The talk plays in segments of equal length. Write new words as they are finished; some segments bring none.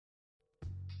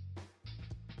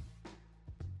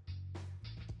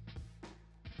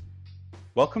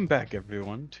Welcome back,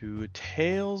 everyone, to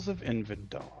Tales of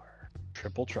Invendar,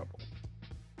 Triple Trouble.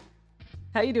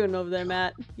 How you doing over there,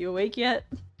 Matt? You awake yet?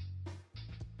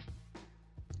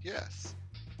 Yes.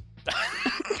 I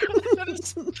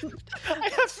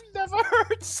have never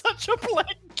heard such a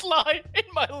blatant lie in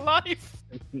my life.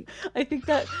 I think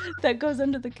that goes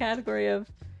under the category of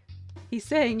he's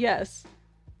saying yes,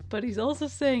 but he's also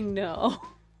saying no.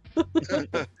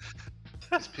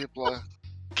 These people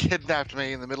kidnapped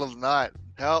me in the middle of the night.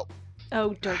 Help.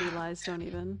 Oh, dirty lies, don't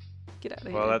even. Get out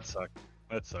of Well, here. that sucks.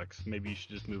 That sucks. Maybe you should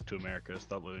just move to America.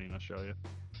 Stop living in Australia.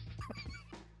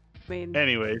 I mean,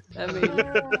 Anyways,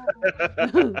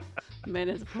 man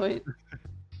has a point.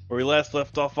 where we last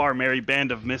left off our merry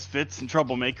band of misfits and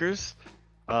troublemakers,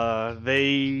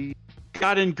 they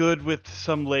got in good with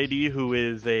some lady who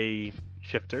is a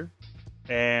shifter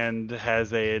and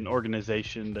has an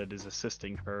organization that is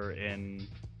assisting her in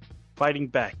fighting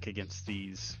back against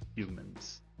these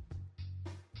humans.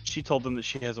 She told them that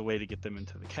she has a way to get them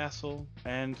into the castle,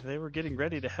 and they were getting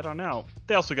ready to head on out.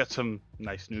 They also got some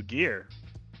nice new gear.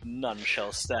 None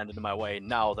shall stand in my way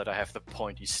now that I have the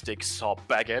pointy stick saw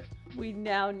baguette. We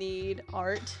now need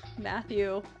Art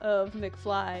Matthew of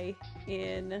McFly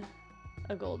in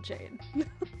a gold chain.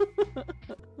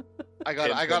 I've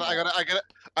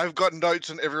got notes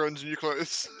on everyone's new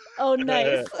clothes. Oh,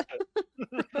 nice.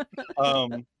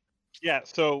 Yeah,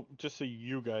 so just so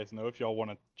you guys know, if y'all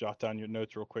want to jot down your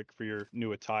notes real quick for your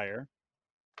new attire,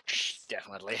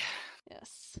 Definitely.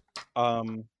 Yes.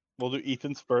 we'll do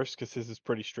Ethan's first because his is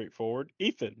pretty straightforward.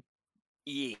 Ethan,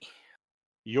 Yeah.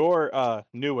 your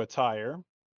new attire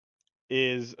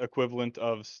is equivalent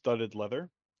of studded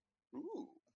leather. Ooh.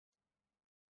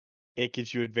 It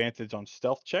gives you advantage on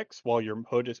stealth checks while your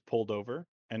hood is pulled over,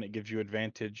 and it gives you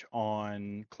advantage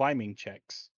on climbing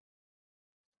checks.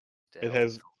 It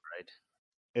has right.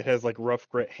 It has like rough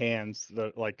grit hands,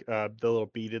 the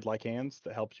little beaded like hands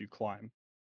that helps you climb.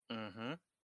 Mm-hmm.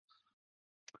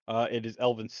 It is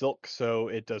elven silk, so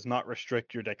it does not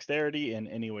restrict your dexterity in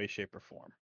any way, shape, or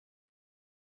form.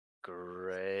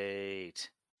 Great.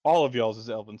 All of y'all's is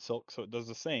elven silk, so it does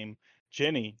the same.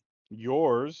 Jenny,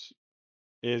 yours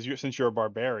is since you're a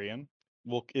barbarian,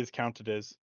 is counted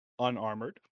as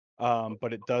unarmored,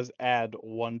 but it does add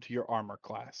 1 to your armor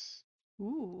class,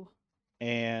 Ooh.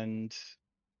 and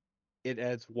it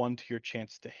adds 1 to your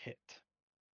chance to hit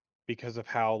because of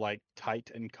how like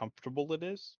tight and comfortable it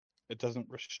is. It doesn't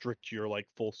restrict your like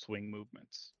full swing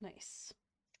movements. Nice.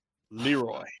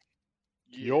 Leroy,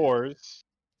 Yeah. yours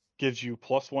gives you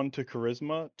 +1 to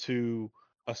charisma to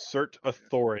assert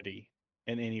authority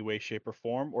in any way, shape, or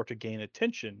form, or to gain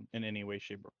attention in any way,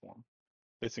 shape, or form.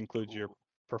 This includes your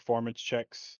performance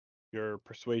checks, your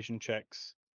persuasion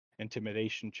checks,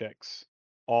 intimidation checks.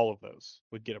 All of those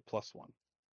would get a +1.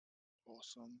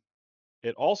 Awesome.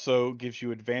 It also gives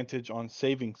you advantage on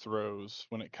saving throws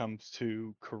when it comes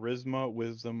to charisma,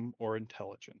 wisdom, or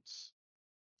intelligence.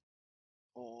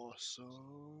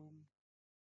 Awesome.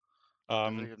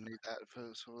 Um, Definitely gonna need that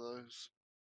for some of those.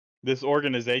 this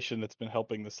organization that's been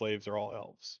helping the slaves are all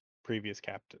elves, previous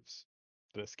captives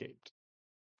that escaped.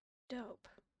 Dope.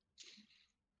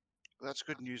 That's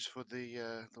good news for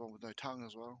the one with no tongue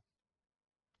as well.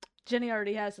 Jenny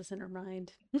already has this in her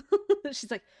mind. She's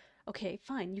like, okay,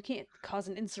 fine, you can't cause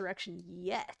an insurrection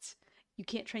yet. You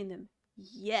can't train them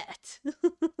yet.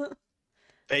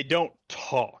 They don't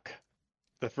talk.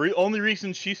 The only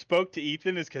reason she spoke to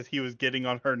Ethan is because he was getting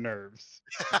on her nerves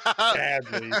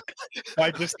badly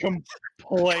by just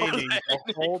complaining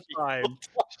the whole time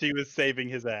she was saving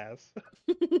his ass.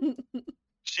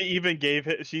 She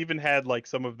even had like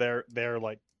some of their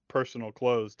like personal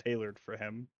clothes tailored for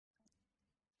him.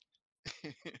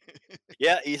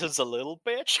 Yeah, Ethan's a little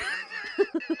bitch.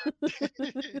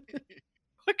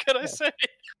 What can I say?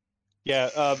 Yeah,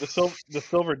 the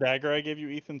silver dagger I gave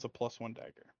you, Ethan's a +1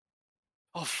 dagger.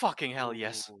 Oh, fucking hell,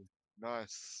 yes. Ooh,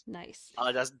 nice. Nice.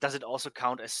 Does it also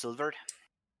count as silvered?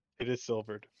 It is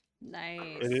silvered.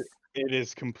 Nice. It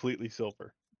is completely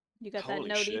silver. You got that Holy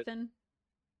note, shit. Ethan?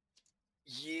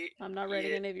 Yeah. I'm not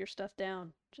writing any of your stuff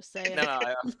down. Just saying. No,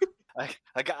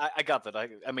 I got that.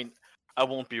 I mean, I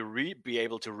won't be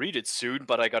able to read it soon,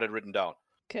 but I got it written down.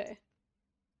 Okay.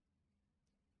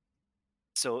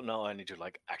 So now I need to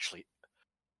like actually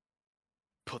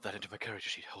put that into my character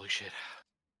sheet. Holy shit.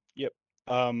 Yep.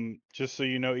 Just so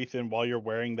you know, Ethan, while you're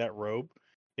wearing that robe,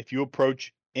 if you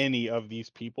approach any of these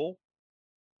people,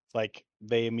 like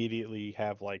they immediately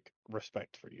have like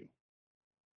respect for you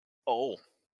Oh,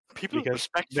 people because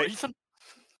respect for Ethan.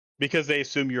 because they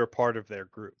assume you're a part of their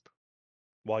group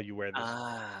while you wear this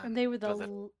Ah, And they were got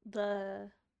that.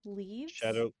 the leaves?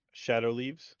 shadow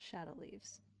leaves. Shadow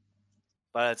leaves.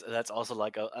 But that's also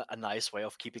like a nice way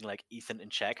of keeping like Ethan in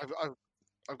check.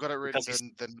 I've got it written. Because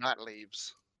he's- The night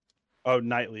leaves. Oh,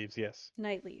 night leaves. Yes.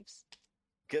 Night leaves.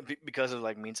 Because it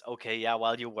like means okay, yeah,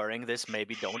 while you're wearing this,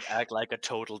 maybe don't act like a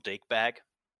total dickbag.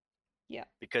 Yeah.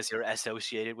 Because you're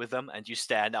associated with them and you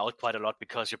stand out quite a lot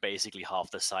because you're basically half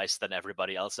the size than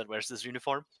everybody else that wears this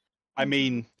uniform. I Mhm.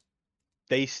 mean,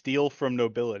 they steal from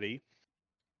nobility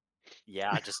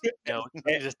Yeah, just don't.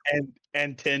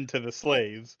 and tend to the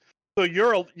slaves. So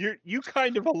you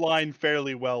kind of align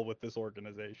fairly well with this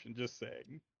organization. Just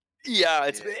saying. Yeah,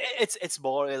 Yeah. it's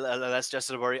more or less just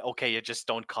a worry. Okay, you just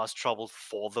don't cause trouble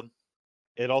for them.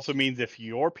 It also means if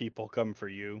your people come for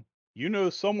you, you know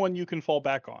someone you can fall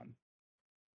back on.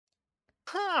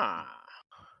 Huh.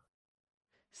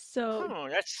 So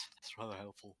That's rather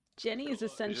helpful. Jenny is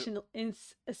Is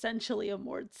it- essentially a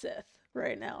Mord Sith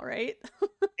right now, right?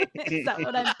 Is that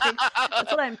what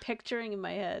that's what I'm picturing in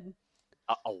my head.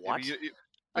 A Yeah, what?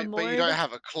 A but you don't Mord.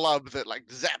 have a club that like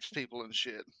zaps people and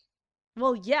shit.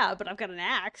 Well, yeah, but I've got an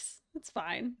axe. It's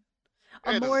fine.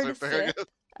 A Yeah, it doesn't Mord sound very Sith.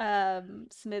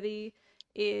 good. Smithy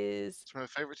is It's my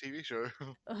favorite TV show.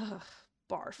 ugh,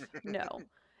 barf. No.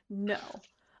 No.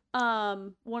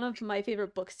 One of my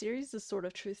favorite book series, the Sword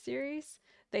of Truth series,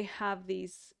 they have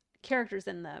these characters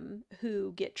in them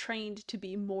who get trained to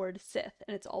be Mord Sith,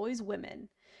 and it's always women,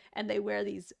 and they wear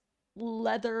these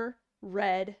leather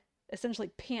red,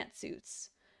 essentially pantsuits,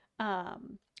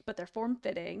 but they're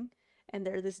form-fitting, and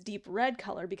they're this deep red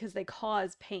color because they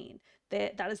cause pain.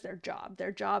 That is their job.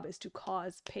 Their job is to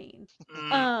cause pain.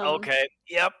 Okay.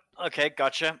 Yep. Okay.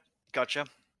 Gotcha.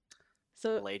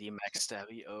 So Lady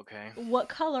Backstabby. Okay. what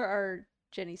color are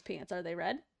Jenny's pants? Are they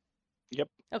red? Yep.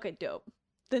 Okay, dope.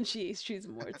 Then she's a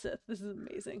Mord Sith. This is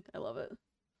amazing. I love it.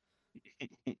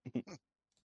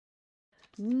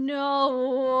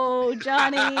 No,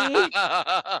 Johnny.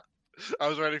 I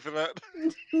was ready for that.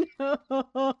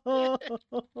 No.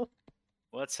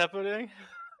 What's happening?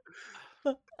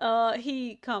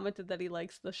 He commented that he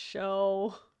likes the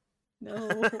show. No,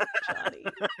 Johnny.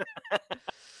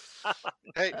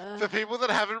 Hey, for people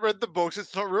that haven't read the books,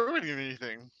 it's not ruining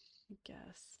anything. I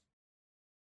guess.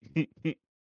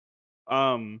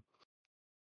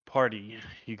 Party.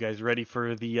 You guys ready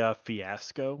for the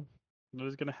fiasco that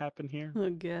is gonna happen here? Oh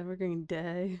god, we're going to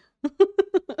die.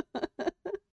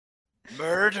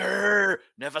 Murder!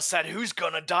 Never said who's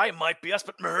gonna die. Might be us,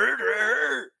 but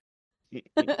murder!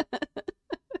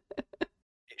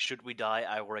 Should we die,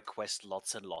 I will request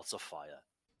lots and lots of fire.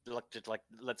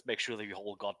 Let's make sure the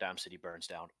whole goddamn city burns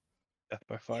down. Death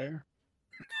by fire.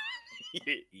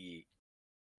 Yeah.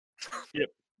 Yep.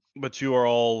 But you are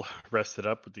all rested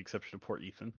up, with the exception of poor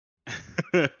Ethan,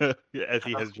 as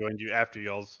he has joined you after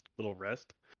y'all's little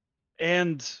rest.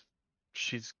 And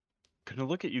she's gonna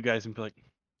look at you guys and be like,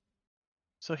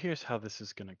 "So here's how this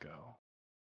is gonna go.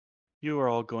 You are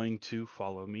all going to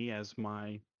follow me as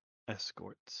my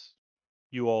escorts.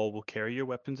 You all will carry your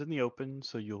weapons in the open,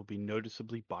 so you'll be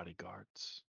noticeably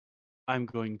bodyguards. I'm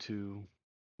going to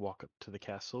walk up to the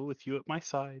castle with you at my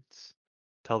sides.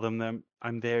 Tell them that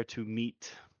I'm there to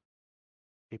meet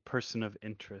a person of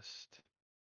interest.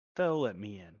 They'll let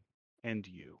me in, and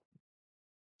you.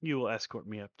 You will escort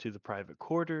me up to the private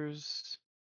quarters,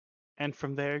 and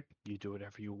from there, you do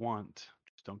whatever you want.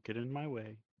 Just don't get in my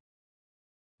way.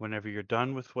 Whenever you're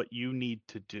done with what you need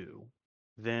to do,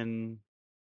 then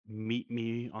meet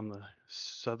me on the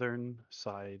southern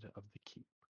side of the keep,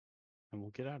 and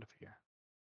we'll get out of here."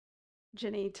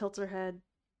 Jenny tilts her head.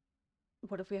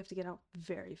 What if we have to get out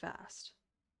very fast?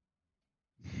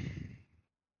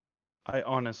 I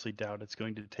honestly doubt it's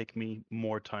going to take me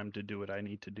more time to do what I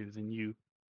need to do than you.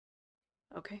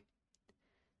 Okay.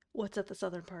 What's at the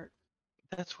southern part?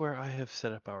 That's where I have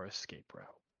set up our escape route.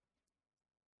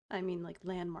 I mean, like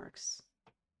landmarks.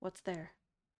 What's there?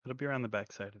 It'll be around the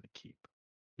back side of the keep.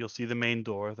 You'll see the main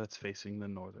door that's facing the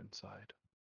northern side.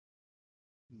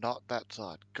 Not that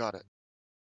side. Got it.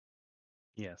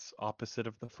 Yes, opposite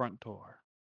of the front door.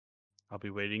 I'll be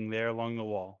waiting there along the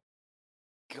wall.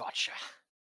 Gotcha.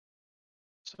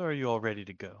 So are you all ready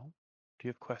to go? Do you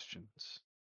have questions?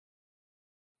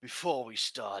 Before we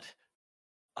start,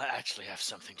 I actually have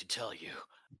something to tell you.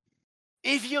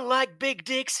 If you like big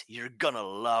dicks, you're gonna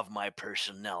love my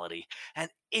personality. And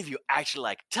if you actually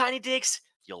like tiny dicks,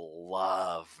 you'll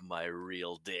love my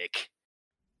real dick.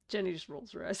 Jenny just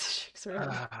rolls her eyes, shakes her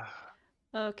head.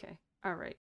 Okay, all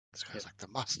right. This guy's like the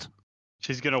must.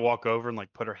 She's gonna walk over and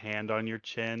like put her hand on your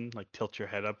chin, like tilt your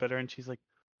head up at her, and she's like,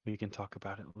 "We can talk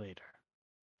about it later."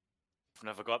 I've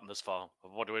never gotten this far.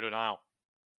 What do we do now?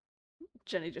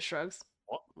 Jenny just shrugs.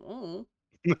 What? Oh.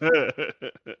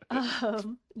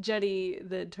 Jenny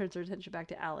then turns her attention back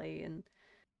to Allie and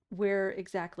Where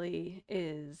exactly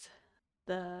is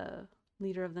the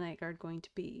leader of the Night Guard going to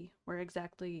be? Where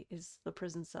exactly is the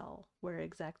prison cell? Where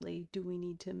exactly do we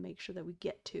need to make sure that we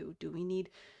get to? Do we need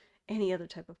any other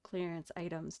type of clearance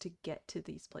items to get to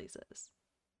these places?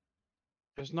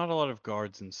 There's not a lot of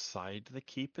guards inside the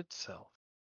keep itself,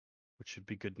 which should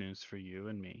be good news for you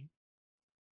and me.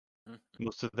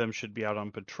 Most of them should be out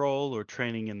on patrol or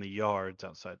training in the yards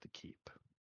outside the keep.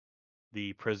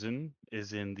 The prison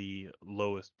is in the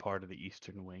lowest part of the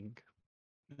eastern wing,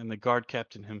 and the guard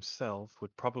captain himself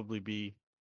would probably be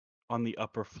on the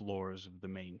upper floors of the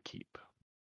main keep.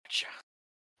 Gotcha.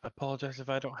 I apologize if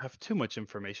I don't have too much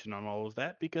information on all of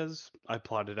that because I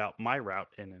plotted out my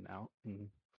route in and out and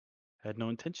had no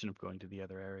intention of going to the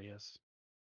other areas.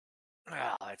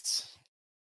 Well, it's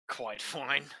quite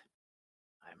fine.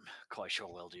 I'm quite sure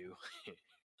we'll do.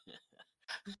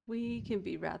 We can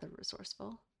be rather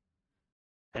resourceful.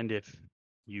 And if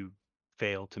you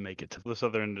fail to make it to the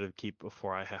southern end of the keep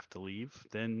before I have to leave,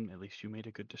 then at least you made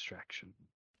a good distraction.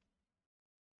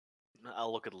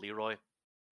 I'll look at Leroy.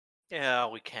 Yeah,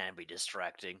 we can be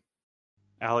distracting.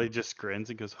 Allie just grins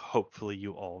and goes, hopefully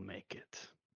you all make it.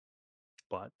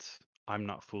 But I'm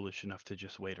not foolish enough to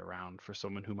just wait around for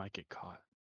someone who might get caught.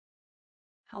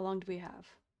 How long do we have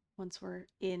once we're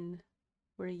in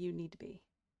where you need to be?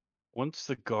 Once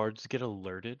the guards get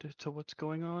alerted to what's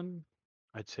going on,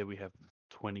 I'd say we have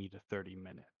 20 to 30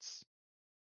 minutes.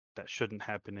 That shouldn't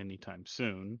happen anytime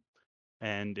soon.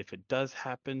 And if it does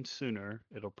happen sooner,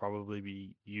 it'll probably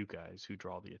be you guys who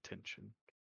draw the attention.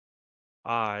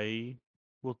 I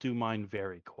will do mine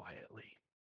very quietly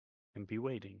and be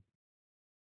waiting.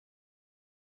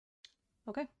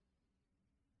 Okay.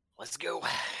 Let's go.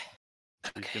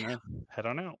 He's Okay. gonna head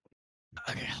on out.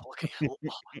 Okay,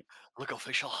 look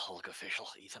official,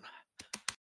 Ethan.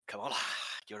 Come on,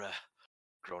 you're a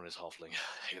grown-ass halfling.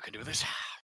 You can do this.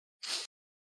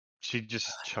 She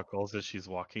just chuckles as she's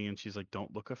walking and she's like,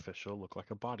 don't look official, look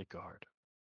like a bodyguard.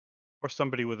 Or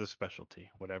somebody with a specialty,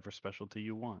 whatever specialty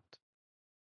you want.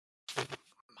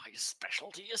 My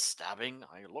specialty is stabbing.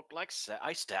 I look like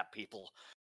I stab people.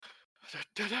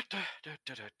 Maybe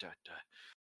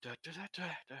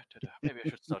I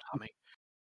should start humming.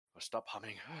 Or stop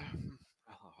humming.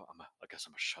 I guess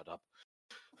I'm gonna shut up.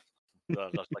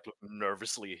 Just like looking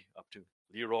nervously up to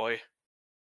Leroy.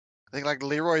 I think like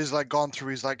Leroy's like gone through,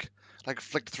 he's like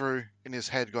flicked through in his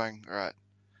head, going, all right,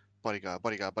 bodyguard,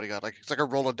 bodyguard, bodyguard. Like it's like a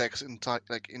Rolodex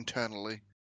like internally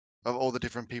of all the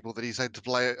different people that he's had to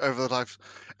play over the life,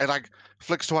 and like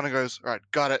flicks to one and goes, all right,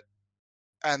 got it.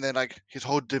 And then like his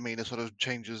whole demeanor sort of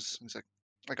changes. He's like,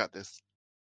 I got this.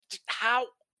 How?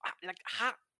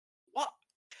 What?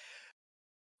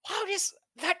 How does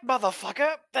that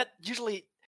motherfucker that usually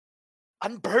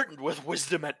unburdened with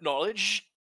wisdom and knowledge,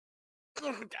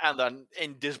 and then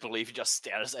in disbelief just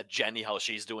stares at Jenny how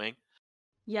she's doing?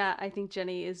 Yeah, I think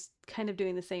Jenny is kind of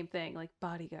doing the same thing, like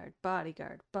bodyguard,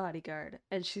 bodyguard, bodyguard.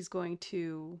 And she's going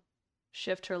to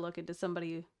shift her look into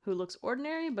somebody who looks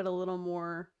ordinary, but a little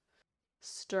more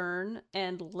stern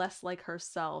and less like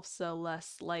herself, so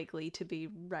less likely to be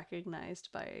recognized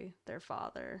by their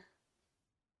father.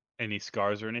 Any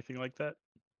scars or anything like that?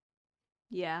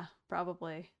 Yeah,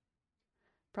 probably.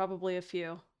 Probably a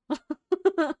few.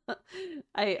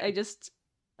 I just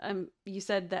you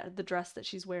said that the dress that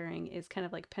she's wearing is kind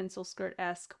of like pencil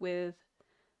skirt-esque with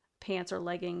pants or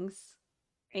leggings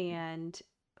and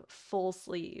full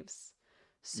sleeves.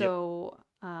 So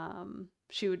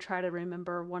she would try to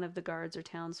remember one of the guards or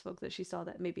townsfolk that she saw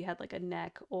that maybe had like a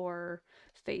neck or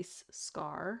face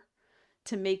scar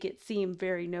to make it seem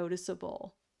very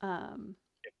noticeable.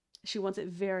 She wants it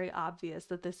very obvious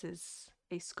that this is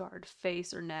a scarred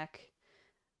face or neck.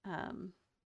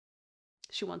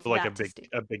 She wants Like that to stand.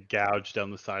 a big gouge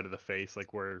down the side of the face,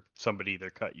 like where somebody either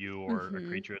cut you or a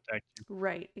creature attacked you.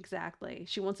 Right, exactly.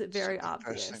 She wants it It's very like the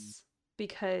first thing. obvious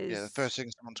because Yeah, the first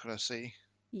thing someone's gonna see.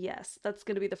 yes, that's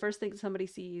going to be the first thing somebody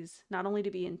sees, not only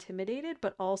to be intimidated,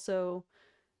 but also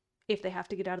if they have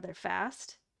to get out of there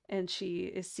fast and she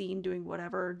is seen doing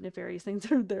whatever nefarious things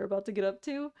they're about to get up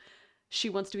to, she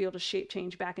wants to be able to shape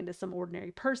change back into some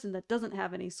ordinary person that doesn't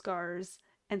have any scars,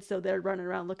 and so they're running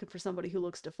around looking for somebody who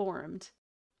looks deformed,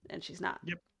 and she's not.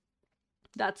 Yep.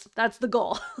 That's the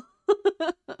goal.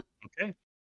 Okay.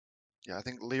 Yeah, I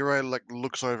think Leroy like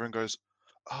looks over and goes,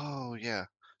 "Oh yeah."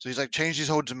 So he's like changed his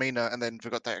whole demeanor and then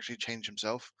forgot to actually change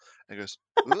himself. And he goes,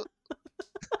 "Ugh."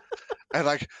 And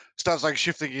like starts like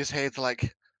shifting his hair to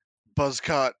like buzz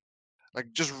cut, like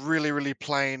just really really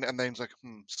plain. And then he's like,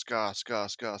 scar, scar,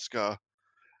 scar, scar,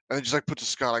 and then just like puts a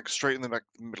scar like straight in the back,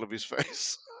 the middle of his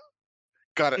face.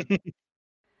 Got it.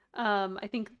 I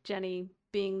think Jenny,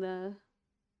 being the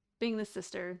being the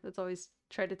sister that's always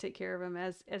tried to take care of him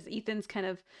as Ethan's kind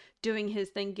of doing his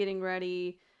thing, getting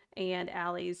ready, and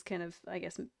Allie's kind of, I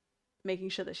guess, making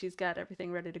sure that she's got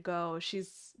everything ready to go.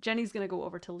 Jenny's gonna go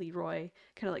over to Leroy,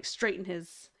 kind of like straighten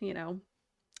his,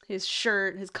 his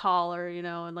shirt, his collar,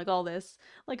 and like all this,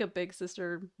 like a big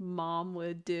sister mom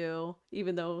would do,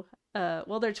 even though,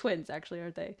 well, they're twins actually,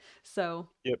 aren't they? So,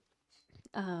 Yep.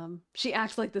 she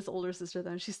acts like this older sister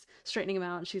though, and she's straightening him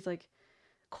out, and she's like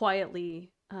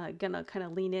quietly gonna kind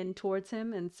of lean in towards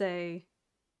him and say,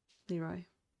 Leroy,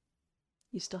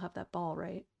 you still have that ball,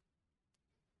 right?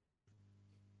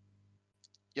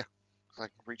 Yeah.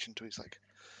 Like reach into his like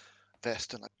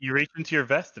vest and like, You reach into your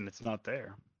vest and it's not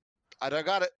there. I don't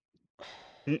got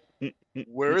it.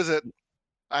 Where is it?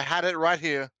 I had it right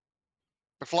here.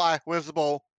 McFly, where's the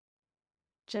ball?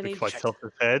 Jenny, McFly tilts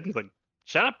his head. He's like,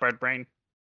 "Shut up, bird brain."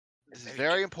 This is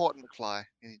very important, McFly.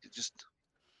 You need to just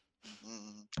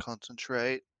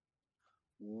concentrate.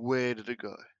 Where did it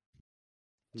go?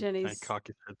 I Jenny's cock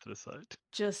his head to the side.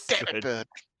 just Damn Go it, ahead.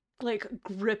 bird. like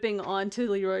gripping onto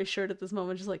Leroy's shirt at this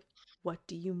moment, just like, what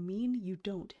do you mean you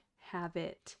don't have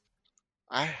it?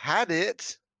 I had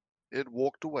it. It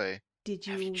walked away. Did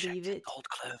you Have you leave checked it old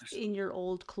clothes? in your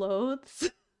old clothes?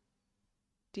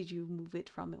 Did you move it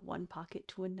from one pocket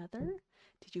to another?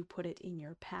 Did you put it in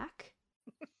your pack?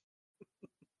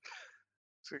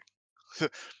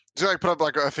 So I put up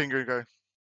like a finger and go,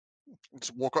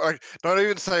 just walk off. Like, don't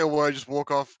even say a word, just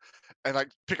walk off and like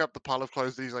pick up the pile of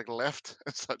clothes that he's like left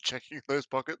and start checking those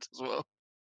pockets as well.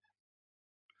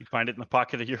 You find it in the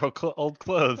pocket of your old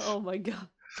clothes. Oh my god.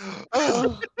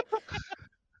 Oh,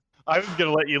 Oh, I was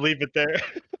gonna let you leave it there.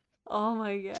 oh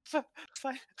my god.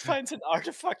 Finds an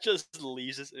artifact, just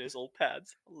leaves it in his old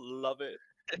pants. Love it.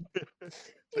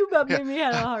 You about Yeah. made me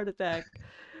have a heart attack.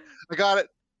 I got it.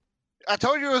 I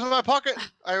told you it was in my pocket.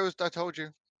 I told you.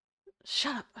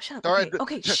 Shut up. Shut up. Sorry, Okay.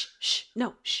 Okay. Shh.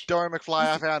 No. Shh. Dory McFly,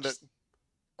 I Listen, found it. just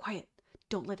quiet.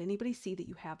 Don't let anybody see that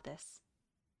you have this.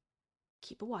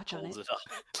 Keep a watch on Holds it. it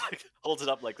up, holds it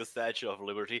up like the Statue of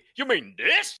Liberty. You mean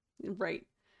this? Right.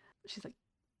 She's like,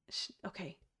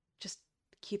 okay, just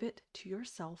keep it to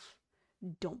yourself.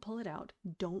 Don't pull it out.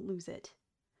 Don't lose it.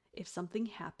 If something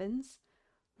happens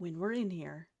when we're in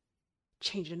here,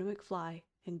 change into McFly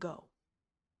and go.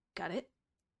 Got it?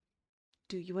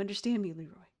 Do you understand me,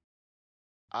 Leroy?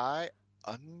 I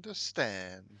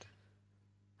understand.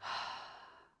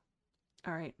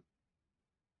 All right.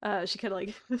 She kind of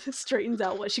like straightens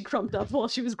out what she crumped up while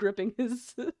she was gripping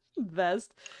his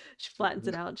vest. She flattens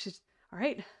it out. She's all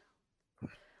right.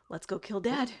 Let's go kill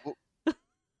Dad.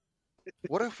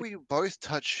 What if we both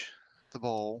touch the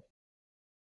ball?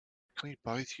 Can we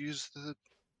both use the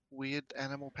weird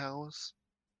animal powers?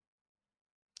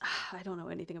 I don't know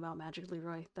anything about magic,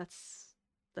 Leroy. That's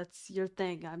your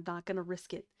thing. I'm not gonna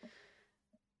risk it.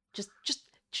 Just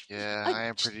Yeah, I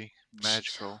am pretty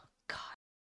magical. God.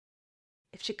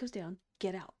 If shit goes down,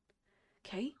 get out.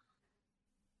 Okay?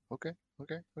 Okay.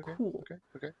 Cool.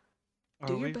 Okay. Do Are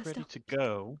your we best ready out. to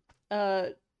go?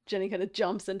 Jenny kind of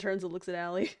jumps and turns and looks at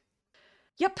Allie.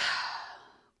 Yep.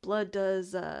 Blood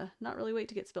does not really wait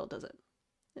to get spilled, does it?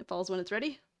 It falls when it's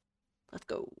ready. Let's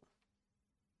go.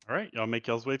 All right, y'all make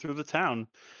y'all's way through the town.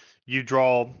 You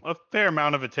draw a fair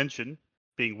amount of attention,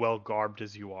 being well garbed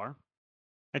as you are.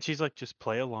 And she's like, just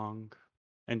play along.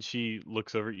 And she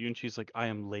looks over at you and she's like, I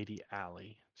am Lady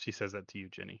Allie. She says that to you,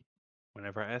 Jenny.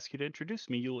 Whenever I ask you to introduce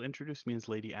me, you'll introduce me as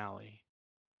Lady Allie.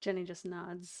 Jenny just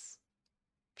nods.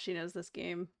 She knows this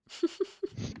game.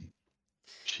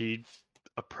 She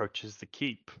approaches the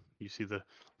keep. You see the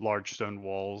large stone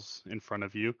walls in front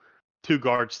of you. 2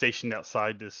 guards stationed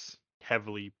outside this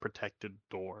heavily protected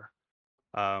door,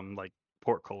 like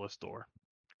portcullis door.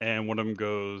 And one of them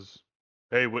goes,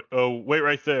 "Hey, wait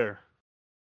right there.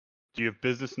 Do you have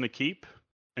business in the keep?"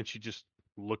 And she just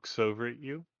looks over at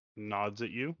you, nods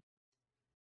at you.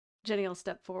 Jenny will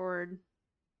step forward,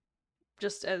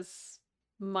 just as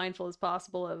mindful as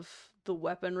possible of the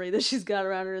weaponry that she's got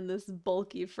around her in this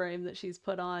bulky frame that she's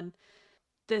put on.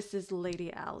 This is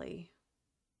Lady Allie.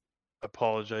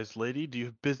 Apologize, lady. Do you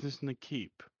have business in the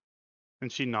keep?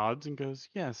 And she nods and goes,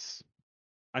 "Yes.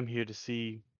 I'm here to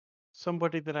see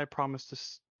somebody that I promised to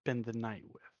spend the night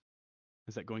with.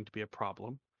 Is that going to be a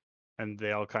problem?" And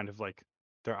they all kind of like,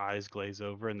 their eyes glaze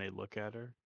over and they look at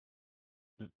her.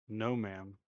 "No,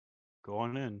 ma'am. Go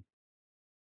on in."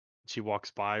 She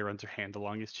walks by, runs her hand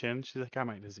along his chin. She's like, "I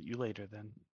might visit you later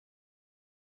then."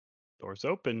 Doors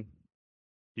open.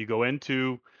 You go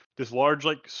into this large,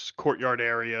 like, courtyard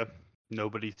area.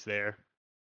 Nobody's there.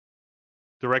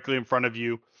 Directly in front of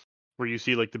you, where you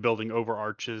see, like, the building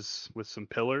overarches with some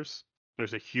pillars,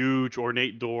 there's a huge,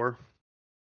 ornate door.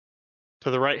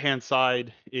 To the right-hand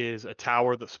side is a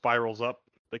tower that spirals up,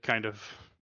 that kind of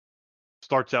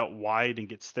starts out wide and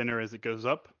gets thinner as it goes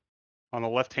up. On the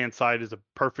left-hand side is a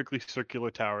perfectly circular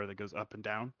tower that goes up and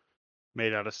down,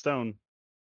 made out of stone.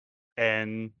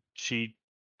 And she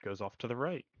goes off to the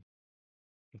right.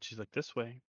 And she's like, this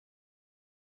way.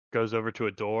 Goes over to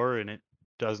a door and it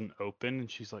doesn't open. And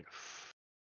she's like,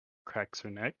 cracks her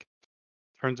neck.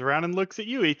 Turns around and looks at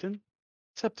you, Ethan.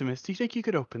 Septimus, do you think you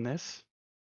could open this?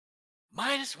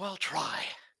 Might as well try.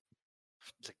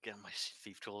 To get my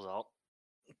thief tools out.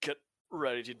 Get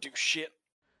ready to do shit.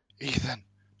 Ethan,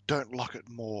 don't lock it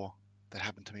more. That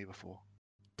happened to me before.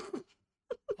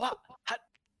 What?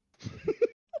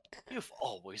 You've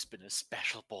always been a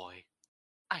special boy.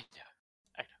 I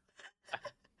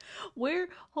know.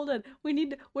 Hold on.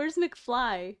 Where's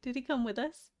McFly? Did he come with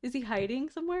us? Is he hiding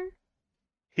somewhere?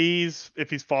 If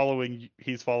he's following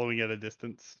at a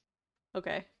distance.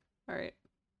 Okay. All right.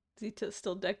 Is he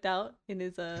still decked out in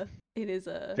his His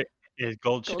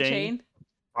gold chain,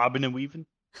 bobbing and weaving.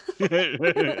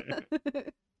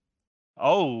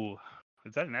 Oh,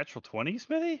 is that a natural 20,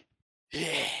 Smithy?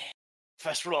 Yeah.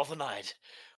 First roll of the night.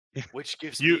 Which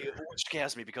which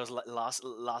scares me because last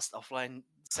offline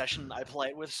session I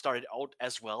played with started out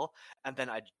as well, and then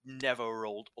I never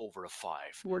rolled over a 5.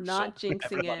 We're not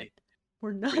jinxing it.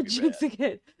 We're not really jinxing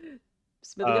it.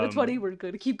 Smithy got a 20. We're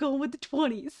going to keep going with the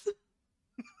 20s.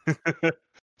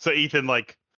 So Ethan,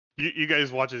 like, you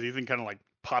guys watch as Ethan kind of like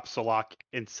pops the lock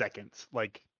in seconds,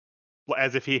 like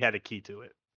as if he had a key to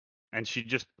it. And she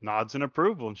just nods in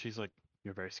approval, and she's like,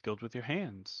 "You're very skilled with your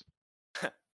hands."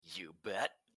 You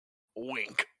bet.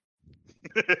 Wink.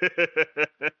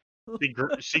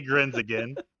 She grins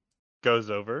again, goes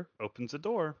over, opens the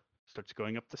door, starts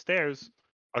going up the stairs.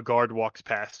 A guard walks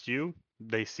past you.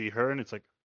 They see her, and it's like,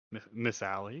 Miss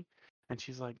Allie. And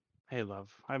she's like, "Hey, love,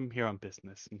 I'm here on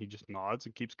business." And he just nods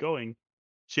and keeps going.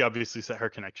 She obviously set her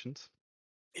connections.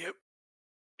 Yep.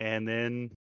 And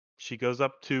then she goes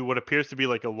up to what appears to be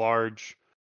like a large,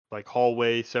 like,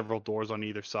 hallway, several doors on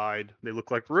either side. They look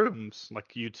like rooms,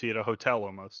 like you'd see at a hotel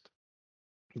almost.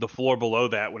 The floor below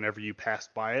that, whenever you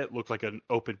passed by it, looked like an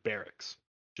open barracks,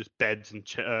 just beds and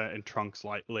trunks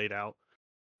laid out,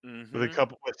 with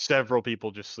several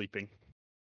people just sleeping.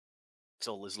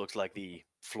 So this looks like the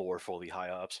floor for the high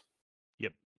ups.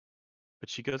 Yep. But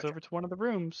she goes over to one of the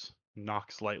rooms,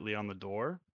 knocks lightly on the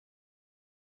door.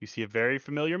 You see a very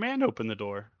familiar man open the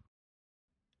door.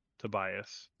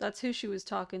 Tobias. That's who she was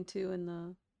talking to in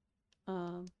the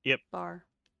bar.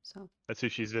 So that's who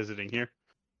she's visiting here.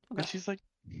 Okay. And she's like,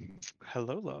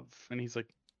 "Hello, love." And he's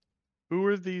like, "Who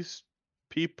are these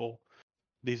people?"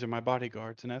 "These are my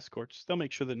bodyguards and escorts. They'll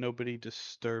make sure that nobody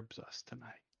disturbs us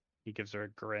tonight." He gives her a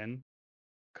grin.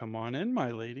 "Come on in,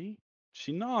 my lady."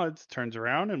 She nods, turns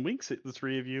around, and winks at the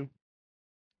three of you.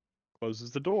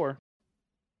 Closes the door.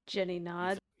 Jenny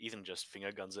nods. Ethan just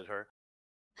finger guns at her.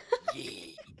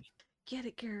 Yeah. Get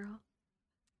it, girl.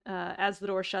 As the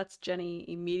door shuts, Jenny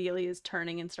immediately is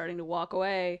turning and starting to walk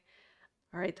away.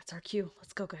 All right, that's our cue.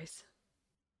 Let's go, guys.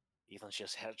 Ethan's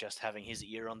just having his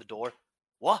ear on the door.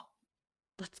 What?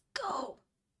 Let's go.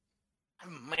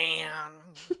 Man.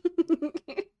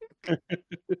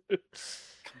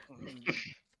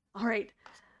 All right,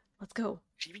 let's go.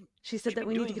 She said that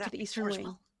we need to get to the eastern wing.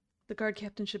 Well. The guard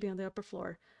captain should be on the upper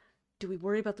floor. Do we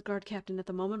worry about the guard captain at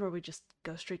the moment, or we just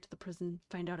go straight to the prison,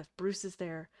 find out if Bruce is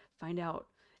there, find out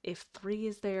if 3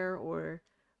 is there, or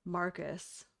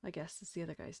Marcus, I guess is the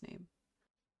other guy's name.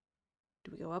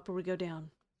 Do we go up or we go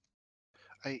down?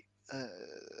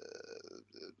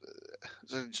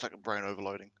 It's like a brain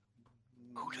overloading.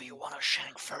 Who do you want to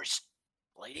shank first,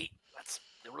 lady? That's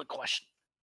the real question.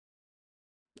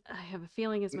 I have a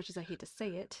feeling, as much as I hate to say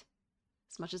it,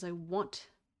 as much as I want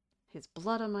his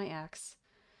blood on my axe,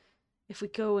 if we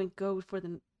go for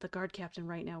the guard captain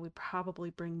right now, we probably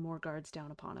bring more guards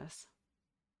down upon us.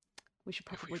 We should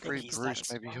probably if we free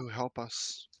Bruce, maybe he'll help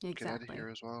us get out of here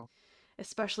as well.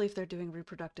 Especially if they're doing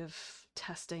reproductive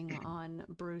testing on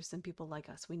Bruce and people like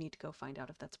us. We need to go find out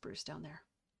if that's Bruce down there.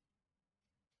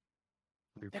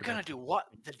 They're gonna do what?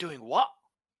 They're doing what?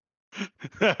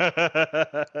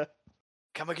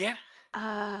 Come again?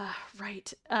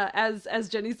 Right. As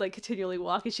Jenny's like continually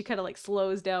walking, she kind of like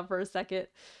slows down for a second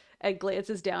and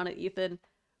glances down at Ethan.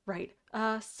 Right.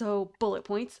 So bullet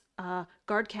points.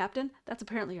 Guard captain, that's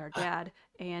apparently our dad,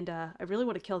 and I really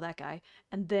want to kill that guy.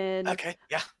 And then okay,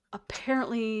 yeah.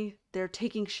 Apparently they're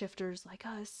taking shifters like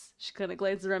us. She kind of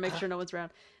glances around, make sure no one's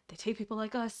around. They take people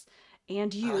like us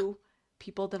and you,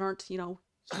 people that aren't,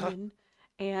 human,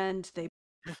 and they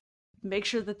make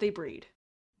sure that they breed.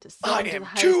 I am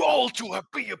too old to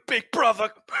be a big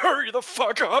brother. Hurry the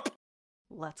fuck up.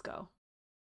 Let's go.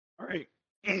 All right.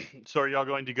 So are y'all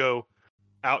going to go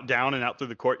out, down, and out through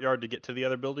the courtyard to get to the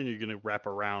other building? Or are you going to wrap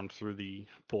around through the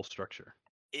full structure?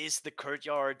 Is the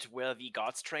courtyard where the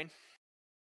guards train?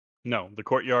 No, the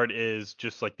courtyard is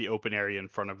just like the open area in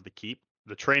front of the keep.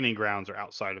 The training grounds are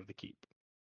outside of the keep.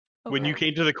 When you Okay.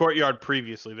 came to the courtyard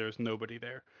previously, there was nobody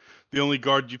there. The only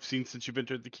guard you've seen since you've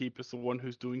entered the keep is the one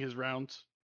who's doing his rounds.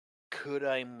 Could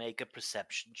I make a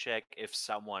perception check if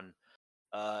someone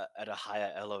at a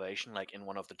higher elevation, like in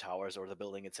one of the towers or the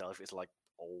building itself, is like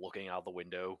looking out the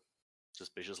window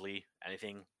suspiciously?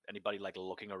 Anybody like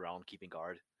looking around, keeping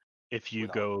guard? If you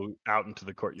Without- go out into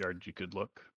the courtyard, you could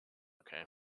look. Okay.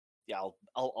 Yeah,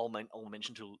 I'll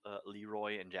mention to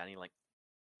Leroy and Janny, like,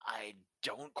 I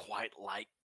don't quite like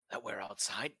that we're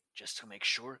outside, just to make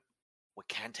sure we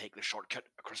can take the shortcut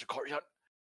across the courtyard.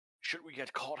 Should we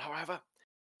get caught, however,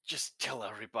 just tell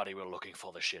everybody we're looking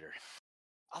for the shitter.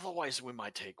 Otherwise, we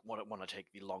might want to take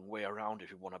the long way around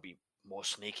if we want to be more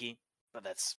sneaky. But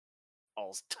that's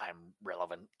all time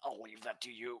relevant. I'll leave that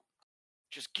to you.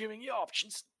 Just giving you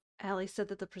options. Allie said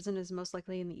that the prison is most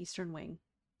likely in the eastern wing.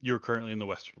 You're currently in the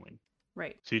western wing.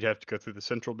 Right. So you'd have to go through the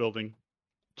central building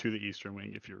to the eastern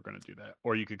wing if you were going to do that.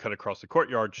 Or you could cut across the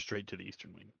courtyard straight to the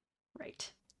eastern wing.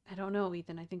 Right. I don't know,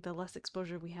 Ethan. I think the less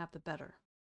exposure we have, the better.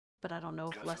 But I don't know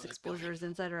if Go less through the exposure building. is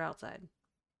inside or outside.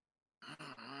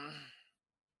 Mhm.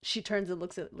 She turns and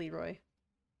looks at Leroy.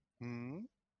 Hmm?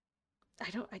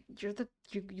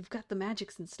 You've got the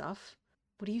magics and stuff.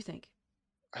 What do you think?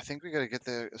 I think we got to get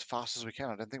there as fast as we can.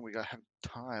 I don't think we got to have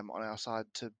time on our side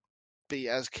to be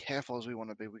as careful as we want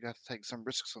to be. We got to take some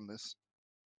risks on this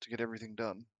to get everything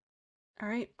done. All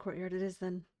right, courtyard it is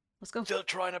then. Let's go. Still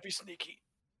trying to be sneaky.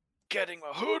 Getting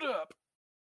my hood up.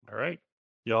 All right.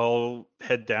 Y'all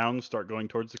head down, start going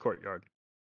towards the courtyard.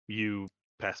 You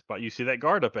pass by, you see that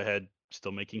guard up ahead,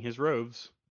 still making his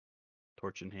roves,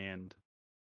 torch in hand.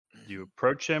 Do you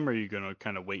approach him, or are you going to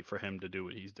kind of wait for him to do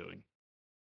what he's doing?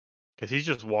 Because he's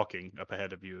just walking up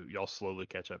ahead of you. Y'all slowly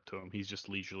catch up to him. He's just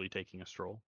leisurely taking a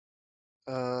stroll.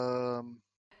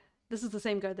 This is the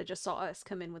same guard that just saw us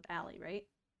come in with Allie, right?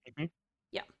 Mhm.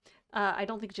 Yeah. I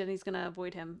don't think Jenny's gonna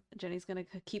avoid him. Jenny's gonna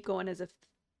keep going as if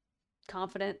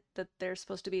confident that they're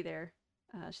supposed to be there.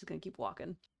 She's gonna keep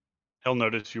walking. He'll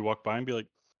notice you walk by and be like,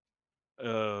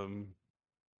 can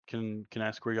I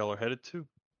ask where y'all are headed to?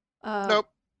 Nope.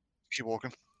 Keep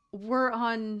walking. We're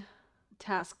on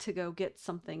task to go get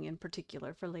something in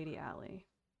particular for Lady Allie.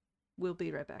 We'll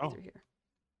be right back Oh. through here.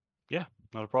 Yeah,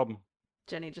 not a problem.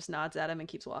 Jenny just nods at him and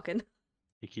keeps walking.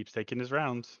 He keeps taking his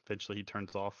rounds. Eventually he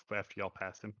turns off after y'all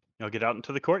pass him. Y'all get out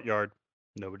into the courtyard.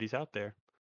 Nobody's out there.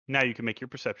 Now you can make your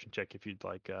perception check if you'd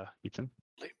like, Ethan.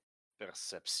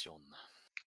 Perception.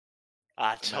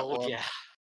 I told one. ya.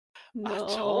 No.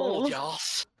 I told y'all.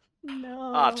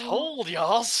 No. I told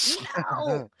y'all.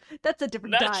 No. That's a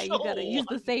different die. You gotta use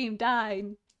the Natural same die.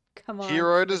 Come on.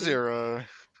 Hero to sweetie. 0.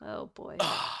 Oh boy.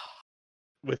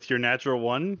 With your natural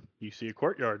 1, you see a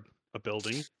courtyard, a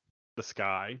building, the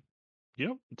sky. You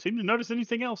don't seem to notice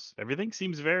anything else. Everything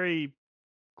seems very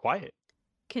quiet.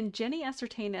 Can Jenny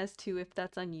ascertain as to if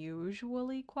that's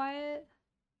unusually quiet?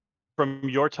 From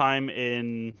your time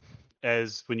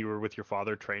as when you were with your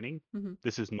father training, Mhm.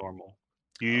 this is normal.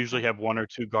 You usually Okay. have 1 or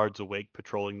 2 guards awake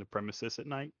patrolling the premises at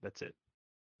night. That's it.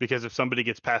 Because if somebody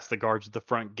gets past the guards at the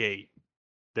front gate,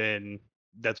 then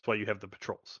that's why you have the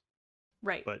patrols.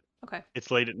 Right. But Okay.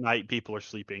 it's late at night, people are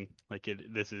sleeping.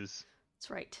 This is That's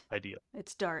right. ideal.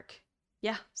 It's dark.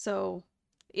 Yeah. So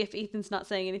if Ethan's not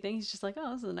saying anything, he's just like,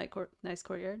 "Oh, this is a nice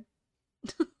courtyard."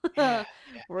 Yeah,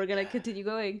 We're gonna yeah. continue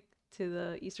going to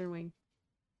the eastern wing.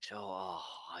 So,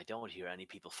 I don't hear any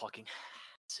people fucking.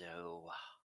 So,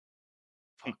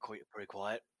 pretty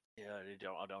quiet. Yeah,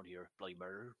 I don't hear bloody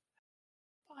murder.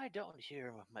 I don't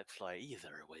hear McFly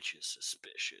either, which is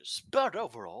suspicious. But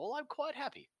overall, I'm quite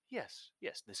happy. Yes,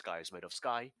 the sky is made of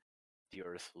sky. The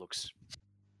earth looks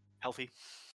healthy.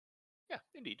 Yeah,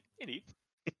 indeed.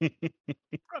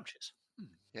 Scrumptious.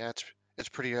 Yeah, it's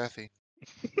pretty earthy.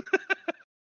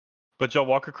 But y'all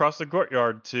walk across the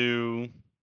courtyard to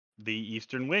the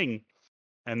eastern wing,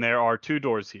 and there are 2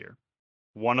 doors here.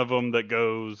 One of them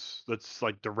that's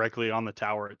like directly on the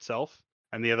tower itself,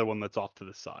 and the other one that's off to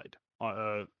the side,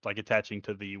 like attaching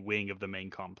to the wing of the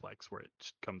main complex where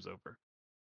it comes over.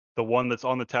 The one that's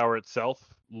on the tower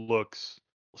itself looks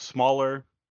smaller,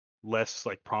 less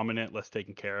like prominent, less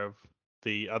taken care of.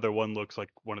 The other one looks like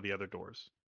one of the other doors.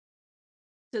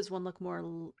 Does one look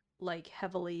more like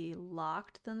heavily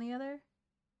locked than the other?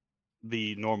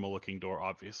 The normal looking door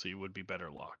obviously would be better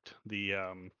locked. The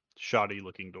shoddy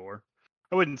looking door,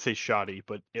 I wouldn't say shoddy,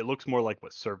 but it looks more like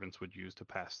what servants would use to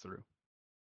pass through.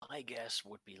 My guess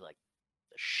would be like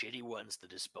the shitty one's the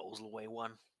disposal way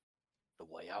one. The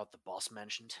way out the boss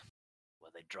mentioned,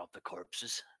 where they drop the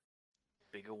corpses.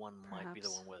 Bigger one might be the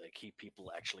Perhaps. one where they keep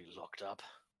people actually locked up,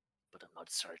 but I'm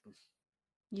not certain.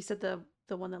 You said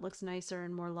the one that looks nicer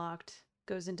and more locked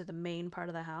goes into the main part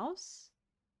of the house?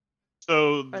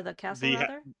 So Or the castle, the,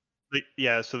 rather?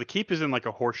 yeah, so the keep is in like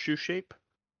a horseshoe shape.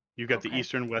 You've got the Okay.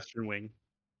 eastern western wing,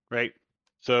 right?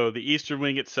 So the eastern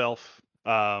wing itself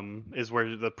is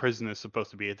where the prison is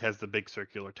supposed to be. It has the big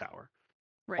circular tower.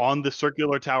 Right. On the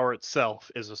circular tower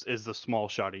itself is the small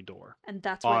shoddy door. And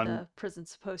that's where the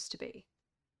prison's supposed to be.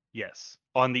 Yes.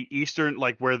 On the eastern,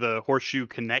 like where the horseshoe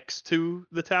connects to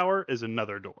the tower, is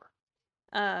another door.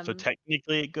 So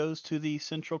technically it goes to the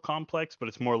central complex, but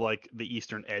it's more like the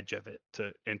eastern edge of it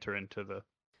to enter into the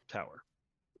tower.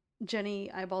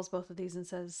 Jenny eyeballs both of these and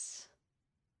says,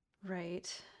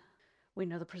 right. We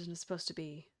know the prison is supposed to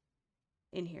be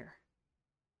in here.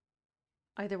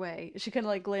 Either way, she kind of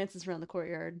like glances around the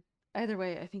courtyard. Either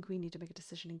way, I think we need to make a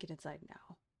decision and get inside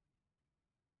now.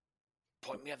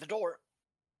 Point me at the door.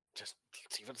 Just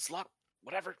see if it's locked.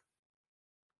 Whatever.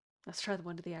 Let's try the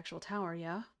one to the actual tower,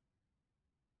 yeah?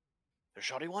 The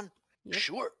shoddy one? Yep.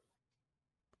 Sure.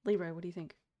 Leroy, what do you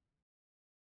think?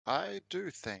 I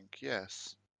do think,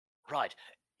 yes. Right.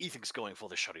 Ethan's going for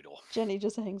the shoddy door. Jenny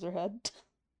just hangs her head.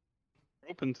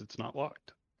 Opens, it's not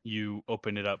locked. You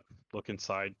open it up, look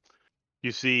inside.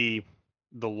 You see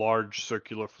the large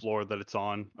circular floor that it's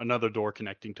on, another door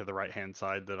connecting to the right-hand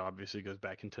side that obviously goes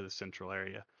back into the central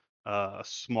area. A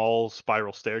small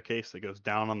spiral staircase that goes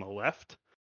down on the left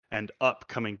and up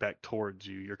coming back towards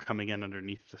you. You're coming in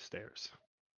underneath the stairs.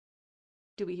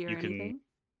 Do we hear anything?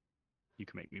 You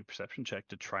can make me a perception check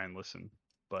to try and listen,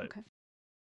 but Okay.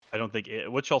 I don't think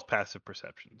it. What's y'all's passive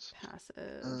perceptions?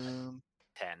 Passive.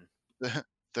 10.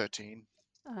 13.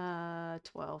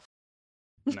 12.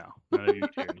 No, none of you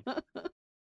hear anything.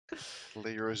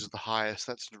 Leroy's is the highest.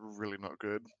 That's really not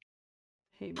good.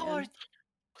 Hey, How are, man.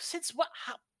 since what?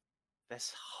 How?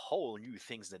 There's whole new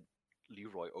things that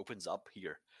Leroy opens up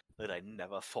here that I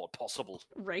never thought possible.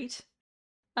 Right?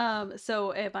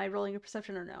 So am I rolling a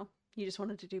perception or no? You just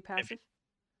wanted to do passive?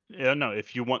 Yeah, no.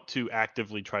 If you want to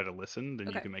actively try to listen, then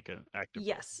you Okay. can make an active.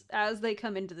 Yes. As they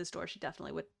come into this door, she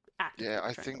definitely would actively Yeah,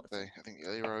 I try think to listen. I think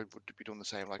Leroy would be doing the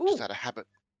same, like Ooh. just out of habit.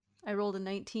 I rolled a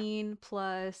 19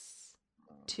 plus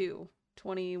 2.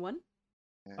 21?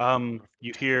 Yeah,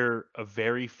 You hear a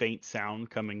very faint sound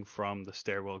coming from the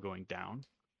stairwell going down.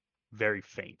 Very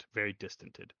faint, very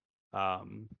distanted.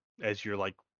 As your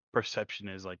like perception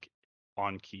is like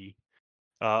on key.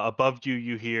 Above you,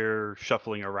 you hear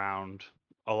shuffling around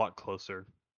a lot closer.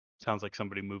 Sounds like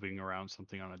somebody moving around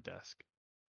something on a desk.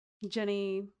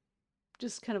 Jenny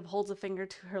just kind of holds a finger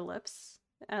to her lips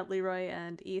at Leroy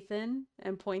and Ethan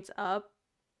and points up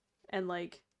and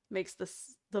like makes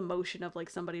the motion of like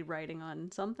somebody writing on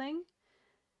something,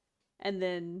 and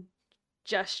then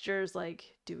gestures like,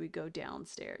 do we go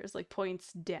downstairs? Like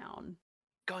points down.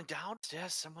 Going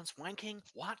downstairs? Someone's wanking?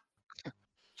 What?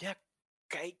 Yeah,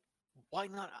 okay. Why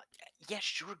not? Yeah,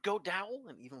 sure, go down.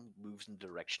 And even moves in the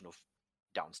direction of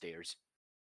downstairs.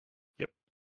 Yep.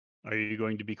 Are you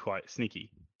going to be quiet, sneaky?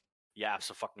 Yeah,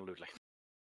 absolutely.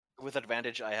 With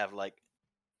advantage, I have like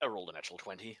I rolled a natural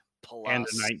 20 plus And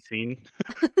a 19.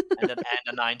 and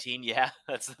a 19. Yeah,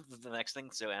 that's the next thing.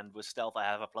 So and with stealth, I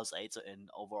have a +8. So in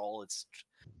overall, it's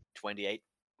 28.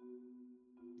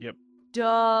 Yep.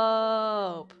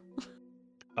 Dope.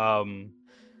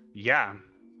 Yeah. You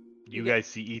You get- guys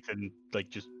see Ethan like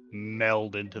just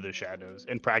meld into the shadows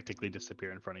and practically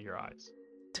disappear in front of your eyes.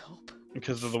 Dope.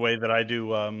 Because of the way that I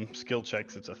do skill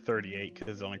checks, it's a 38.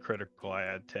 Because on a critical, I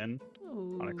add 10.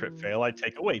 Ooh. On a crit fail, I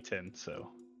take away 10.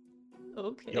 So.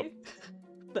 Okay. Yep.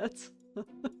 That's.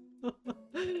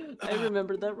 I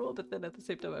remembered that rule, but then at the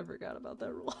same time, I forgot about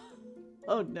that rule.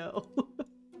 Oh no.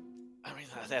 I mean,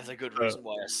 that's a good reason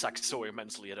why I suck so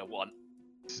immensely at a 1.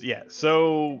 Yeah.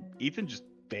 So Ethan just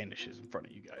vanishes in front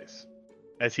of you guys.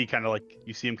 As he kind of like,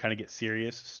 you see him kind of get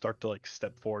serious, start to like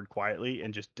step forward quietly,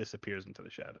 and just disappears into the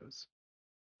shadows.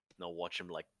 Now watch him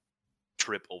like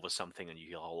trip over something, and you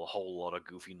hear a whole lot of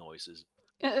goofy noises.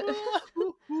 Okay.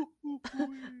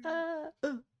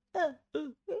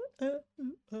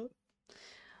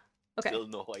 Still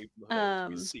no idea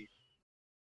we see.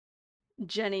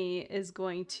 Jenny is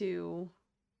going to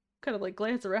kind of like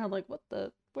glance around, like, what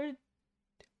the, where?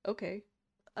 Okay.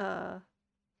 And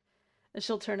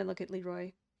she'll turn and look at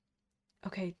Leroy.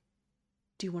 Okay.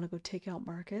 Do you want to go take out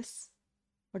Marcus,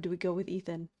 or do we go with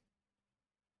Ethan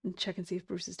and check and see if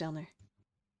Bruce is down there?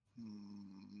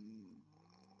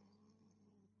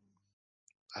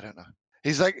 I don't know.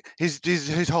 He's like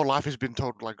his whole life has been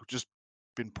told like just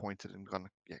been pointed and gone,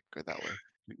 yeah, go that way.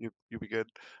 You'll be good.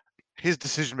 His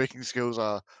decision making skills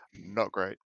are not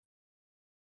great.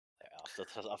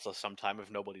 After some time, if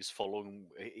nobody's following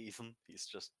Ethan, he's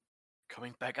just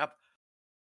coming back up.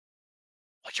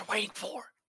 What you waiting for?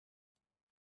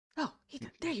 Oh,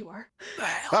 Ethan, there you are. The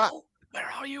hell? Where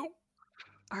are you?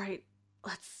 All right,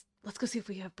 let's go see if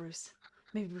we have Bruce.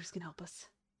 Maybe Bruce can help us.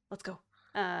 Let's go.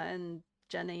 And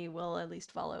Jenny will at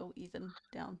least follow Ethan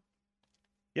down.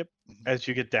 Yep. As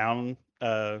you get down,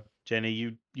 Jenny,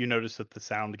 you notice that the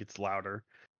sound gets louder.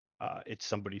 It's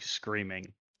somebody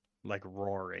screaming, like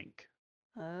roaring.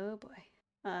 Oh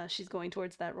boy. She's going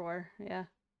towards that roar. Yeah.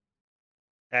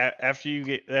 After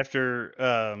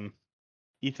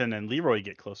Ethan and Leroy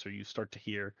get closer, you start to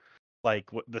hear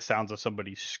like what the sounds of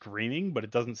somebody screaming, but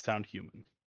it doesn't sound human.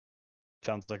 It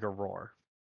sounds like a roar.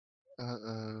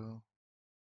 Uh-oh.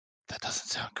 That doesn't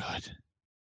sound good.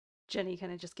 Jenny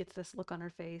kind of just gets this look on her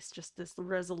face, just this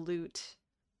resolute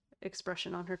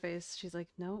expression on her face. She's like,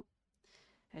 "No,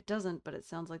 it doesn't, but it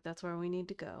sounds like that's where we need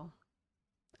to go."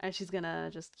 And she's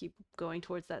gonna just keep going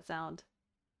towards that sound.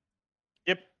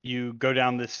 Yep. You go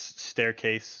down this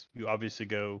staircase. You obviously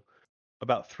go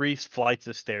about 3 flights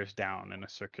of stairs down in a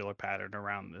circular pattern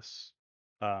around this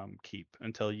keep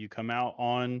until you come out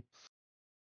on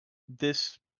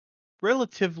this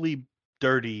relatively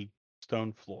dirty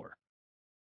stone floor.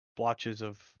 Blotches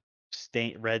of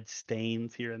red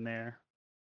stains here and there.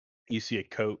 You see a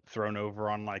coat thrown over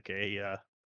on like a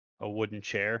wooden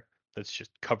chair that's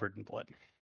just covered in blood.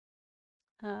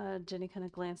 Jenny kind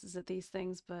of glances at these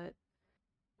things, but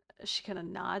she kind of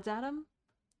nods at him.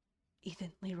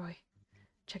 Ethan, Leroy,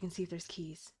 check and see if there's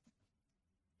keys.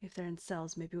 If they're in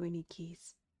cells, maybe we need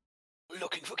keys.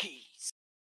 Looking for keys.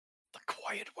 The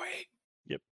quiet way.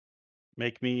 Yep.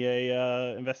 Make me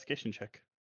a investigation check.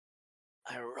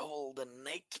 I rolled an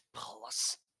 8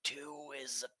 plus 2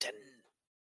 is a 10.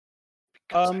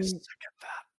 Because I suck at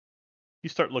that. You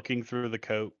start looking through the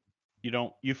coat.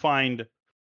 You find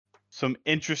some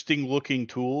interesting looking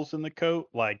tools in the coat,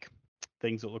 like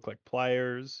things that look like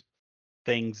pliers,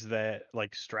 things that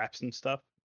like straps and stuff,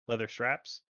 leather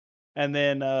straps. And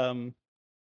then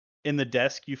in the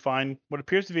desk you find what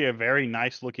appears to be a very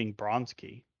nice looking bronze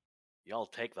key. Y'all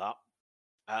take that.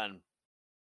 And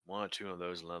 1 or 2 of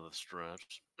those leather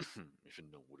straps, if you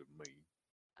know what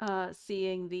I mean.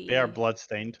 Seeing the They are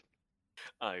bloodstained.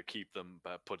 I keep them,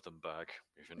 put them back,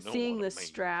 if you know seeing what I the mean.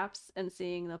 straps and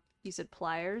seeing the, you said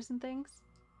pliers and things.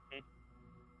 Mhm.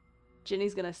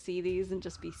 Ginny's gonna see these and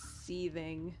just be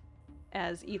seething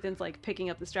as Ethan's like picking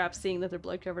up the straps, seeing that they're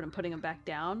blood covered and putting them back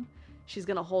down. She's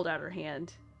gonna hold out her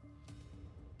hand.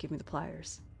 Give me the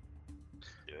pliers.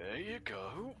 There you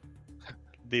go.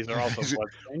 These are also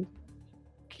bloodstained.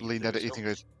 Lean at it, Ethan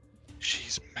goes,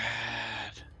 she's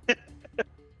mad.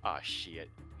 Ah, shit.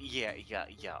 Yeah.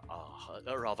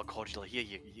 Rather cordially.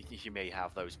 Here, you may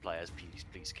have those players.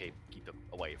 Please keep them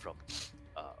away from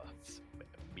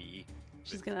me.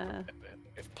 She's gonna,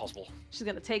 if possible. she's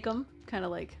gonna take them, kind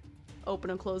of like open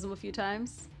and close them a few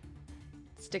times,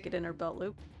 stick it in her belt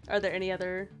loop. Are there any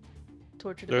other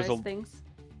torture device things?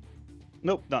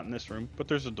 Nope, not in this room. But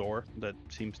there's a door that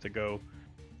seems to go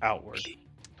outward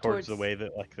towards the way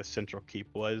that like the central keep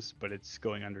was, but it's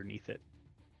going underneath it.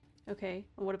 Okay.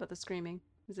 And what about the screaming?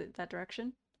 Is it that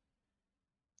direction?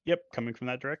 Yep, coming from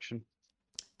that direction.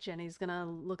 Jenny's gonna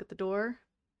look at the door,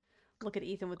 look at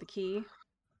Ethan with the key.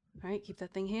 All right, keep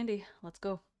that thing handy. Let's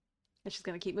go. And she's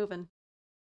gonna keep moving.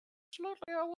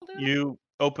 Absolutely, I will do. You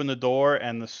open the door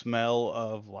and the smell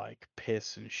of like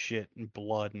piss and shit and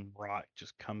blood and rot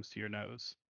just comes to your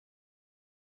nose.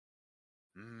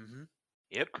 Mm-hmm.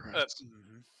 Yep. Gross.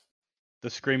 The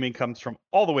screaming comes from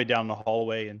all the way down the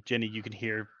hallway, and Jenny, you can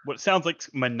hear what sounds like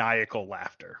maniacal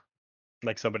laughter,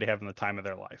 like somebody having the time of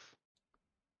their life.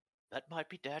 That might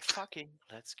be dad fucking.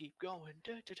 Let's keep going.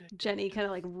 Jenny kind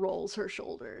of like rolls her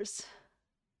shoulders.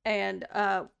 And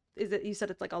is it, you said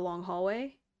it's like a long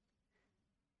hallway?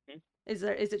 Is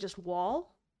it just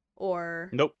wall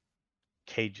or Nope.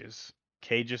 Cages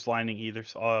lining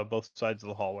both sides of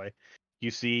the hallway. You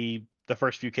see the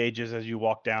first few cages as you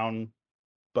walk down,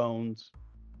 bones,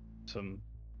 some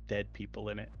dead people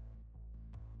in it.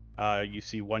 You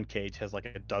see one cage has like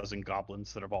a dozen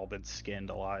goblins that have all been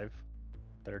skinned alive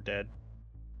that are dead.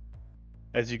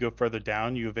 As you go further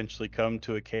down, you eventually come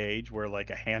to a cage where like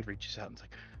a hand reaches out and it's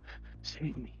like,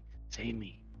 save me, save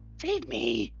me, save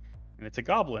me. And it's a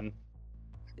goblin.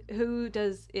 who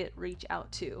does it reach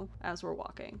out to as we're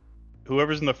walking?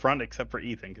 Whoever's in the front except for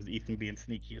Ethan, because Ethan being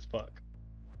sneaky as fuck.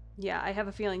 Yeah, I have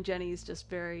a feeling Jenny's just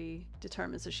very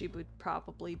determined, so she would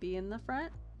probably be in the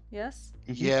front. Yes?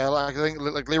 Yeah, like I think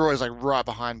like Leroy's like right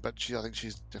behind, but I think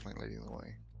she's definitely leading the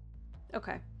way.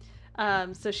 Okay.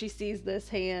 So she sees this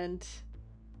hand,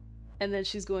 and then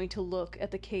she's going to look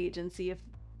at the cage and see if,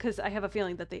 because I have a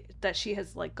feeling that she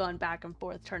has like gone back and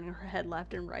forth, turning her head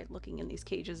left and right, looking in these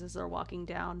cages as they're walking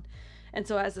down. And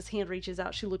so as this hand reaches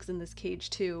out, she looks in this cage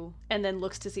too, and then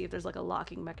looks to see if there's like a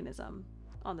locking mechanism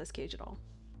on this cage at all.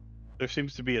 There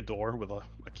seems to be a door with a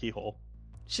keyhole.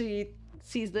 She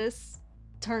sees this,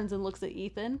 turns and looks at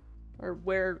Ethan, or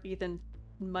where Ethan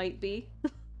might be.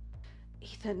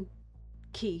 Ethan,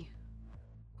 key.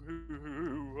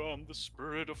 I'm the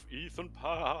spirit of Ethan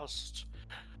past.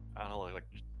 And I'll like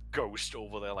ghost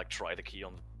over there, like try the key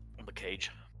on the cage.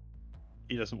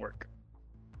 He doesn't work.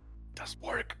 Doesn't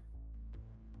work.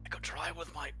 I could try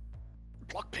with my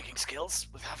block picking skills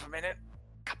with half a minute.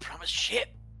 Can't promise shit.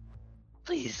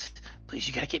 Please,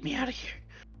 you gotta get me out of here.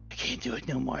 I can't do it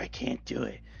no more. I can't do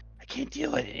it. I can't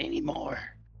deal with it anymore.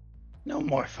 No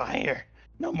more fire.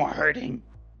 No more hurting.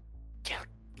 Yeah,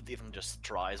 Ethan just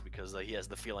tries because he has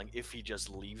the feeling if he just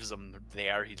leaves them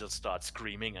there, he'll start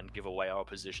screaming and give away our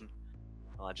position.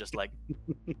 Just like,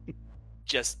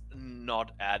 just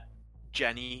nod at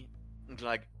Jenny, and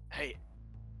like, hey,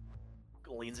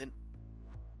 leans in.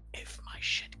 If my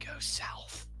shit goes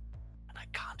south and I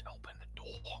can't open the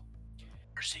door,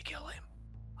 mercy kill him.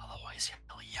 Otherwise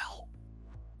he'll yell,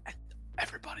 and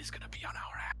everybody's gonna be on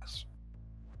our ass.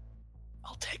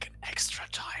 I'll take an extra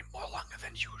time, more longer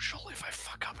than usual, if I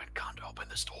fuck up and can't open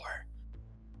this door.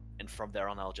 And from there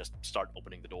on, I'll just start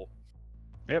opening the door.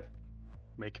 Yep.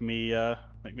 Make me that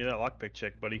lockpick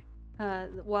check, buddy.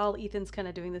 While Ethan's kind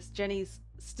of doing this, Jenny's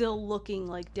still looking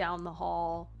like down the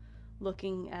hall,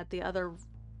 looking at the other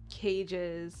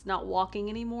cages, not walking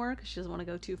anymore because she doesn't want to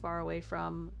go too far away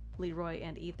from Leroy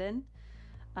and Ethan.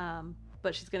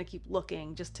 But she's going to keep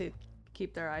looking just to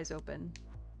keep their eyes open.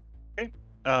 Okay.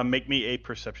 Make me a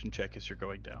perception check as you're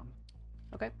going down.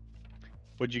 Okay.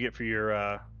 What'd you get for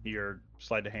your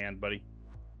sleight of hand, buddy?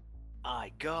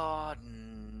 I got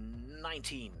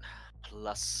 19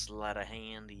 plus sleight of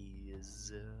hand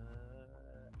is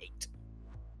 8.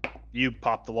 You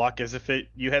pop the lock as if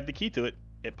you had the key to it.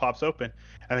 It pops open,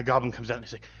 and the goblin comes out and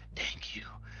he's like, Thank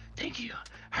you.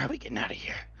 How are we getting out of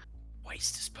here?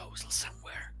 Waste disposal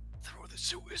somewhere through the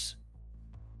sewers.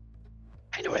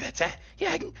 I know where that's at.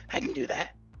 Yeah, I can do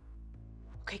that.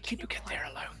 Okay, Can you get there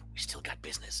alone? We still got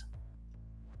business.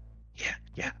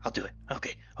 Yeah, I'll do it.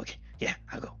 Okay, yeah,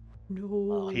 I'll go.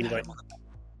 No. He Pat like him on the-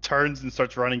 turns and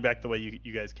starts running back the way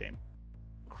you guys came.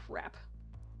 Crap.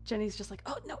 Jenny's just like,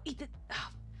 oh no, Ethan.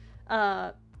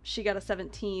 She got a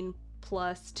 17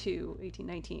 plus 2, 18,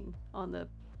 19 on the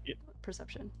Yep.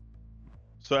 perception.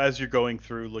 So as you're going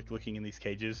through, looking in these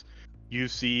cages, you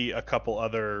see a couple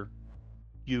other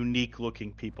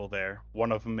unique-looking people there.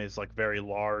 One of them is like very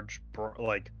large,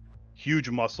 like huge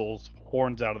muscles,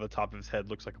 horns out of the top of his head,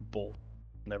 looks like a bull.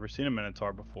 Never seen a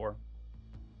minotaur before.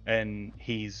 And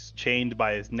he's chained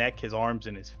by his neck, his arms,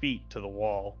 and his feet to the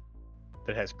wall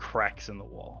that has cracks in the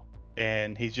wall.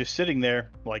 And he's just sitting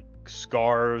there, like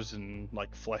scars and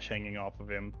like flesh hanging off of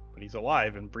him, but he's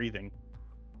alive and breathing.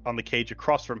 On the cage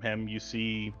across from him, you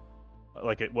see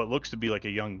like what looks to be like a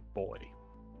young boy.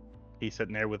 He's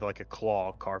sitting there with like a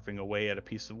claw carving away at a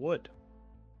piece of wood.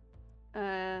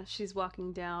 She's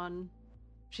walking down.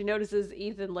 She notices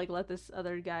Ethan like let this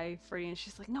other guy free, and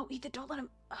she's like, "No, Ethan, don't let him."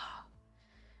 Oh,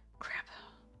 crap.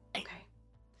 Okay.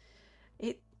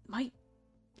 It might.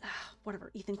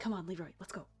 Whatever. Ethan, come on, Leroy,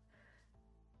 let's go.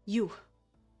 You,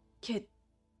 kid.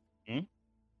 You're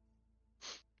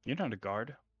not a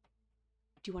guard.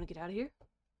 Do you want to get out of here?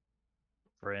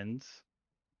 Friends.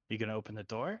 You gonna open the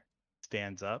door?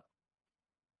 Stands up.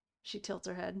 She tilts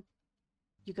her head.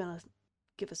 You gonna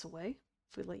give us away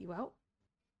if we let you out?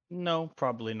 No,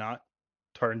 probably not.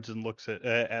 Turns and looks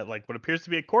at like what appears to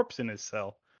be a corpse in his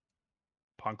cell.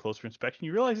 Upon closer inspection,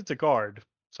 you realize it's a guard,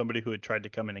 somebody who had tried to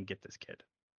come in and get this kid.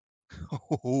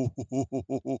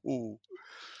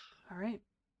 All right.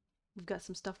 We've got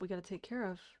some stuff we got to take care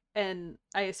of. And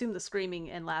I assume the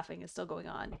screaming and laughing is still going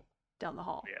on down the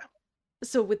hall. Yeah.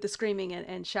 So with the screaming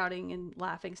and shouting and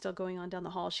laughing still going on down the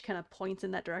hall, she kind of points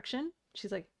in that direction.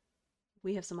 She's like,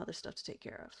 we have some other stuff to take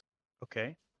care of.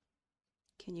 Okay.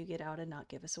 Can you get out and not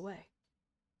give us away?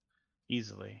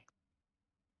 Easily.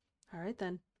 All right,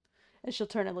 then. And she'll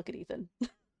turn and look at Ethan. And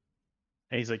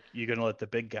he's like, you gonna let the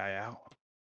big guy out?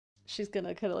 She's going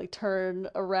to kind of like turn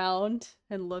around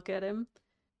and look at him.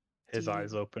 His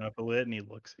eyes open up a bit and he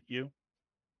looks at you.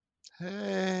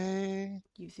 Hey.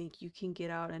 You think you can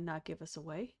get out and not give us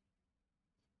away?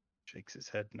 Shakes his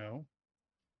head no.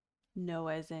 No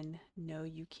as in, no,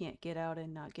 you can't get out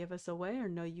and not give us away, or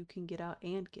no, you can get out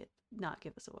and not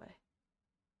give us away.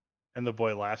 And the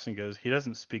boy laughs and goes, he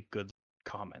doesn't speak good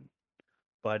common.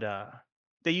 But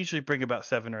they usually bring about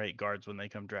 7 or 8 guards when they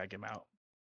come drag him out.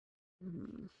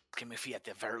 Mm. Ask him if he at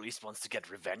the very least wants to get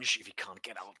revenge if he can't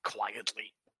get out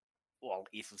quietly while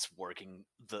Ethan's working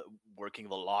the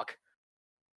lock.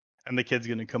 And the kid's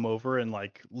gonna come over and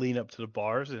like lean up to the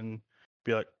bars and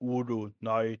be like, Uru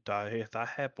naita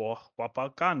hepo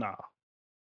wapakana.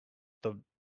 The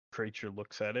creature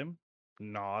looks at him,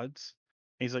 nods.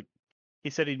 He's like, he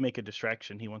said he'd make a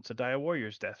distraction. He wants to die a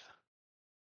warrior's death.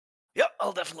 Yep,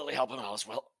 I'll definitely help him out as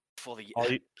well. For the All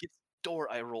you- kid's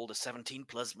door, I rolled a 17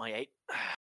 plus my 8.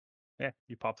 Yeah,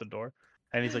 you pop the door.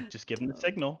 And he's like, just give him the Dope.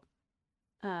 signal.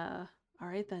 All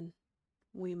right then.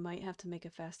 We might have to make a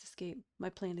fast escape. My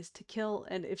plan is to kill,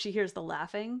 and if she hears the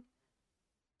laughing,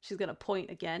 she's gonna point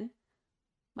again.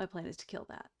 My plan is to kill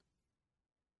that.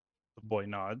 The boy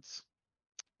nods.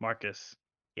 Marcus,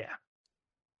 yeah.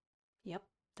 Yep,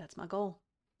 that's my goal.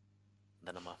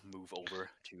 Then I'm gonna move over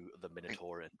to the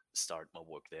Minotaur and start my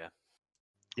work there.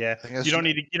 Yeah. I think that's You don't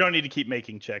need to keep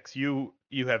making checks. You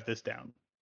have this down.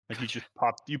 Like Gotcha.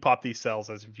 you pop these cells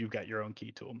as if you've got your own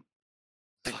key to them.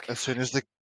 Fucking As soon as the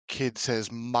kid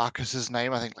says Marcus's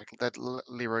name, I think like that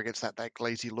Leroy gets that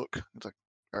glazy look. It's like,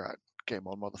 all right, game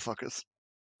on, motherfuckers.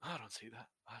 I don't see that.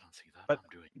 But- I'm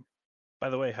doing. By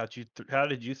the way, how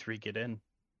did you 3 get in?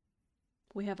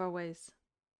 We have our ways.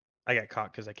 I got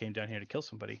caught because I came down here to kill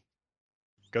somebody.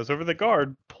 Goes over the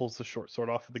guard, pulls the short sword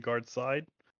off of the guard's side,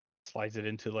 slides it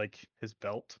into like his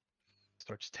belt,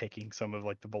 starts taking some of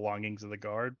like the belongings of the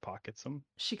guard, pockets them.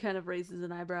 She kind of raises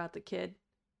an eyebrow at the kid.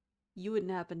 You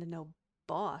wouldn't happen to know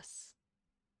Boss?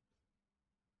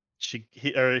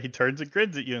 He turns and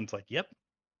grins at you and it's like, "Yep,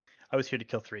 I was here to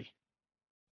kill 3."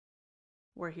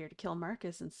 We're here to kill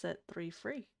Marcus and set 3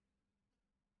 free.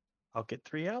 I'll get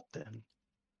 3 out then.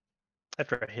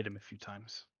 After I hit him a few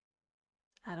times.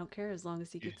 I don't care as long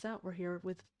as he Yeah. gets out. We're here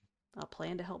with a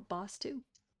plan to help Boss too.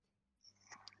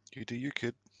 You do you,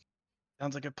 kid.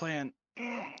 Sounds like a plan.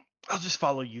 I'll just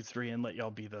follow you 3 and let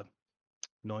y'all be the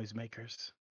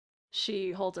noisemakers.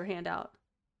 She holds her hand out.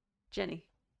 Jenny.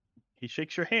 He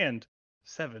shakes your hand.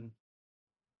 7.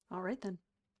 All right then.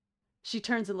 She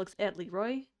turns and looks at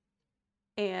Leroy,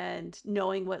 and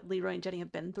knowing what Leroy and Jenny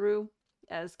have been through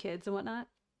as kids and whatnot,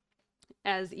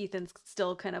 as Ethan's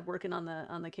still kind of working on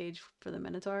the cage for the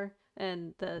Minotaur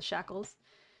and the shackles,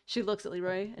 she looks at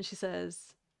Leroy and she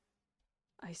says,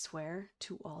 I swear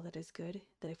to all that is good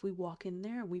that if we walk in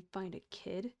there and we find a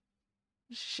kid,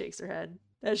 she shakes her head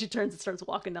as she turns and starts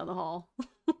walking down the hall.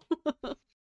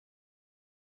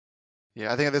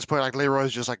 Yeah, I think at this point, like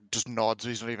Leroy's just nods.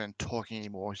 He's not even talking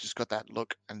anymore. He's just got that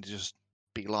look and just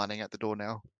beelining at the door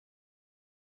now.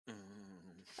 Mm.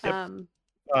 Yep.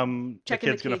 The Checking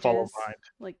the kid's gonna follow cages, behind.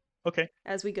 like Okay.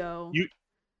 as we go.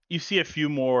 You see a few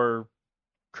more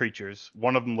creatures.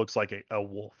 One of them looks like a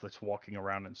wolf that's walking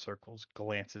around in circles,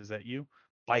 glances at you,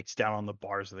 bites down on the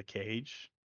bars of the cage.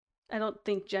 I don't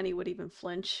think Jenny would even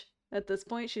flinch at this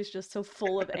point. She's just so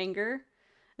full of anger.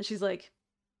 And she's like,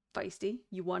 feisty,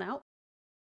 you want out?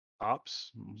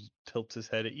 Stops, tilts his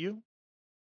head at you,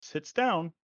 sits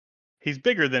down. He's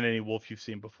bigger than any wolf you've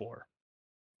seen before.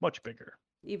 Much bigger.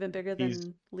 Even bigger He's-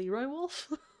 than Leroy Wolf?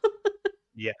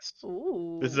 Yes.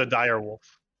 Ooh. This is a dire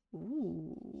wolf.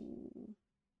 Ooh.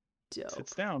 Dope.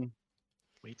 Sits down,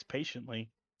 waits patiently.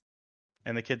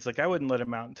 And the kid's like, I wouldn't let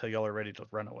him out until y'all are ready to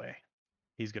run away.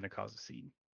 He's going to cause a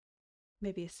scene.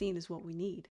 Maybe a scene is what we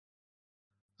need.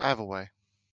 I have a way.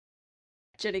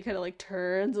 Jenny kind of like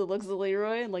turns and looks at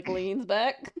Leroy and like leans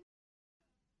back.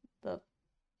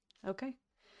 Okay.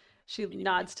 She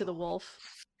nods to the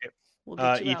wolf. Yep. We'll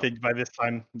get you Ethan, out. by this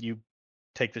time, you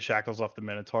take the shackles off the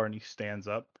Minotaur and he stands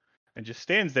up and just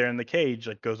stands there in the cage,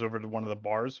 like goes over to one of the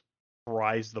bars,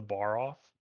 pries the bar off,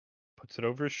 puts it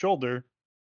over his shoulder,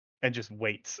 and just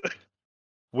waits.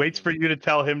 Waits for you to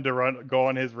tell him to go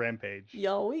on his rampage.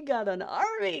 Yo, we got an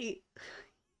army.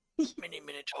 Mini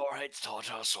Minotaur hates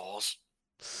tartar sauce.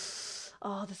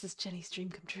 Oh, this is Jenny's dream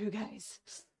come true, guys.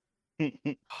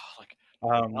 Like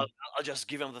Um, I'll just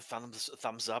give him the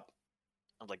thumbs up.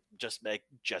 and like just make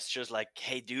gestures like,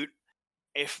 "Hey, dude,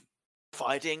 if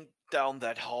fighting down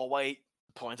that hallway,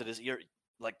 point at his ear,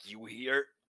 like you hear,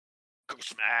 go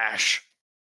smash."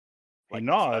 he Like,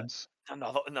 nods.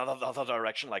 Another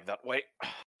direction, like that way.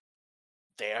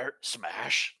 There,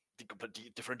 smash. The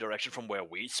complete different direction from where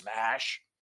we smash.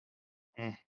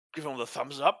 Mm. Give him the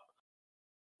thumbs up,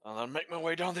 and then make my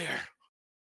way down there.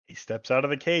 He steps out of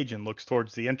the cage and looks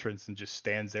towards the entrance and just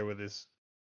stands there with his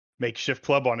makeshift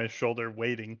club on his shoulder,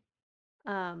 waiting.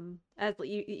 As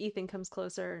Ethan comes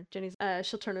closer, Jenny's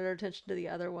she'll turn her attention to the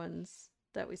other ones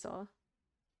that we saw.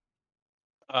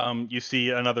 You see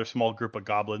another small group of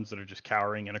goblins that are just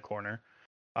cowering in a corner.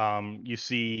 You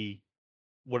see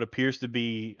what appears to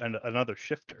be another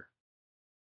shifter,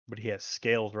 but he has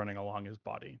scales running along his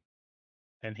body,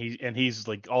 and he's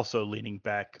like also leaning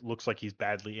back. Looks like he's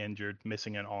badly injured,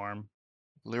 missing an arm.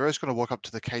 Leroy's going to walk up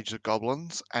to the cage of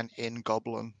goblins and in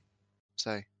goblin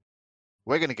say,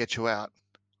 "We're going to get you out.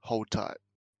 Hold tight."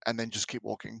 And then just keep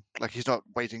walking. Like he's not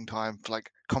waiting time for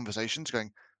like conversations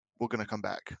going, "We're going to come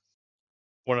back."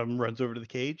 One of them runs over to the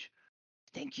cage.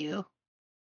 Thank you.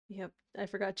 Yep, I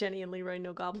forgot Jenny and Leroy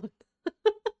know goblin.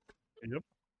 Yep.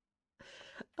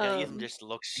 Yeah, Ethan just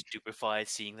looks stupefied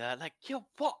seeing that. Like, yo,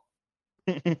 what?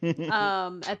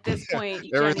 At this point,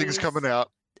 Everything's coming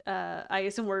out. I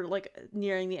assume we're like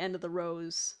nearing the end of the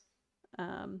rows.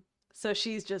 So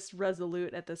she's just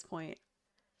resolute at this point.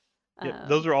 Yeah,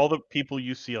 those are all the people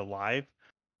you see alive.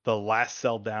 The last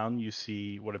cell down, you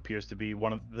see what appears to be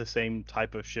one of the same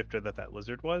type of shifter that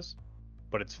lizard was,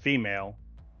 but it's female.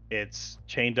 It's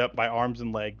chained up by arms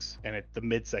and legs, and the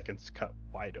midsecon's cut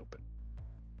wide open.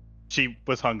 She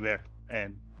was hung there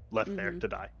and left there to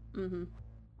die. Mm-hmm.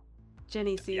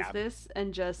 Jenny sees this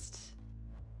and just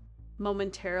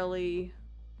momentarily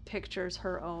pictures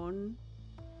her own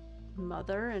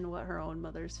mother and what her own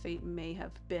mother's fate may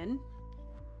have been.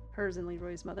 Hers and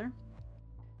Leroy's mother.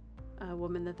 A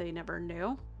woman that they never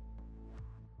knew.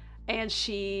 And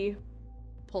she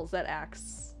pulls that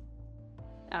axe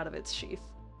out of its sheath.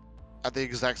 At the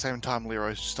exact same time,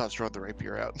 Leroy starts drawing the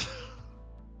rapier out.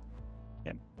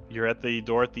 Yeah. You're at the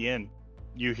door at the inn.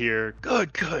 You hear,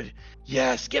 Good, good.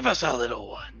 Yes, give us a little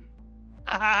one.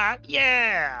 Ah,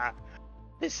 yeah.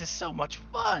 This is so much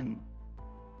fun.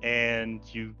 and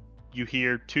you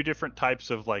hear two different types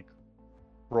of like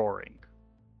roaring.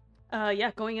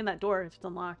 Yeah, going in that door if it's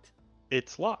unlocked.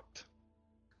 It's locked.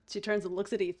 She turns and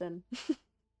looks at Ethan.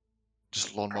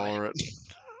 Just lawnmower it.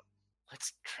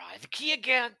 Let's try the key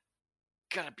again.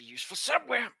 Gotta be useful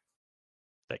somewhere.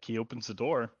 That key opens the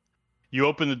door. You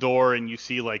open the door and you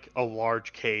see like a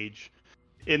large cage.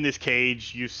 In this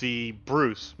cage, you see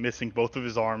Bruce missing both of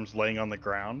his arms laying on the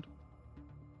ground.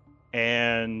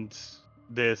 And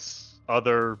this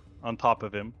other on top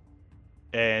of him.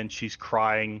 And she's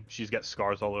crying. She's got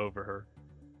scars all over her.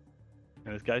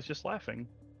 And this guy's just laughing.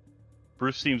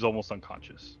 Bruce seems almost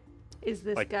unconscious. Is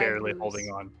this like guy barely Bruce?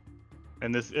 holding on.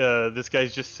 And this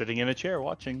guy's just sitting in a chair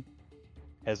watching.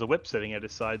 Has a whip sitting at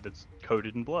his side that's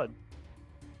coated in blood.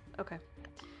 Okay.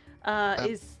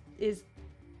 Is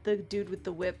the dude with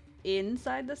the whip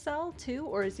inside the cell too,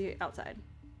 or is he outside?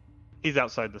 He's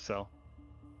outside the cell.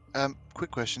 Quick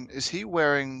question. Is he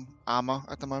wearing armor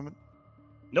at the moment?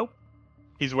 Nope.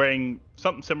 He's wearing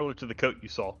something similar to the coat you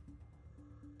saw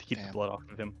to keep the Damn. blood off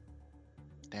of him.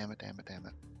 Damn it.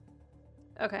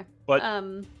 Okay. But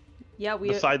yeah, we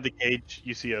beside the cage,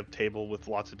 you see a table with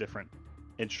lots of different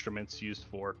instruments used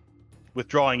for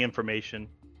withdrawing information.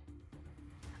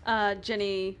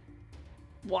 Jenny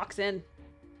walks in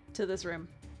to this room.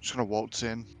 Just gonna waltz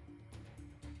in.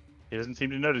 He doesn't seem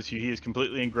to notice you. He is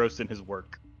completely engrossed in his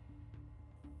work.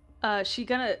 She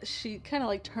kind of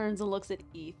like turns and looks at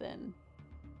Ethan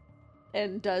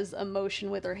and does a motion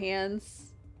with her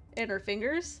hands and her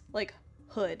fingers, like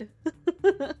hood,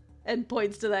 and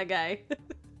points to that guy.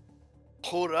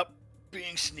 Hold up,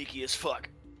 being sneaky as fuck.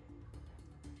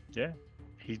 Yeah.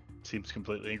 He seems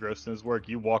completely engrossed in his work.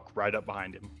 You walk right up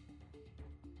behind him.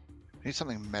 Need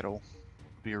something metal.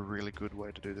 Would be a really good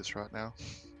way to do this right now.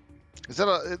 Is there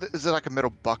like a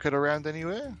metal bucket around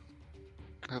anywhere?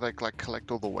 Can I like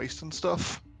collect all the waste and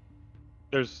stuff?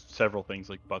 There's several things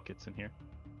like buckets in here.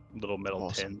 Little metal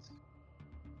Awesome. tins.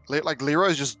 Like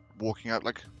Leroy's just walking out.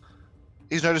 Like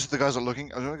he's noticed the guys are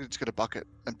looking. I'm gonna just get a bucket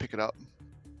and pick it up,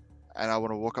 and I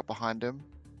want to walk up behind him.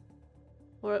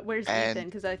 Where's And- Ethan?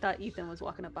 Because I thought Ethan was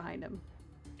walking up behind him.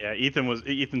 Yeah,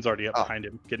 Ethan's already up Oh. behind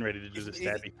him, getting ready to do the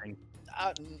stabby thing.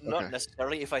 Not Okay.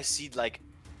 necessarily. If I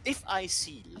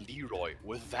see Leroy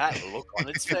with that look on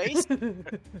its face,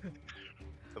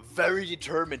 very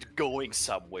determined, going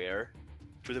somewhere,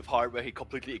 to the part where he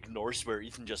completely ignores where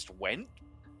Ethan just went.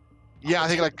 Yeah, I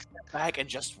think like Step back and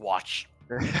just watch.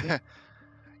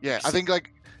 yeah, I think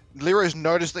like Leroy's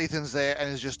noticed Ethan's there and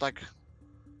is just like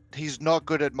he's not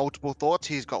good at multiple thoughts.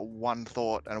 He's got one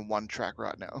thought and one track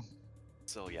right now.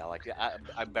 So yeah, like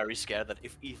I'm very scared that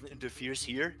if Ethan interferes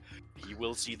here, he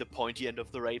will see the pointy end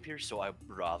of the rapier. So I'd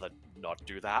rather not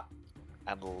do that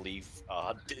and leave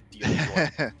the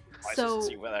other one So- and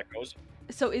see where that goes.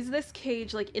 So is this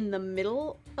cage like in the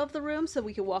middle of the room so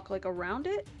we can walk like around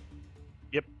it?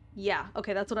 Yeah,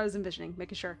 okay, that's what I was envisioning,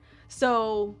 making sure.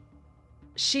 So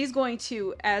she's going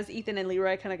to, as Ethan and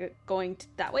Leroy kind of going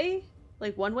that way,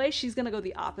 like one way, she's going to go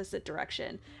the opposite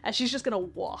direction. And she's just going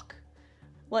to walk,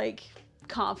 like,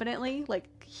 confidently, like,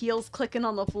 heels clicking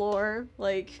on the floor,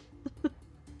 like,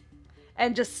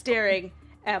 and just staring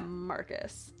at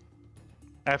Marcus.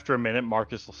 After a minute,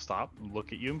 Marcus will stop and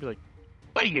look at you and be like,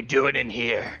 What are you doing in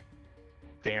here?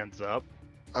 stands up.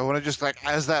 I want to just like,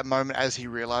 as that moment, as he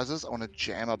realizes, I want to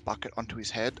jam a bucket onto his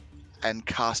head and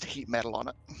cast heat metal on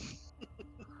it.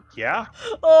 Yeah?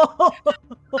 Oh,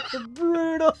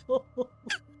 brutal.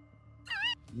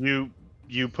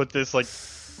 You put this like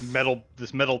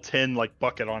metal tin like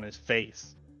bucket on his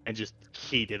face and just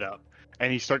heat it up.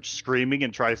 And he starts screaming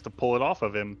and tries to pull it off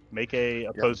of him. Make a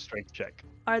opposed strength check.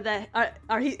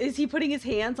 Is he putting his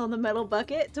hands on the metal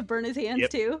bucket to burn his hands Yep.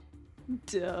 too?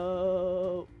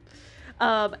 Dope.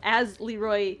 As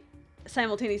Leroy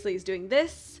simultaneously is doing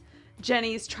this,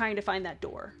 Jenny's trying to find that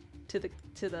door to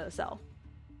the cell.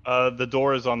 The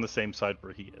door is on the same side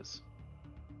where he is.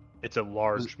 It's a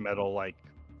large metal like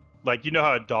you know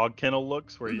how a dog kennel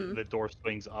looks, where Mhm. the door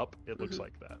swings up. It looks Mhm.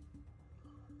 like that.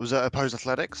 Was that opposed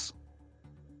athletics?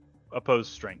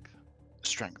 Opposed strength.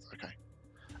 Strength, okay.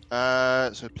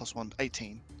 So plus 1,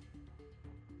 18.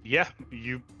 Yeah,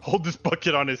 you hold this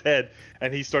bucket on his head,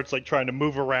 and he starts like trying to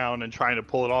move around and trying to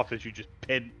pull it off as you just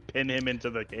pin him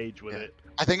into the cage with Yeah. it.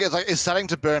 I think it's starting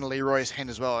to burn Leroy's hand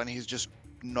as well, and he's just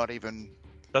not even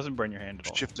Doesn't burn your hand at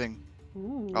all. shifting.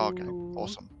 Ooh. Oh, okay,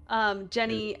 awesome.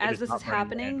 Jenny, It as is this not is burning your hand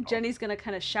happening, at all. Jenny's gonna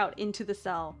kind of shout into the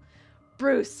cell,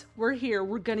 "Bruce, we're here.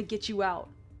 We're gonna get you out."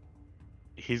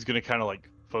 He's gonna kind of like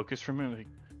focus for a minute.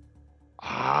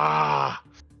 Like,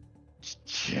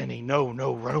 Jenny, no,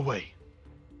 run away.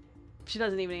 She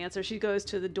doesn't even answer. She goes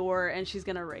to the door and she's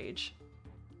gonna rage.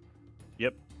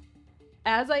 Yep.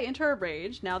 As I enter a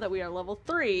rage, now that we are level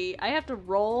 3, I have to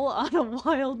roll on a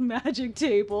wild magic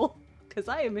table. Because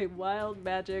I am a wild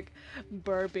magic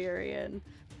barbarian.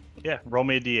 Yeah, roll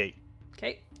me a d8.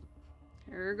 Okay.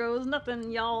 Here goes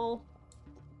nothing, y'all.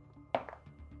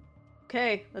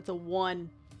 Okay, that's a 1.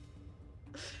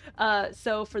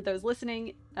 So for those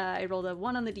listening, I rolled a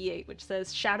 1 on the d8, which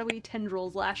says shadowy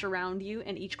tendrils lash around you,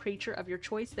 and each creature of your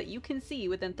choice that you can see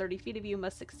within 30 feet of you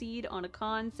must succeed on a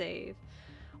con save,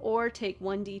 or take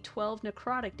 1d12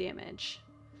 necrotic damage.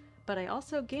 But I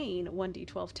also gain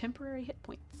 1d12 temporary hit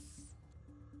points.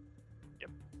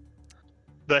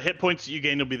 The hit points that you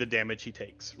gain will be the damage he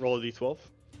takes. Roll a d12.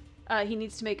 He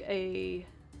needs to make a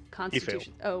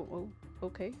constitution. Oh,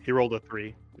 okay. He rolled a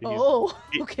 3. he-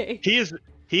 Okay.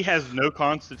 He has no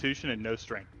constitution and no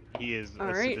strength. He is All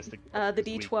a right. sadistic. The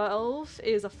d12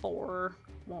 is a 4.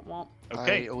 Womp womp.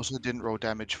 Okay. I also didn't roll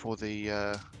damage for the.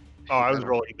 Oh, I was metal.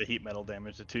 rolling the heat metal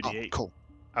damage, the Oh, 2d8. cool.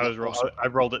 Awesome.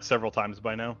 I've rolled it several times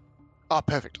by now. Oh,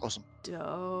 perfect. Awesome.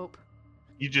 Dope.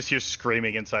 You just hear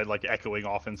screaming inside, like echoing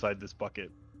off inside this bucket.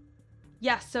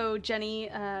 Yeah, so Jenny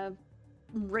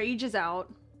rages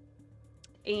out,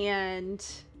 and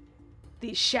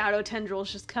these shadow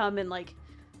tendrils just come and like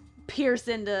pierce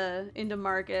into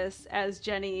Marcus, as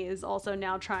Jenny is also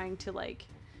now trying to like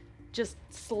just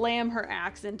slam her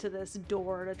axe into this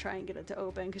door to try and get it to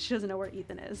open because she doesn't know where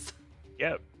Ethan is.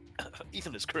 Yeah.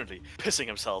 Ethan is currently pissing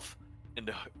himself in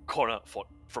the corner for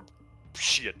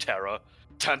sheer terror.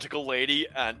 Tentacle lady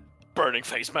and burning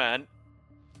face man.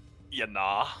 Yeah,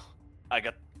 nah. I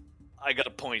got a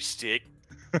point stick.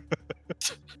 All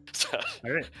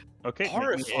right. Okay.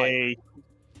 Horrifying.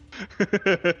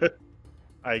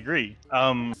 I agree.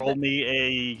 Roll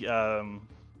me a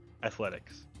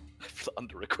athletics. I feel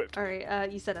under-equipped. All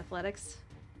right, you said athletics.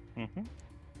 Mm-hmm.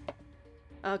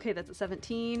 Okay, that's a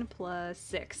 17 plus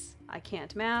 6. I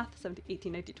can't math. 17,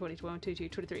 18, 19, 20, 21, 22,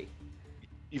 23.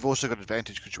 You've also got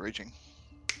advantage because you're raging.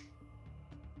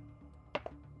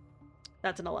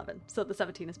 That's an 11. So the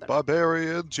 17 is better.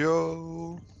 Barbarians,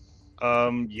 yo.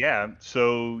 Yeah.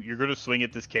 So you're gonna swing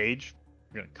at this cage.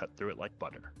 You're gonna cut through it like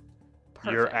butter.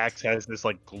 Your Perfect. axe has this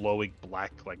like glowing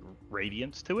black like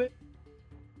radiance to it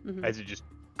Mhm. as it just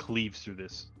cleaves through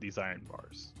these iron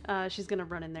bars. She's gonna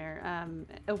run in there.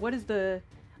 What is the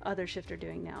other shifter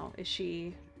doing now? Is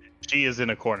she? She is in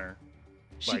a corner.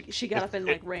 She Like, she got up and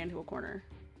it- like ran to a corner.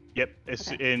 Yep.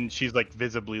 Okay. And she's like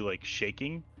visibly like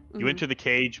shaking. You Mhm. enter the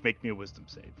cage. Make me a wisdom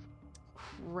save.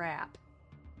 Crap.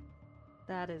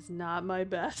 That is not my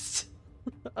best.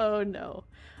 Oh no.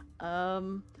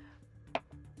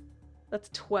 That's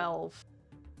 12.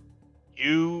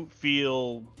 You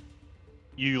feel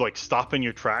you like stop in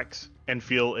your tracks and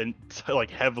feel like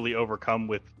heavily overcome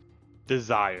with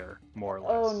desire, more or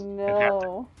less. Oh and have to-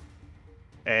 no.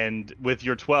 And with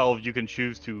your 12, you can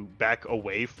choose to back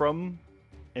away from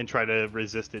and try to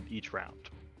resist it each round.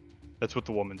 That's what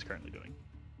the woman's currently doing.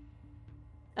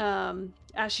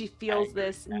 As she feels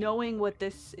this, knowing what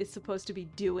this is supposed to be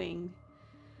doing,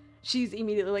 she's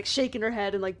immediately like shaking her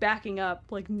head and like backing up,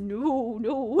 like no,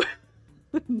 no,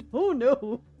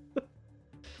 no.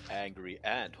 Angry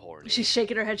and horny. She's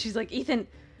shaking her head. She's like, Ethan,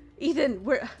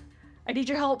 I need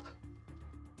your help.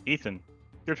 Ethan,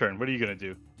 your turn. What are you gonna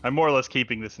do? I'm more or less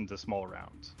keeping this into small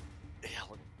rounds.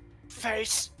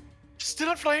 Face,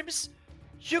 still in flames.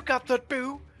 You got that,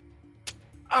 boo.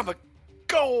 I'ma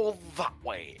go that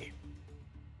way.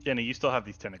 Jenny, you still have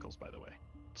these tentacles, by the way,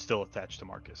 still attached to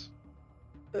Marcus.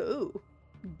 Oh,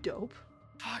 dope.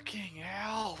 Fucking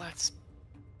hell, that's...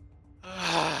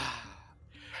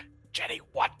 Jenny,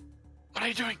 what? What are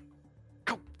you doing?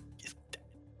 Go... Is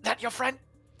that your friend?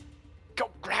 Go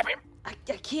grab him. I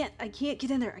can't get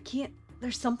in there. I can't.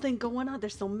 There's something going on.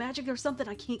 There's some magic or something.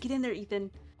 I can't get in there, Ethan.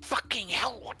 Fucking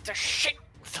hell, what the shit?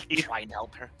 Try and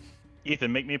help her.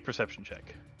 Ethan, make me a perception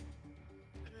check.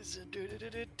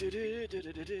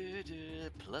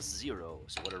 +0.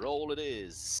 So what a roll it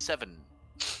is. 7.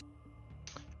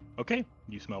 Okay,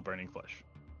 you smell burning flesh.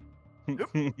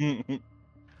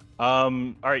 All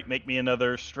right, make me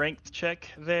another strength check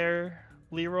there,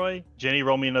 Leroy. Jenny,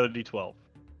 roll me another d12.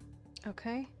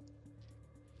 Okay.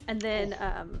 And then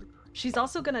she's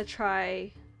also gonna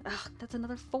try. That's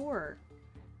another 4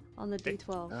 on the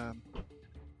d12.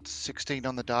 16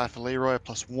 on the die for Leroy,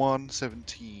 plus 1,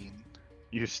 17.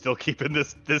 You're still keeping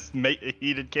this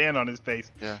heated can on his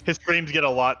face. Yeah. His screams get a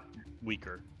lot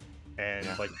weaker, and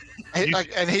Yeah. like,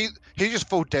 And he just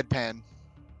full deadpan.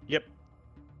 yep.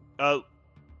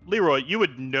 Leroy, you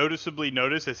would noticeably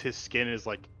notice as his skin is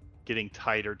like getting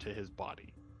tighter to his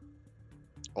body.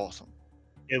 Awesome.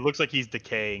 It looks like he's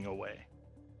decaying away.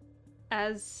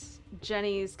 As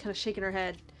Jenny's kind of shaking her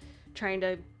head, trying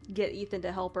to get Ethan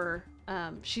to help her,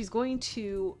 she's going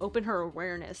to open her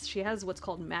awareness. She has what's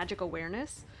called magic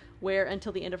awareness, where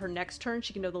until the end of her next turn,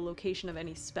 she can know the location of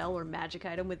any spell or magic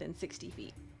item within 60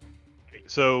 feet.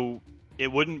 So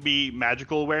it wouldn't be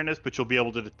magical awareness, but you'll be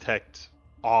able to detect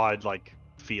odd like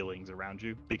feelings around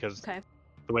you because the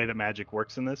way that magic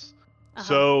works in this.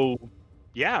 So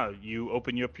yeah, you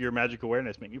open up your magic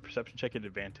awareness. Make me a perception check at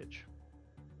advantage.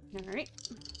 All right.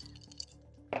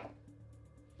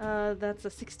 That's a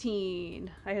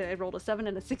 16. I rolled a 7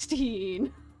 and a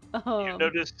 16. You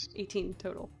notice 18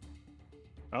 total.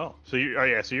 Oh, so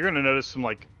you're gonna notice some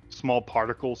like small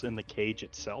particles in the cage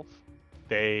itself.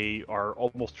 They are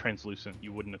almost translucent.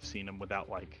 You wouldn't have seen them without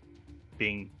like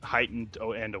being heightened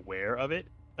and aware of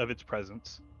its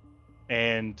presence.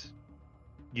 And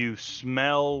you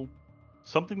smell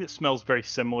something that smells very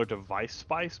similar to Vice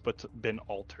Spice, but been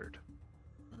altered.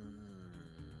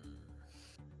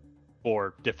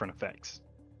 For different effects,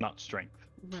 not strength.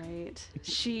 Right.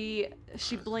 She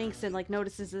blinks and like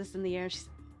notices this in the air. She's,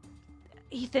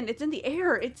 Ethan, it's in the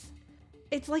air. It's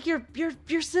like your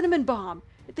cinnamon bomb.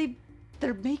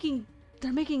 They're making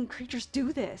creatures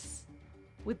do this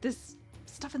with this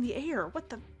stuff in the air. What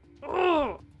the?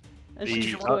 Ugh! And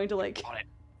she's going to like.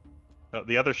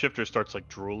 The other shifter starts like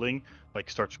drooling, like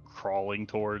starts crawling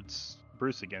towards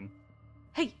Bruce again.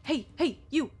 Hey,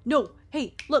 you! No!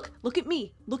 Hey, look at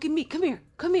me!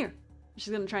 Come here!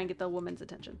 She's gonna try and get the woman's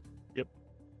attention. Yep,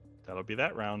 that'll be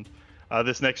that round.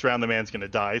 This next round, the man's gonna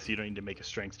die, so you don't need to make a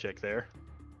strength check there.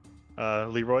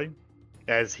 Leroy,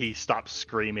 as he stops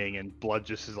screaming and blood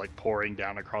just is like pouring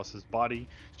down across his body.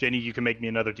 Jenny, you can make me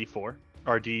another D4 or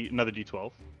another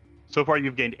D12. So far,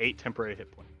 you've gained 8 temporary hit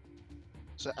points.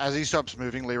 So as he stops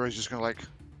moving, Leroy's just gonna like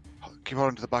keep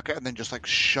holding to the bucket and then just like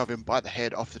shove him by the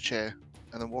head off the chair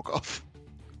and then walk off.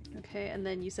 Okay, and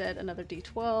then you said another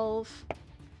D12.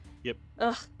 Yep.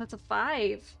 Ugh, that's a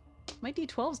 5. My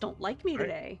D12s don't like me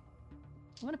today.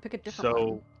 I'm gonna pick a different one.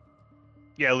 So,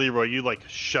 yeah, Leroy, you like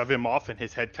shove him off and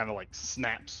his head kind of like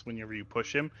snaps whenever you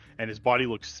push him, and his body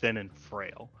looks thin and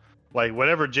frail. Like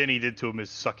whatever Jenny did to him is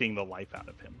sucking the life out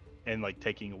of him and like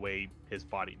taking away his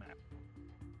body map.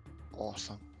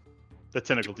 Awesome. The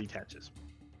tentacle detaches.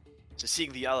 So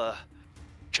seeing the other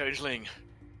changeling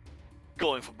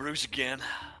going for Bruce again,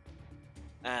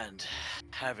 and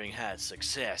having had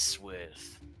success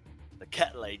with the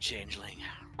cat-lay changeling,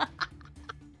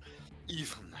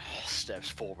 Ethan steps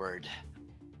forward.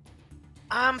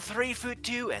 I'm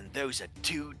 3'2", and those are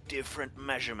 2 different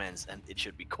measurements, and it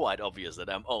should be quite obvious that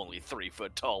I'm only 3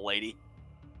 foot tall, lady.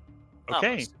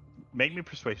 Okay, make me a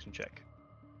persuasion check.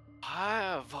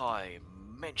 Have I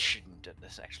mentioned that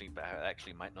this actually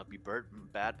might not be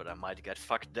bad, but I might get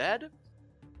fucked dead?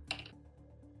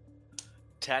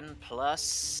 10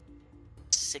 plus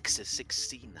 6 is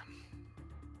 16.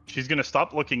 She's gonna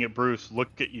stop looking at Bruce,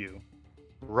 look at you,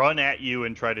 run at you,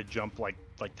 and try to jump like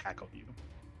tackle you.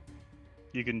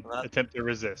 You can attempt to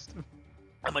resist.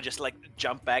 I'm gonna just like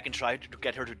jump back and try to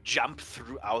get her to jump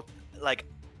out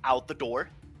the door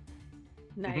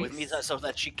Nice. with me, so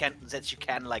that she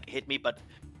can like hit me, but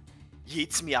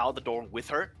yeets me out the door with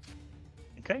her.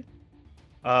 Okay.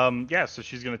 Yeah, so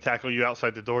she's gonna tackle you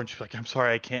outside the door, and she's like, "I'm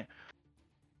sorry, I can't."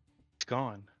 It's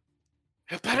gone.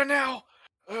 You're better now.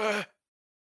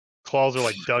 Claws are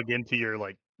like dug into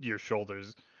your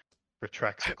shoulders.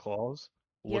 Retracts the claws.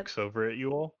 Yep. Looks over at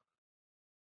you all.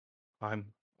 I'm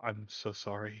so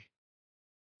sorry.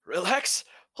 Relax.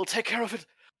 We'll take care of it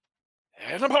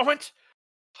in a moment.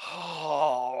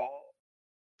 Oh.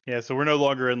 Yeah, so we're no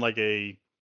longer in like an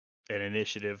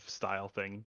initiative style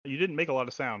thing. You didn't make a lot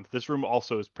of sound. This room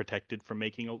also is protected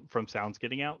from sounds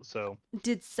getting out, so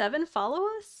Did Seven follow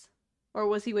us? Or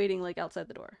was he waiting like outside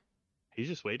the door? he's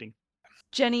just waiting.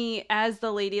 Jenny, as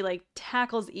the lady like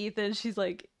tackles Ethan,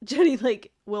 Jenny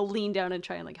like will lean down and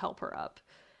try and like help her up.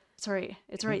 It's all right.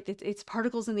 It's all right. It's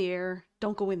particles in the air.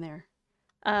 Don't go in there.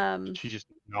 She just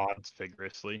nods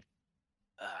vigorously.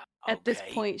 At this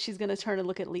point, she's gonna turn and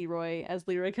look at Leroy as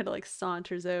Leroy kind of like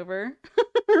saunters over.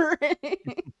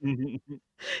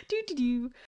 Do.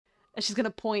 And she's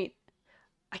gonna point.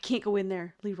 I can't go in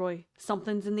there, Leroy.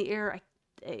 Something's in the air.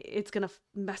 It's gonna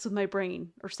mess with my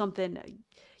brain or something.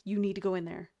 You need to go in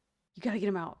there. You gotta get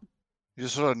him out. You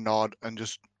just sort of nod and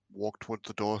just walk towards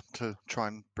the door to try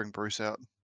and bring Bruce out.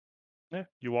 Yeah,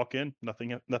 you walk in.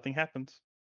 Nothing happens.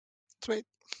 Sweet.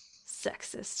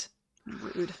 Sexist.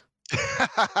 Rude.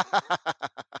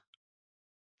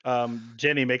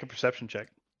 Jenny, make a perception check.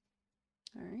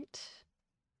 All right.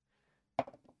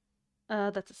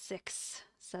 That's a 6,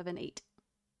 7, 8.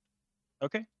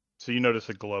 Okay. So you notice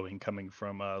a glowing coming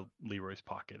from Leroy's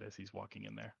pocket as he's walking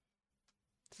in there.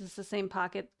 Is this the same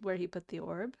pocket where he put the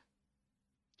orb?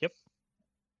 Yep.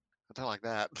 I don't like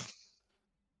that.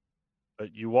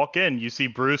 But you walk in, you see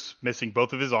Bruce missing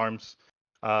both of his arms.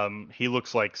 He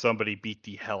looks like somebody beat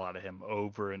the hell out of him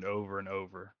over and over and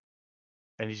over.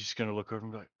 And he's just gonna look over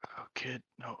and be like, "Oh, kid,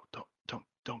 no,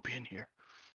 don't be in here."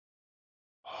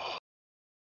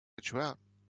 Get you out.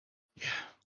 Yeah.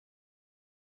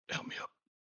 Help me up.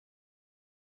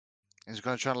 He's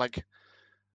gonna try and like.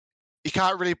 He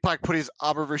can't really like put his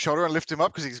arm over his shoulder and lift him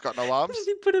up because he's got no arms.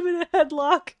 He put him in a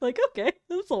headlock. Like, okay,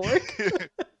 this'll work.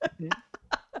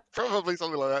 Probably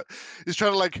something like that. He's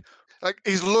trying to like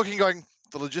he's looking, going,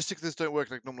 the logistics of this don't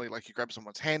work. Like normally, like you grab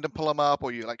someone's hand and pull them up,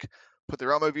 or you like put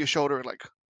their arm over your shoulder and like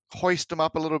hoist them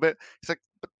up a little bit. He's like,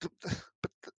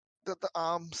 but the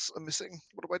arms are missing.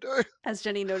 What do I do? As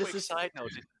Jenny Quick notices, side note: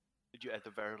 did you at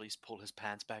the very least pull his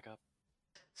pants back up?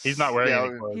 He's not wearing Yeah,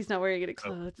 any clothes. he's not wearing any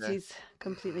clothes. yeah. He's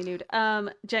completely nude.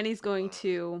 Jenny's going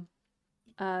to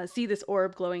see this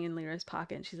orb glowing in Leroy's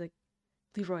pocket, and she's like,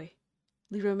 Leroy,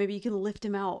 maybe you can lift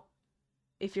him out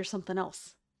if you're something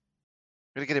else.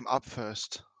 Gotta get him up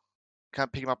first.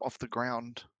 Can't pick him up off the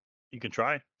ground. You can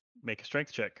try. Make a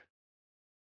strength check.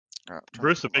 All right, try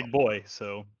Bruce a to pick him big boy,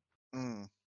 so up.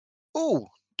 Ooh,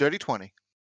 dirty 20.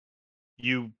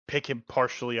 you pick him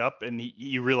partially up, and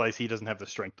you realize he doesn't have the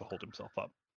strength to hold himself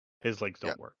up. His legs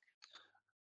don't work.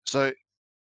 So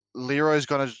Leroy's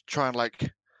gonna try and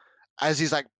like, as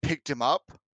he's like picked him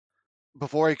up,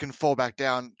 before he can fall back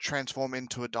down, transform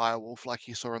into a dire wolf like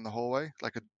he saw in the hallway,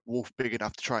 like a wolf big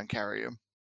enough to try and carry him.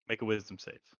 Make a wisdom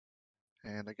save.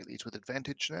 And I get these with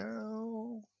advantage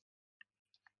now.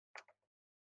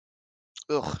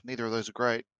 Ugh, neither of those are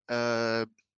great.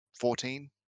 14.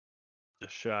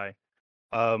 Just shy.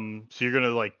 So you're gonna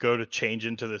like go to change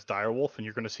into this dire wolf, and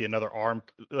you're gonna see another arm.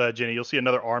 Jenny, you'll see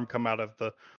another arm come out of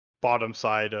the bottom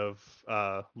side of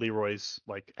Leroy's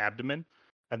like abdomen,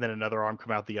 and then another arm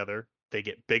come out the other. They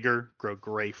get bigger, grow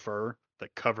gray fur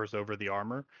that covers over the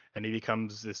armor, and he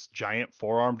becomes this giant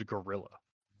four-armed gorilla.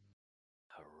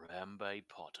 Harambe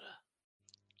Potter.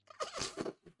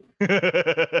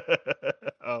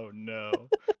 Oh no.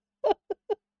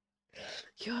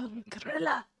 You're a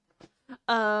gorilla.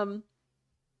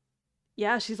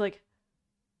 Yeah, she's like,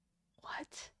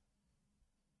 what?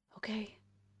 Okay,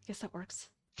 I guess that works.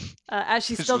 As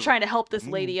she's still trying to help this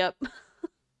lady up,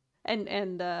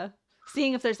 and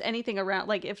seeing if there's anything around,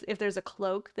 like if there's a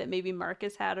cloak that maybe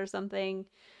Marcus had or something,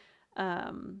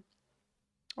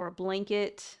 or a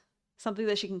blanket, something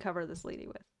that she can cover this lady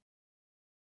with.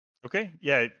 Okay,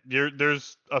 yeah,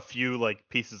 there's a few like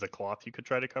pieces of cloth you could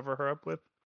try to cover her up with,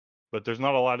 but there's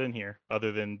not a lot in here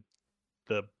other than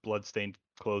the bloodstained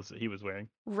clothes that he was wearing.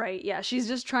 Right, yeah, she's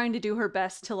just trying to do her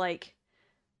best to like,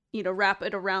 wrap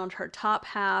it around her top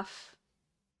half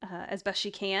as best she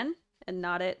can and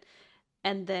knot it,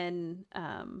 and then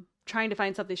trying to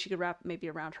find something she could wrap maybe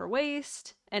around her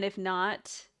waist. And if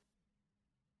not,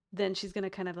 then she's going to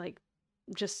kind of like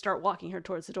just start walking her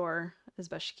towards the door as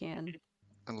best she can.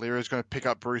 And Lyra's going to pick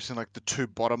up Bruce in like the two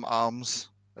bottom arms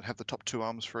that have the top two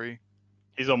arms free.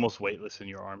 He's almost weightless in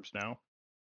your arms now.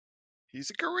 He's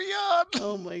a Korean!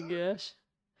 Oh my gosh.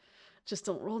 Just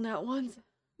don't roll nat ones.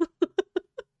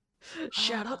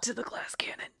 Shout out to the glass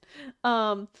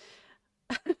cannon.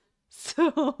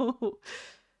 So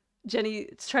Jenny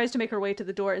tries to make her way to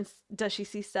the door, and does she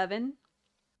see Seven?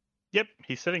 Yep,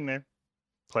 he's sitting there,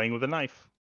 playing with a knife.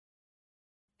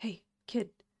 Hey, kid.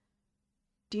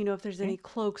 Do you know if there's any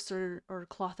cloaks or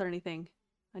cloth or anything?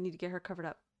 I need to get her covered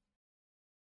up.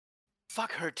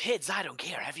 Fuck her tits, I don't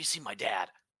care. Have you seen my dad?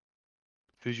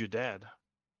 Who's your dad?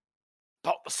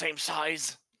 About the same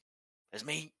size as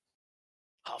me.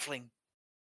 Halfling.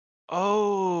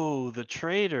 Oh, the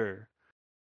traitor.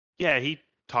 Yeah, he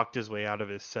talked his way out of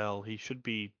his cell. He should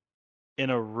be in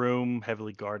a room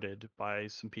heavily guarded by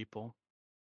some people.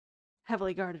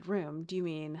 Heavily guarded room? Do you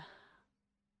mean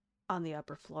on the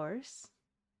upper floors?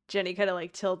 Jenny kind of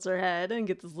like tilts her head and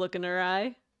gets this look in her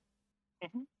eye.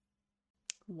 Mhm.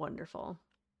 Wonderful.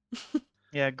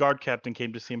 Yeah, guard captain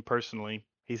came to see him personally.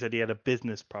 He said he had a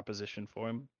business proposition for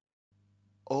him.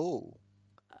 Oh.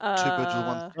 Two birds with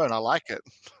one stone. I like it.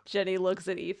 Jenny looks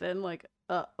at Ethan like,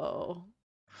 uh-oh.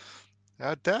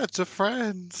 Our dads are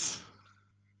friends.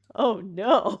 Oh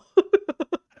no.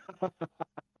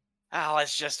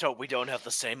 Let's just hope we don't have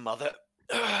the same mother.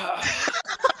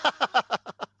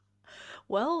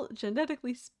 Well,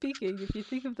 genetically speaking, if you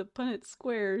think of the Punnett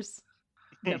squares,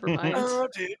 never mind. I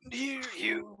didn't hear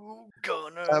you.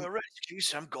 Gonna rescue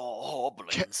some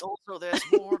goblins. Also, there's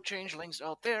more changelings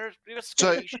out there.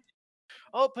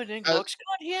 Opening books.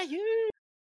 Can't hear you.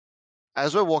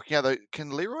 As we're walking out, though,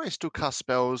 can Leroy still cast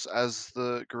spells as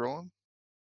the gorilla?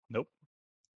 Nope.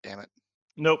 Damn it.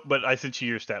 Nope, but I sent you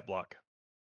your stat block.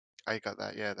 I got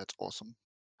that. Yeah, that's awesome.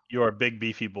 You're a big,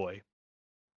 beefy boy.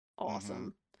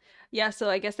 Awesome. Yeah, so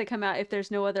I guess they come out if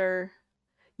there's no other...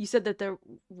 You said that there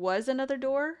was another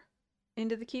door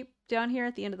into the keep down here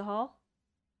at the end of the hall?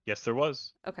 Yes, there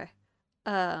was. Okay.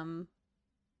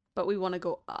 But we want to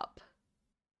go up,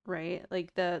 right?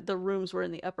 Like the rooms were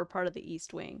in the upper part of the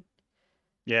east wing.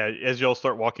 Yeah, as y'all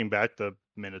start walking back, the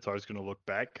Minotaur's gonna look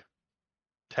back,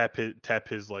 tap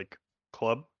his like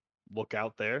club, look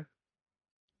out there.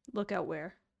 Look out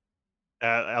where?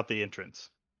 Out the entrance.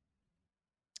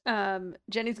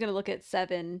 Jenny's gonna look at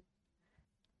Seven.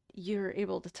 You're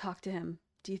able to talk to him.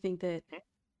 Do you think that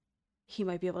he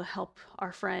might be able to help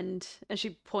our friend? And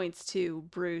she points to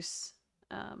Bruce.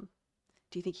 Do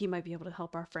you think he might be able to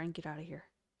help our friend get out of here?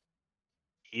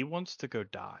 He wants to go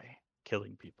die,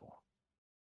 killing people.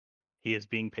 He is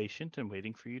being patient and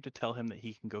waiting for you to tell him that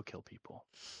he can go kill people.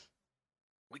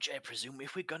 Which I presume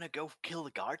if we're gonna go kill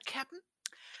the guard captain,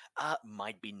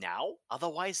 might be now.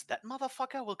 Otherwise, that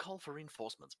motherfucker will call for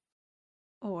reinforcements.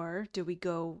 Or do we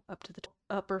go up to the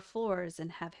upper floors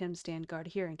and have him stand guard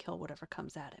here and kill whatever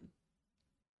comes at him?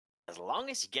 As long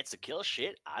as he gets to kill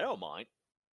shit, I don't mind.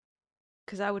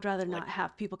 Because I would rather not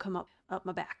have people come up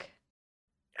my back.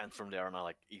 And from there on,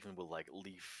 I even will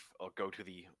leave or go to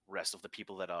the rest of the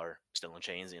people that are still in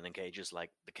chains and in cages, like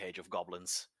the cage of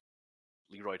goblins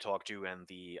Leroy talked to, and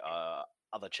the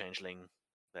other changeling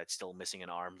that's still missing an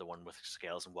arm, the one with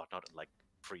scales and whatnot, and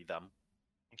free them.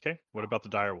 Okay. What about the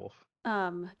direwolf?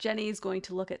 Jenny's going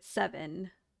to look at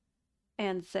Seven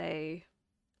and say,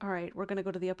 all right, we're going to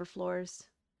go to the upper floors.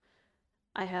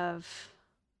 I have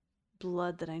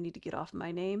blood that I need to get off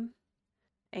my name,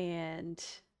 and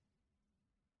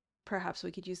perhaps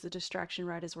we could use the distraction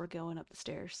right as we're going up the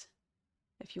stairs.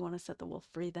 If you want to set the wolf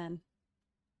free, then.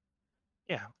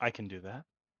 Yeah, I can do that.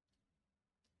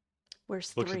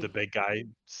 Where's Looks 3? at the big guy,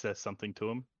 says something to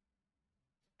him.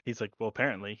 He's like, well,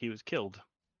 apparently he was killed.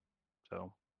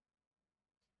 So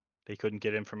they couldn't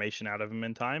get information out of him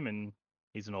in time, and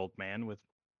he's an old man with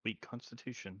weak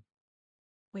constitution.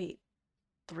 Wait,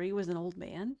 3 was an old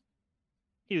man?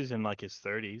 He was in his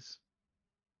 30s.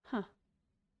 Huh.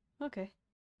 Okay.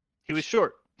 He was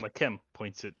short, like him,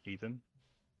 points at Ethan.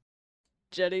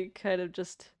 Jenny kind of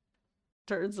just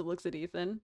turns and looks at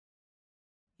Ethan.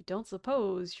 You don't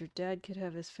suppose your dad could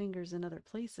have his fingers in other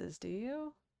places, do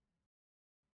you?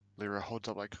 Lyra holds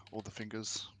up all the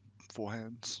fingers, 4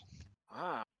 hands.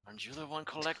 Aren't you the one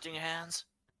collecting hands?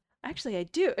 Actually, I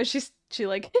do. And she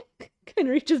kind of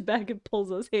reaches back and pulls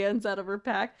those hands out of her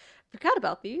pack. Forgot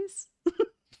about these.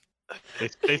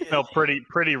 They smell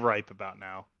pretty ripe about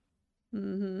now.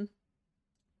 Mm-hmm.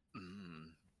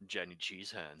 Jenny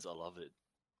cheese hands. I love it.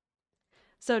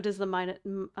 So does the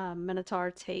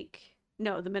Minotaur take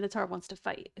No, the Minotaur wants to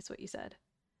fight, is what you said.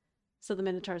 So the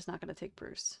Minotaur is not going to take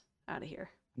Bruce out of here.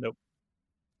 Nope.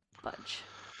 Fudge.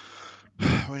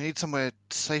 We need somewhere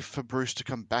safe for Bruce to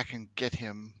come back and get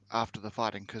him after the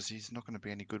fighting, because he's not going to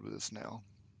be any good with us now.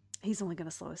 He's only going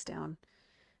to slow us down.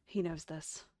 He knows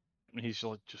this. He's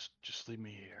like, just leave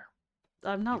me here.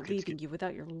 I'm not could leaving you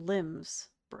without your limbs,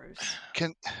 Bruce.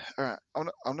 Alright, I'm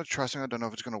gonna try something. I don't know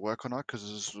if it's gonna work or not, because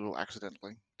this is all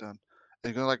accidentally done.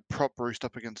 I'm gonna like prop Bruce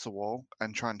up against the wall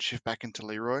and try and shift back into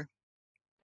Leroy.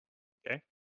 Okay.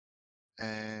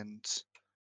 And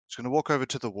it's gonna walk over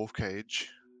to the wolf cage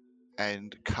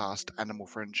and cast Animal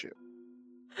Friendship.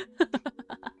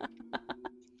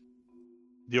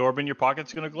 The orb in your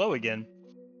pocket's gonna glow again,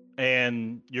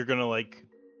 and you're gonna like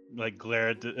glare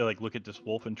at look at this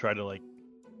wolf and try to like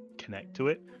connect to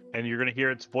it, and you're gonna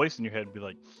hear its voice in your head and be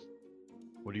like,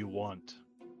 "What do you want?"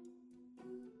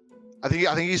 I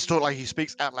think he's still like he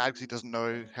speaks out loud because he doesn't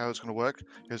know how it's gonna work.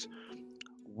 He goes,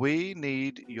 "We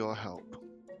need your help.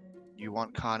 You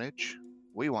want carnage?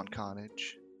 We want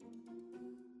carnage.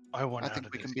 I want I out think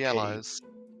of we this can be cage. allies,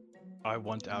 I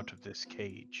want out of this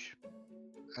cage.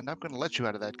 and I'm gonna let you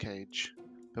out of that cage.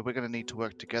 But we're gonna need to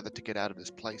work together to get out of this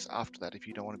place after that if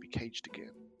you don't want to be caged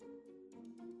again."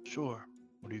 Sure.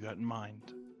 What do you got in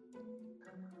mind?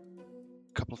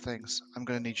 Couple of things. I'm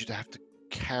gonna need you to have to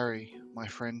carry my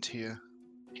friend here.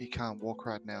 He can't walk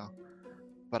right now.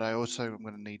 But I also am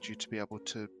gonna need you to be able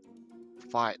to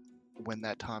fight when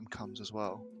that time comes as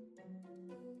well.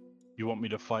 You want me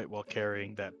to fight while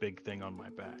carrying that big thing on my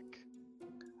back?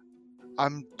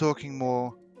 I'm talking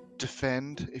more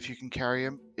defend if you can carry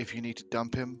him. If you need to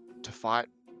dump him to fight,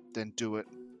 then do it.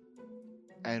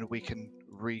 And we can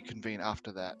reconvene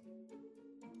after that.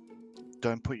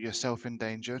 Don't put yourself in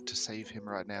danger to save him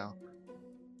right now.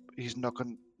 He's not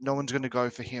gonna no one's gonna go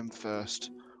for him first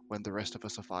when the rest of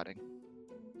us are fighting.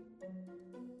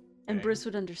 And Okay. Bruce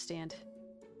would understand.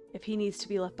 If he needs to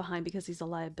be left behind because he's a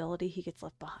liability, he gets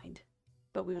left behind.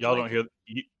 But we would Y'all like... don't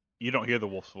hear you don't hear the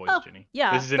wolf's voice, Oh, Jenny.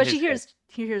 yeah, This is in but his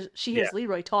she hears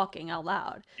Leroy talking out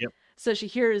loud. Yep. So she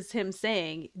hears him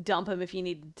saying, "Dump him if you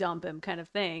need to dump him," kind of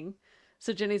thing.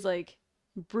 So Jenny's like,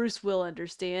 Bruce will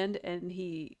understand, and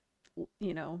he,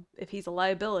 if he's a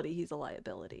liability, he's a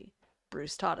liability.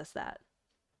 Bruce taught us that.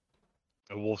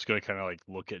 The wolf's gonna kind of like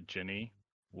look at Jenny.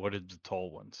 What did the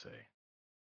tall one say?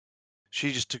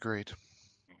 She just agreed.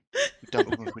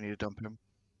 Dump him if we need to dump him.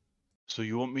 So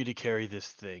you want me to carry this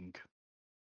thing?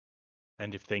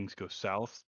 And if things go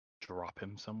south, drop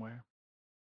him somewhere?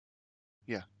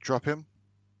 Yeah, drop him,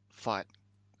 fight,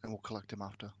 and we'll collect him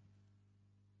after.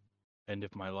 And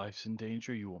if my life's in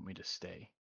danger, you want me to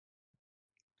stay?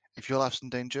 If your life's in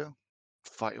danger,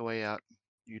 fight your way out.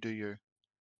 You do you.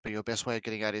 But your best way of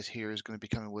getting out is here is going to be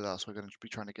coming with us. We're going to be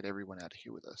trying to get everyone out of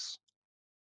here with us.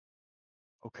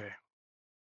 Okay.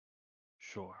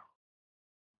 Sure.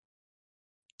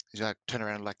 He's like turn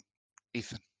around like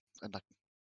Ethan and like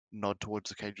nod towards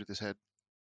the cage with his head.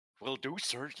 Will do,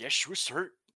 sir. Yes, sure,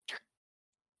 sir.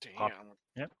 Damn. Pop.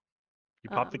 Yep. You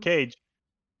pop the Um, cage.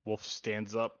 Wolf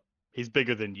stands up. He's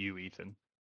bigger than you, Ethan.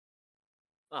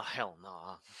 Oh, hell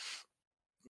nah.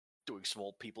 Doing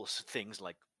small people's things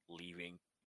like leaving.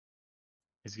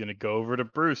 He's gonna go over to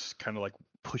Bruce, kind of like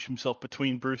push himself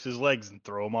between Bruce's legs and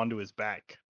throw him onto his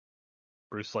back.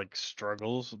 Bruce like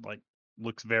struggles, like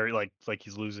looks very like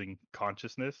he's losing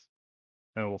consciousness,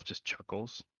 and Wolf just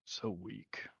chuckles. So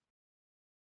weak.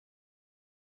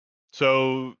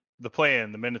 So the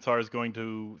plan: the Minotaur is going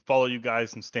to follow you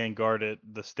guys and stand guard at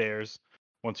the stairs.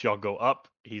 Once y'all go up,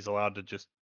 he's allowed to just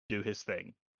do his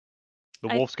thing. The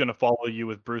wolf's gonna follow you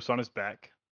with Bruce on his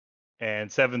back,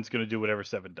 and Seven's gonna do whatever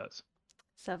Seven does.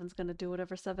 Seven's gonna do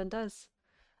whatever Seven does.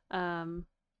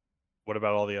 What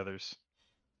about all the others?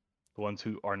 The ones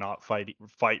who are not fight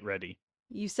ready?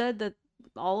 You said that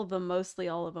mostly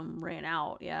all of them ran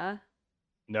out, yeah?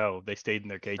 No, they stayed in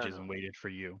their cages no. and waited for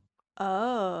you.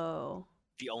 Oh.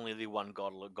 The one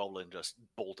goblin just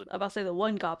bolted. I'm about to say the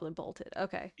one goblin bolted.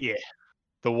 Okay. Yeah.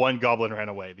 The one goblin ran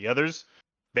away. The others,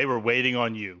 they were waiting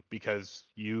on you because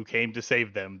you came to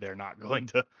save them. They're not going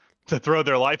to throw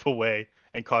their life away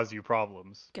and cause you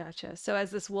problems. Gotcha. So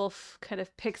as this wolf kind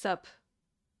of picks up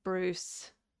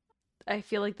Bruce, I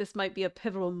feel like this might be a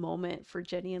pivotal moment for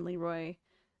Jenny and Leroy,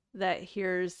 that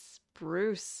here's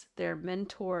Bruce, their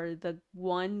mentor, the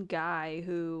one guy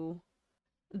who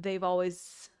they've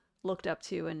always looked up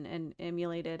to and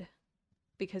emulated,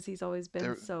 because he's always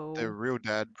been Their real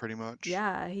dad, pretty much.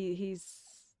 Yeah, he's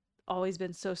always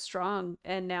been so strong,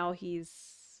 and now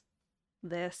he's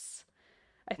this.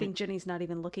 I think Jenny's not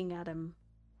even looking at him,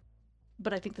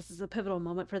 but I think this is a pivotal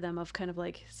moment for them of kind of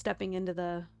like stepping into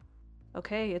the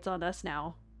Okay, it's on us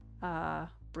now.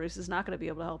 Bruce is not going to be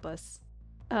able to help us.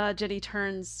 Jenny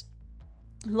turns,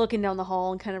 looking down the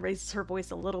hall, and kind of raises her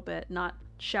voice a little bit, not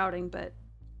shouting, but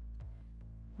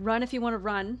run if you want to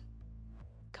run.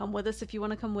 Come with us if you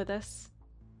want to come with us.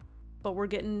 But we're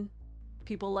getting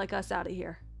people like us out of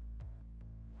here.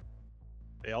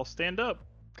 They all stand up,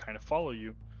 kind of follow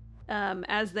you.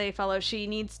 As they follow, she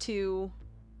needs to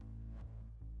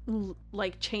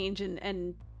like change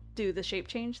and do the shape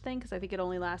change thing, because I think it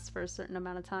only lasts for a certain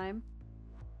amount of time.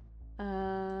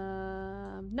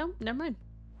 No, never mind.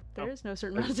 There is no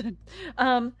certain amount of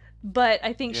time. But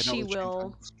I think she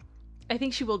will. I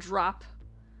think she will drop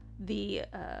the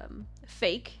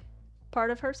fake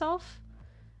part of herself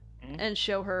and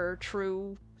show her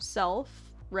true self,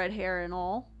 red hair and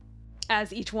all,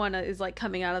 as each one is like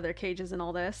coming out of their cages and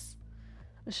all this.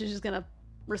 She's just gonna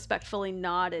respectfully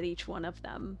nod at each one of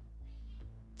them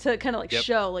to kind of like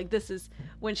show, like, this is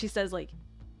when she says like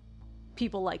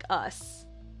people like us,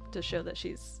 to show that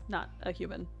she's not a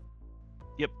human.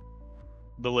 Yep.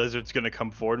 The lizard's gonna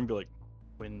come forward and be like,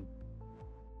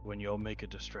 when you'll make a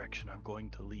distraction, I'm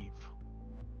going to leave.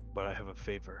 But I have a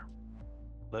favor.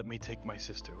 Let me take my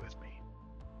sister with me.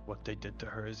 What they did to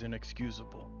her is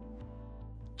inexcusable.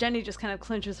 Jenny just kind of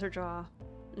clenches her jaw,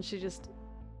 and she just,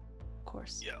 of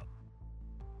course. Yeah.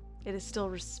 It is still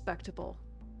respectable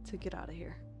to get out of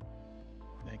here.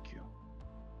 Thank you.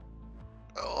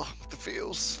 Oh, the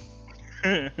feels.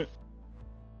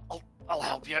 I'll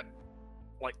help you.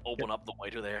 Like, open up the way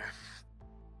to there.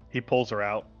 He pulls her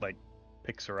out, like,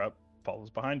 picks her up, follows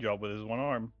behind y'all with his one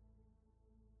arm.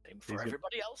 Same for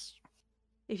everybody else.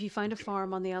 If you find a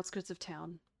farm on the outskirts of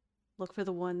town, look for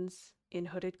the ones in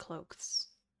hooded cloaks.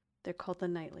 They're called the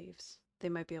Night Leaves. They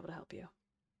might be able to help you.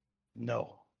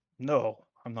 No,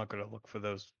 I'm not gonna look for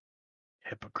those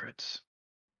hypocrites.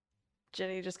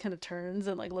 Jenny just kind of turns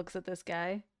and like looks at this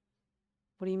guy.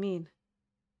 What do you mean?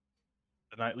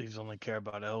 The Night Leaves only care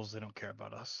about elves, they don't care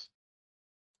about us.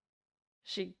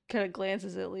 She kind of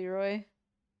glances at Leroy.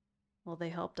 Well, they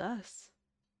helped us.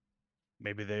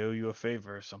 Maybe they owe you a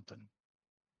favor or something.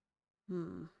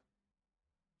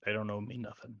 They don't owe me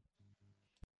nothing.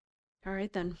 All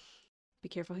right, then. Be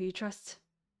careful who you trust.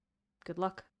 Good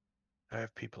luck. I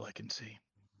have people I can see.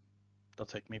 They'll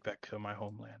take me back to my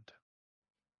homeland.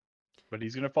 But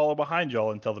he's going to follow behind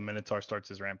y'all until the Minotaur starts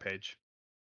his rampage.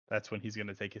 That's when he's going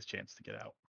to take his chance to get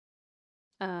out.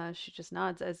 She just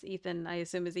nods as Ethan, I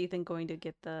assume, is Ethan going to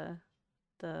get the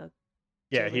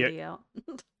Yeah, lady out?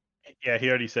 Yeah, he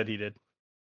already said he did.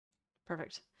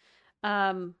 Perfect.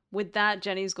 With that,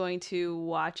 Jenny's going to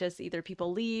watch as either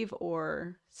people leave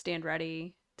or stand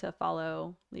ready to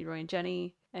follow Leroy and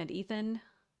Jenny and Ethan.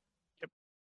 Yep.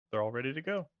 They're all ready to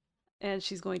go. And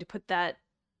she's going to put that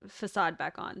facade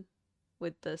back on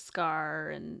with the scar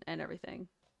and everything.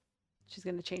 She's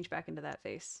going to change back into that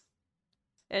face.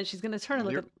 And she's going to turn and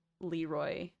look at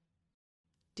Leroy.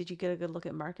 Did you get a good look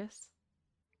at Marcus?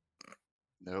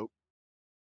 Nope.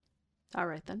 All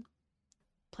right, then.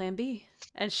 Plan B.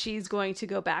 And she's going to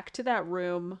go back to that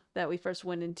room that we first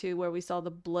went into where we saw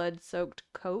the blood-soaked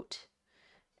coat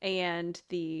and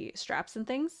the straps and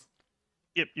things.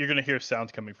 Yep, you're going to hear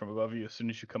sounds coming from above you as soon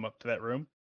as you come up to that room.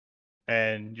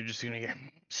 And you're just going to hear,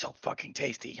 so fucking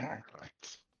tasty,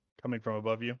 coming from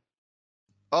above you.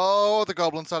 Oh, the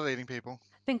goblin started eating people.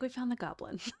 I think we found the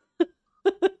goblin.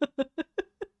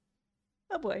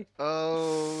 Oh boy.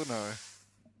 Oh no.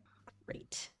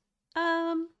 Great.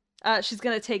 She's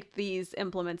gonna take these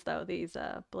implements though, these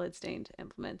blood-stained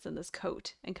implements and this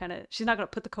coat, and she's not gonna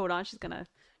put the coat on, she's gonna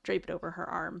drape it over her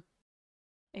arm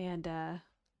and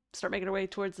start making her way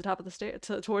towards the top of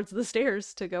the towards the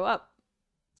stairs to go up.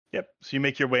 Yep. So you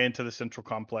make your way into the central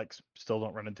complex. Still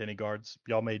don't run into any guards.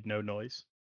 Y'all made no noise.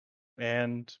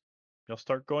 And you'll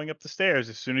start going up the stairs.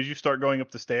 As soon as you start going up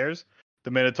the stairs,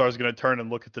 the Minotaur's going to turn and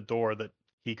look at the door that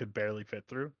he could barely fit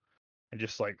through and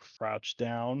just like crouch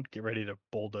down, get ready to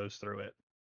bulldoze through it.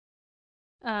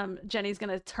 Jenny's going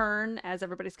to turn as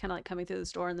everybody's kind of like coming through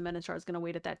this door, and the Minotaur's going to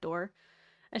wait at that door.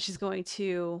 And she's going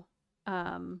to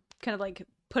kind of like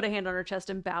put a hand on her chest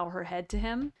and bow her head to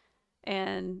him.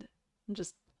 And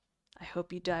just, I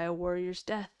hope you die a warrior's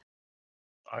death.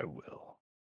 I will.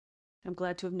 I'm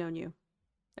glad to have known you.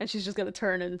 And she's just going to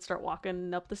turn and start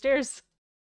walking up the stairs.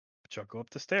 But y'all go up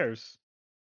the stairs.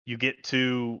 You get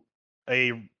to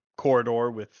a corridor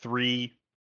with 3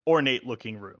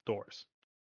 ornate-looking doors.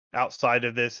 Outside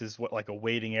of this is like a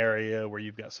waiting area where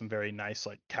you've got some very nice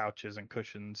like couches and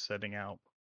cushions setting out.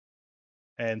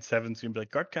 And Seven's going to be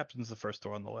like, guard captain's the first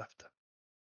door on the left.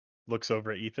 Looks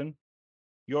over at Ethan.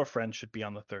 Your friend should be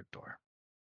on the 3rd door.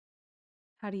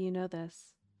 How do you know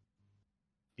this?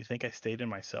 You think I stayed in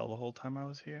my cell the whole time I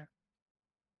was here?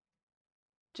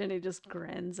 Jenny just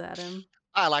grins at him.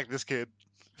 I like this kid.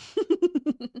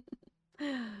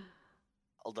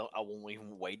 Although I won't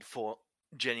even wait for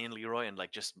Jenny and Leroy and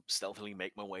like just stealthily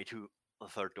make my way to the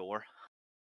third door.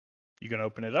 You gonna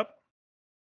open it up?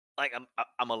 Like I'm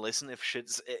gonna listen if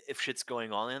shit's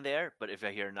going on in there, but if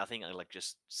I hear nothing, I like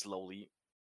just slowly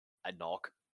I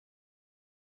knock.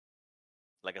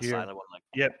 Like a Here. silent one, like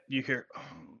Yep, you hear.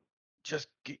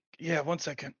 Yeah, 1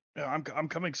 second. I'm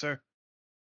coming, sir.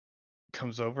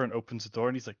 Comes over and opens the door,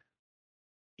 and he's like,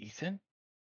 Ethan?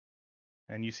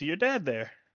 And you see your dad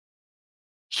there.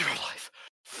 you're alive.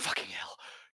 Fucking hell.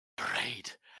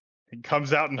 Great. He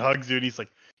comes out and hugs you, and he's like,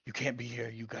 you can't be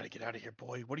here. You gotta get out of here,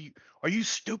 boy. Are you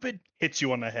stupid? Hits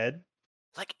you on the head.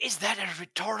 Like, is that a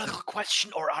rhetorical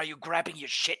question, or are you grabbing your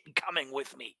shit and coming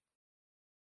with me?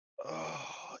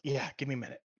 Oh, yeah, give me a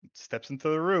minute. Steps into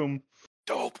the room.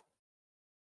 Dope.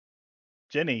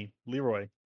 Jenny, Leroy,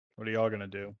 what are y'all gonna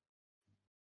do?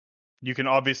 You can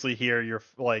obviously hear your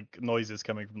like noises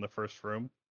coming from the first room.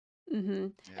 Mm-hmm.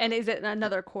 Yeah. And is it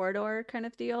another corridor kind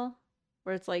of deal?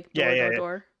 Where it's like door, Yeah, yeah,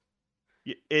 door,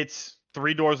 yeah. door? It's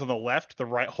 3 doors on the left. The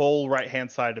whole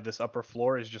right-hand side of this upper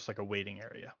floor is just like a waiting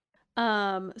area.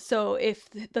 So if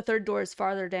the third door is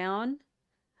farther down,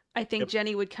 I think Yep.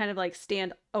 Jenny would kind of like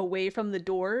stand away from the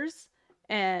doors,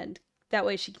 and that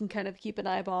way she can kind of keep an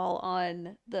eyeball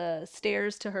on the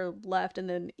stairs to her left, and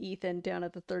then Ethan down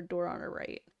at the third door on her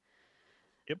right.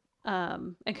 Yep.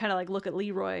 And kind of like look at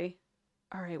Leroy.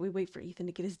 All right, we wait for Ethan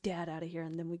to get his dad out of here,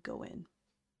 and then we go in.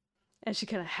 And she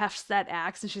kind of hefts that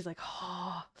axe, and she's like,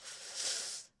 oh,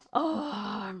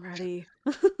 I'm ready.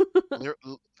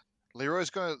 Leroy's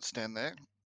going to stand there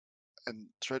and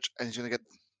stretch, and he's going to get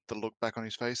the look back on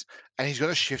his face, and he's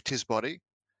going to shift his body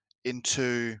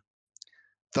into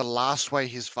the last way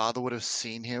his father would have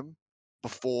seen him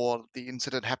before the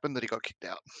incident happened that he got kicked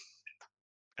out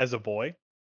As a boy.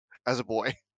 as a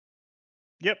boy.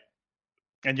 Yep.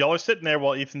 And y'all are sitting there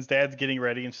while Ethan's dad's getting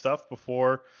ready and stuff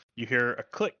before you hear a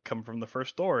click come from the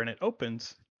first door and it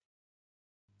opens.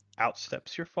 Out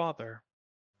steps your father.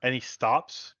 And he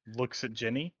stops, looks at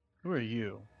Jenny. Who are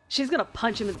you? She's gonna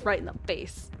punch him right in the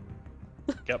face.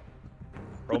 Yep.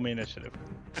 Roll me initiative.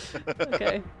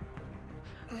 Okay.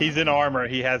 He's in armor.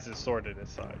 He has his sword at his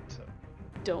side. So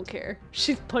Don't care.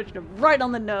 She's punching him right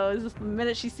on the nose the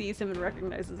minute she sees him and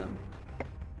recognizes him.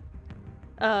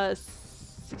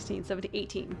 16, 17,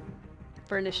 18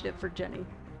 for initiative for Jenny.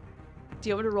 Do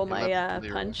you want me to roll my 11 for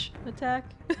Leroy. punch attack?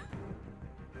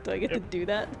 Do I get to Yep. do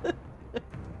that?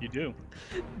 you do.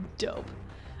 Dope.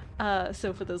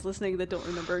 So for those listening that don't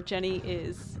remember, Jenny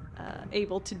is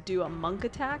able to do a monk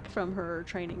attack from her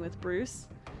training with Bruce.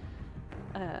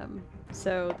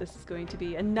 So this is going to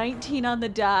be a 19 on the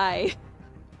die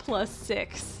plus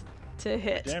 6 to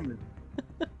hit. Damn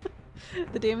it.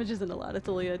 The damage isn't a lot. It's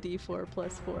only a d4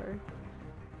 plus 4.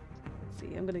 Let's see.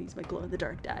 I'm going to use my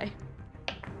glow-in-the-dark die.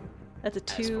 That's a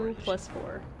 2 plus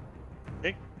 4.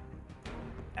 Okay.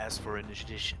 As for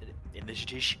initiative,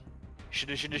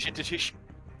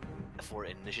 for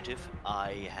initiative,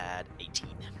 I had 18.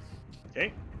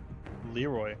 Okay.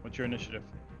 Leroy, what's your initiative?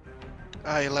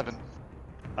 11.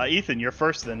 Ethan, you're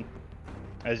first then.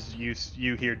 As you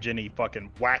hear Jenny fucking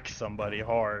whack somebody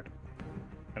hard.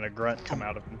 And a grunt come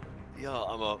out of him. Yeah,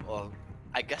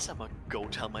 I guess I'm gonna go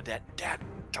tell my dad. Dad,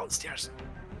 downstairs,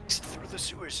 through the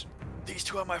sewers. These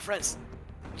two are my friends.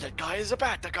 That guy is a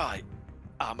bad guy.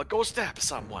 I'm gonna go stab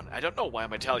someone. I don't know why I'm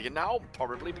gonna tell you now.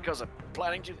 Probably because I'm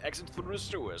planning to exit through the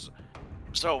sewers.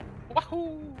 So,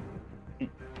 wahoo!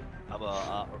 I'm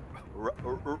gonna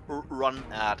run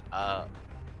at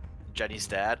Jenny's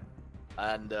dad,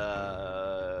 and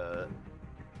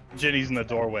Jenny's in the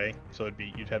doorway, so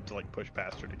you'd have to like push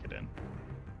past her to get in.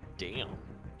 damn.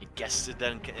 I guess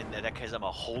then in that case I'm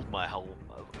gonna hold my hole.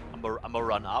 I'm gonna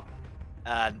run up,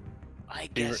 and I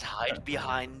guess hide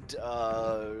behind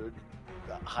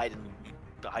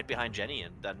Jenny,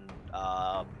 and then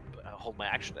hold my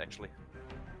action actually.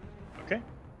 Okay.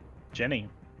 Jenny,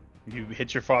 you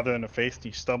hit your father in the face and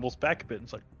he stumbles back a bit and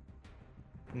it's like,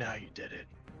 now you did it.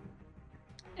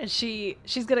 And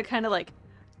she's gonna kind of like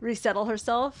resettle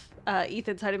herself.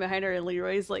 Ethan's hiding behind her and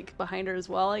Leroy's like behind her as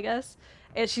well, I guess.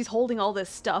 And she's holding all this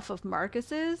stuff of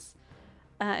Marcus's.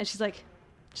 And she's like,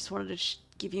 just wanted to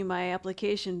give you my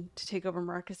application to take over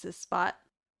Marcus's spot.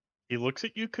 He looks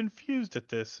at you confused at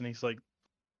this and he's like,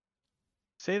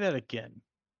 say that again.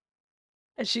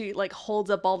 And she like holds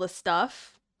up all the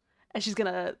stuff. And she's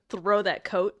gonna throw that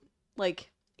coat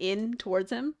like in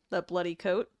towards him, that bloody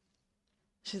coat.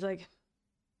 She's like,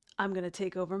 I'm gonna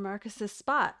take over Marcus's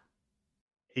spot.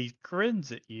 He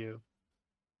grins at you.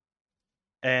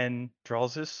 and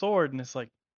draws his sword and is like,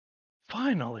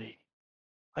 finally,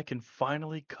 I can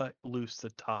finally cut loose the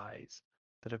ties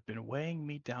that have been weighing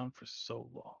me down for so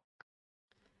long.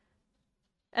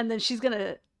 And then she's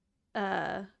gonna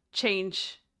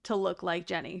change to look like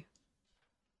Jenny.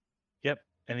 Yep.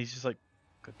 And he's just like,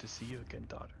 good to see you again,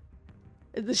 daughter.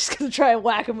 And then she's gonna try and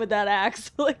whack him with that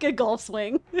axe like a golf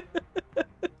swing.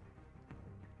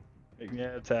 Make me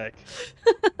an attack.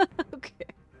 Okay.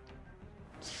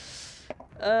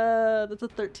 That's a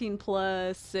 13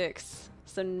 plus 6,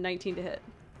 so 19 to hit.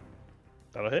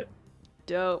 That'll hit.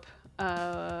 Dope.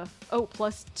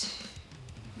 Plus 2.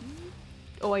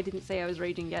 Oh, I didn't say I was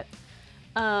raging yet.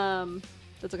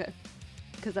 That's okay.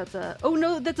 Because that's a... Oh,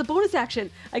 no, that's a bonus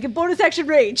action. I can bonus action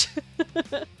rage.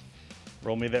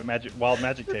 Roll me that wild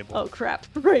magic table. Oh, crap.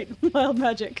 Right, wild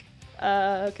magic.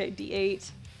 Okay,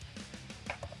 D8.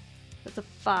 That's a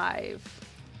 5.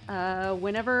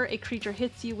 Whenever a creature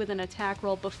hits you with an attack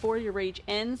roll before your rage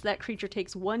ends, that creature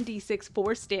takes 1d6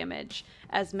 force damage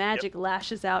as magic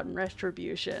lashes out in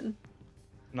retribution.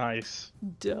 Nice.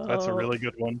 Dope. That's a really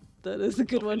good one. That is a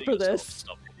good one for this.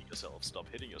 Stop hitting yourself. Stop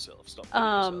hitting yourself. Stop hitting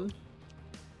yourself.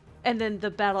 And then the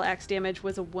battle axe damage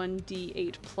was a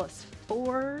 1d8 plus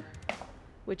 4,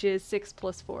 which is 6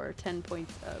 plus 4, 10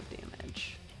 points of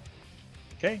damage.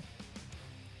 Okay.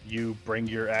 You bring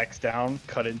your axe down,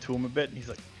 cut into him a bit, and he's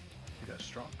like, you got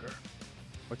stronger.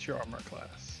 What's your armor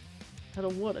class? I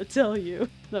don't want to tell you.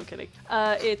 No, I'm kidding.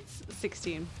 It's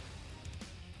 16.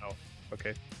 Oh,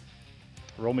 okay.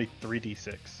 Roll me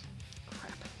 3d6.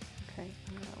 Crap. Okay.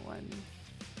 1,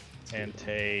 2, and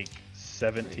take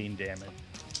 17 damage.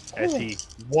 As he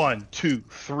 1, 2,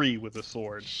 3 with a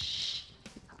sword.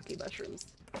 Hockey mushrooms.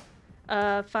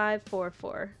 5, 4,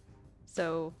 4.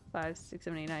 So 5, 6,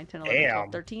 7, 8, 9, 10, 11,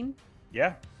 12, 13.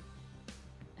 Yeah.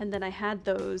 And then I had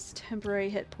those temporary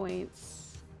hit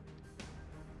points.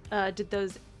 Did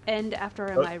those end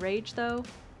after my rage, though?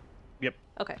 Yep.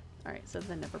 Okay. All right. So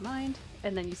then never mind.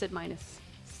 And then you said minus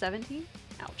 17?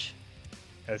 Ouch.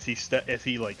 As he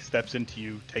steps into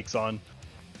you, takes on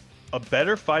a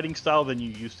better fighting style than you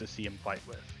used to see him fight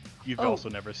with. You've also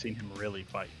never seen him really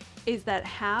fight. Is that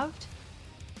halved?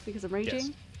 Because I'm raging?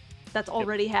 Yes. That's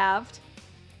already halved?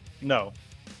 No.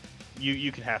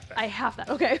 You can half that. I have that.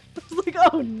 Okay. I was like,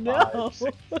 oh no. 5,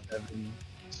 6, 7.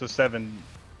 So 7,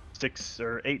 6,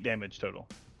 or 8 damage total.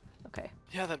 Okay.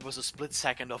 Yeah, that was a split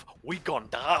second of we gon'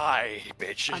 die,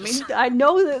 bitches. I mean, I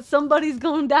know that somebody's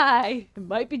gonna die. It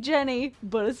might be Jenny,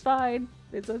 but it's fine.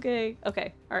 It's okay.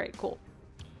 Okay. All right. Cool.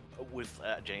 With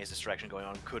Jenny's distraction going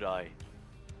on, could I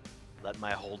let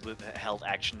my held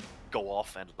action go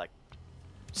off and like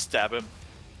stab him?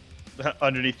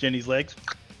 Underneath Jenny's legs.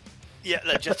 Yeah,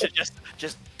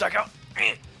 just duck out.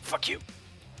 Fuck you.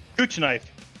 Gooch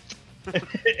knife.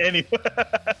 Anyway.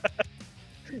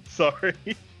 Sorry.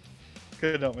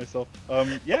 Couldn't help myself.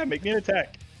 Yeah, make me an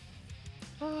attack.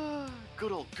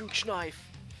 Good old gooch knife.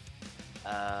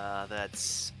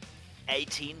 That's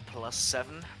 18 plus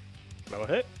 7. That'll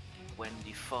hit.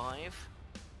 25.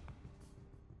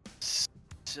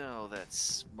 So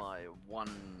that's my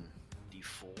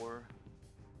 1d4.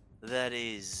 That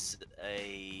is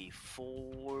a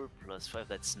 4 plus 5.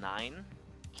 That's 9.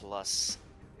 Plus.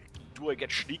 Do I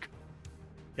get sneak?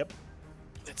 Yep.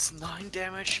 It's 9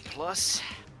 damage plus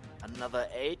another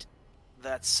 8.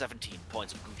 That's 17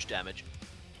 points of gooch damage.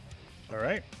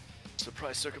 Alright.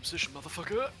 Surprise circumcision,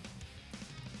 motherfucker.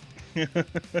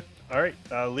 Alright,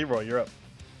 Leroy, you're up.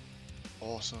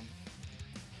 Awesome.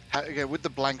 Again, with the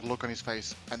blank look on his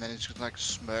face, and then he's just like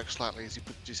smirk slightly as he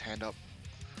puts his hand up.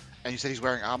 And you said he's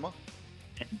wearing armor?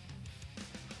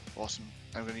 Awesome.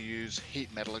 I'm going to use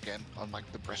heat metal again on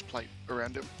like the breastplate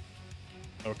around him,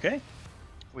 Okay.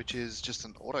 which is just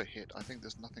an auto hit. I think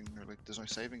there's nothing really, there's no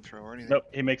saving throw or anything. Nope,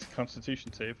 he makes a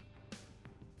constitution save.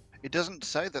 It doesn't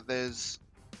say that there's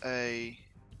a...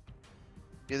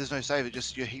 Yeah, there's no save, it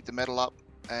just you heat the metal up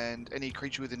and any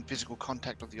creature within physical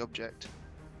contact of the object.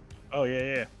 Oh,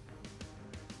 yeah.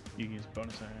 You can use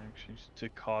bonus actions to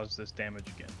cause this damage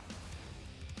again.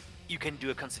 You can do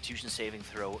a constitution saving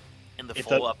throw in the It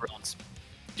follow-up rounds.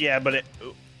 Yeah, but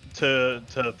to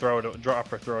throw it,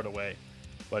 drop or throw it away.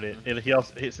 But he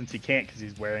also, since he can't because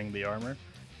he's wearing the armor,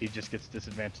 he just gets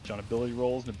disadvantage on ability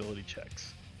rolls and ability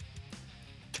checks.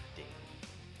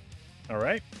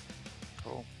 Alright.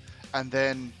 Cool. And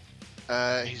then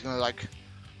he's going to like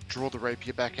draw the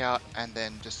rapier back out and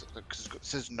then just, because it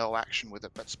says no action with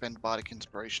it, but spend Bardic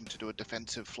Inspiration to do a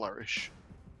defensive flourish.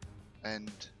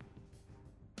 And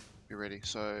be ready.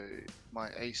 So my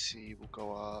AC will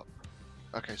go up.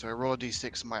 Okay, so I roll a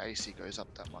d6 and my AC goes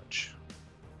up that much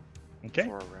Okay.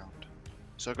 for a round.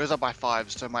 So it goes up by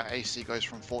 5, so my AC goes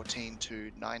from 14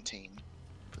 to 19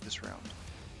 for this round.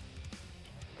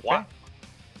 Wow.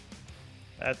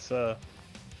 That's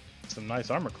some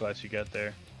nice armor class you got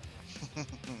there.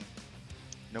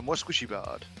 No more squishy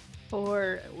bard.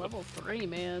 Or level 3,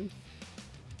 man.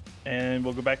 And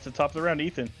we'll go back to the top of the round.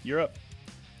 Ethan, you're up.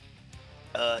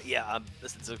 Yeah,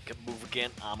 this is a move again.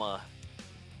 I'm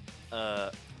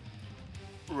a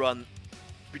run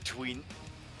between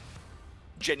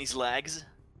Jenny's legs,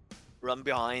 run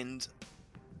behind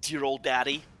dear old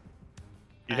daddy.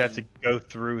 You'd have to go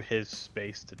through his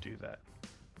space to do that.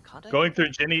 Can't I? Going through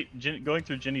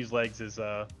Jenny's legs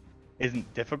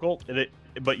isn't difficult.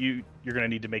 But you're gonna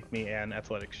need to make me an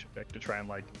athletics check to try and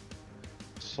like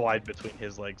slide between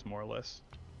his legs more or less.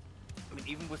 I mean,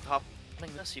 even with half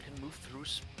this, you can move through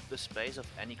the space of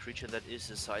any creature that is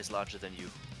a size larger than you.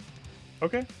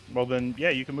 Okay. Well then, yeah,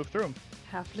 you can move through him.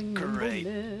 Halfling Great.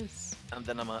 nimbleness. And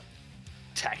then I'm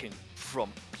attacking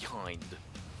from behind.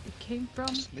 It came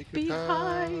from Sneak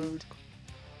behind.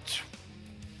 attack.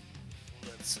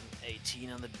 That's an 18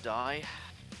 on the die.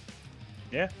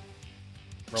 Yeah.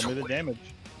 Roll me the damage.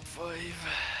 5.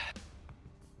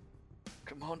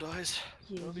 Come on, dice.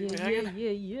 Yeah, Don't leave yeah, me yeah, hanging.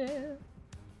 yeah, yeah.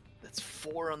 That's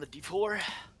 4 on the d4.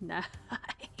 Nice.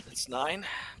 That's 9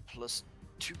 plus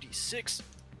 2d6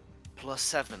 plus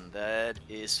 7. That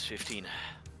is 15.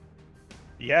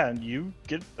 Yeah, and you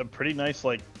get a pretty nice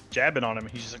like jabbing on him.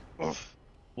 He's just like, oof.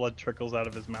 Blood trickles out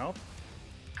of his mouth.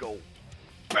 Go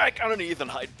back underneath and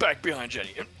hide back behind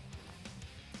Jenny.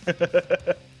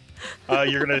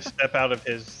 You're gonna step out of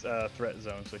his threat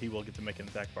zone, so he will get to make an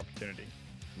attack of opportunity.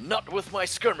 Not with my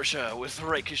skirmisher, with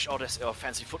rakish audacity or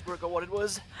fancy footwork or what it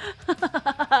was.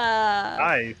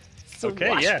 Nice.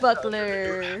 Okay, yeah.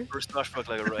 Swashbuckler. For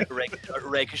swashbuckler,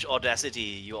 rakish audacity,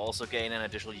 you also gain an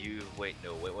additional wait,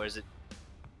 where is it?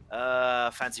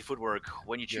 Fancy footwork.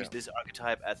 When you choose this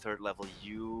archetype at 3rd level,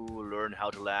 you learn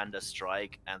how to land a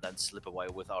strike and then slip away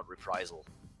without reprisal.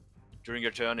 During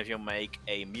your turn, if you make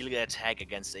a melee attack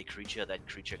against a creature, that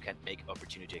creature can make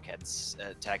opportunity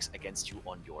attacks against you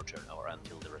on your turn or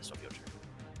until the rest of your turn.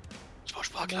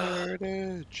 Swashbuckler.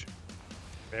 Nerdage.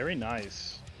 Very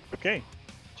nice. Okay,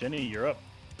 Jenny, you're up.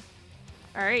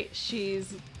 Alright,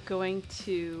 she's going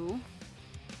to...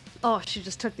 Oh, she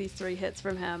just took these 3 hits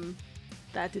from him.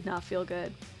 That did not feel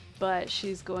good. But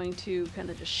she's going to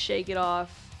kind of just shake it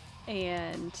off,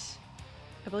 and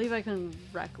I believe I can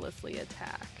recklessly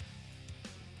attack.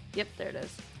 Yep, there it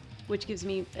is. Which gives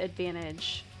me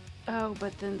advantage. Oh,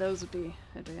 but then those would be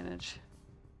advantage.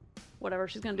 Whatever,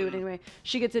 she's gonna do it anyway.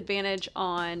 She gets advantage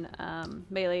on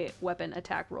melee weapon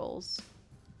attack rolls.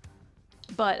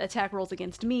 But attack rolls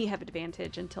against me have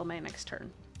advantage until my next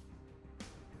turn.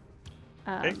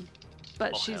 Okay.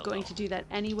 But Oh, she's hell going no. to do that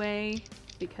anyway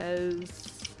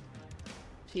because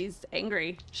she's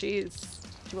angry. She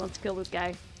wants to kill this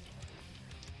guy.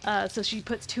 So she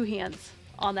puts 2 hands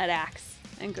on that axe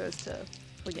and goes to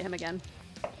look at him again.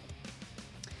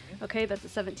 Okay, that's a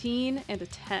 17 and a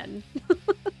 10.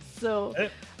 So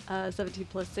 17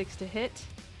 plus 6 to hit.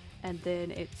 And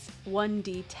then it's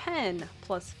 1d10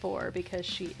 plus 4 because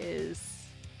she is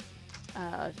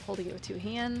holding it with 2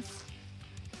 hands,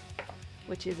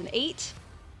 which is an 8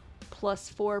 plus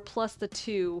 4 plus the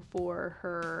 2 for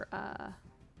her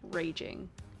raging.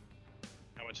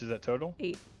 How much is that total?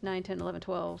 8, 9, 10, 11,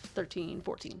 12, 13,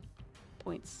 14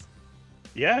 points.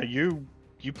 Yeah, you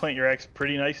plant your axe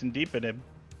pretty nice and deep in him.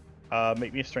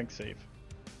 Make me a strength save.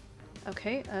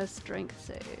 Okay, a strength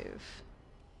save.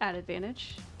 At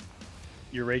advantage.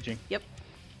 You're raging. Yep,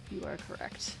 you are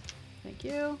correct. Thank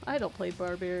you. I don't play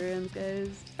barbarians,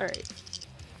 guys. Alright.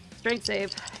 Strength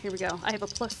save. Here we go. I have a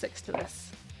plus 6 to this.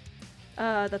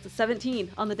 That's a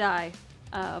 17 on the die.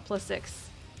 Plus 6.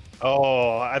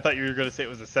 Oh, I thought you were going to say it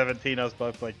was a 17. I was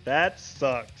both like, that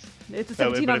sucks. It's a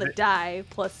No, 17 but on if the it- die,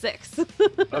 plus 6.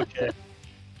 Okay.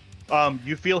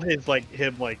 You feel him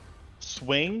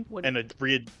swing What- and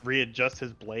readjust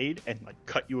his blade and like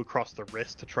cut you across the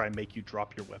wrist to try and make you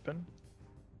drop your weapon.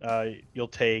 You'll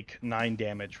take 9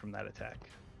 damage from that attack.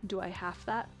 Do I half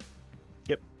that?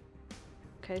 Yep.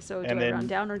 Okay, so do And I then- round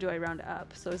down or do I round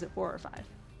up? So is it 4 or 5?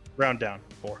 Round down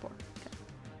 4. 4. Okay.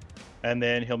 And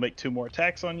then he'll make 2 more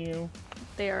attacks on you.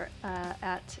 They are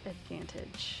at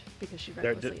advantage because she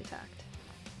They're recklessly attacked.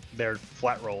 They're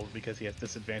flat rolls because he has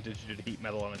disadvantage due to heat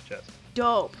metal on his chest.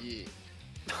 Dope. Yeah.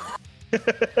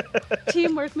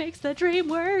 Teamwork makes the dream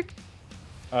work.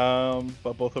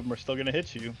 But both of them are still going to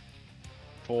hit you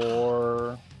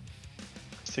for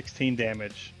 16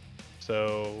 damage.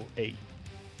 So 8.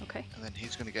 Okay. And then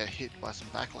he's gonna get hit by some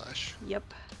backlash.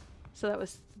 Yep. So that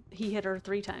was he hit her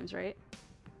 3 times, right?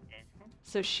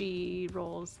 So she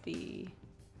rolls the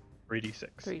 3d6.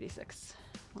 3d6.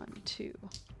 1, 2,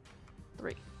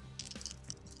 3.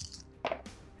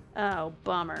 Oh,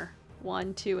 bummer.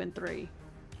 1, 2, and 3.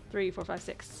 3, 4, 5,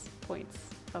 6 points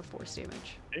of force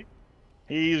damage.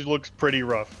 He looks pretty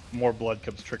rough. More blood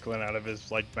comes trickling out of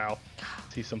his mouth.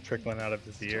 See some trickling out of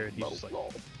his ear. He's just like,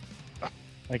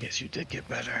 I guess you did get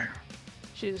better.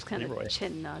 She just kind Leroy. of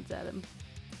chin nods at him.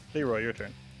 Leroy, your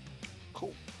turn.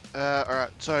 Cool.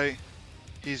 Alright, so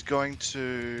he's going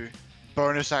to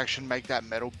bonus action make that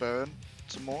metal burn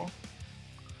some more.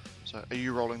 So are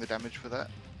you rolling the damage for that?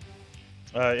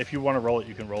 If you want to roll it,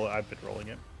 you can roll it. I've been rolling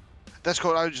it. That's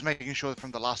cool. I was just making sure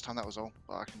from the last time that was all.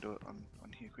 But I can do it on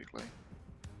here quickly.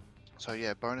 So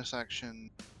yeah, bonus action.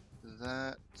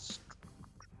 That,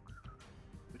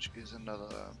 which is another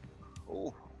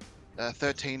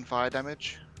 13 fire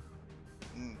damage.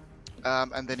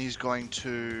 And then he's going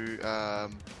to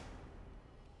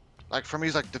from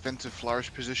his defensive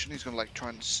flourish position, he's gonna try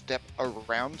and step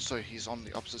around so he's on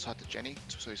the opposite side to Jenny,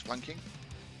 so he's flanking.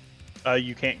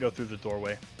 You can't go through the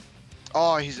doorway.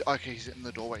 Oh, he's okay. He's in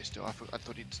the doorway still. I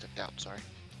thought he'd stepped out. Sorry.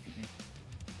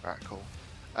 Alright, cool.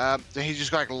 Then he's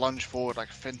just gonna lunge forward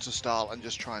fencer style and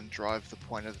just try and drive the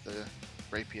point of the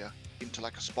rapier into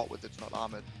a spot where it's not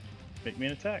armored. Make me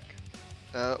an attack.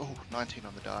 19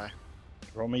 on the die.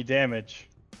 Roll me damage.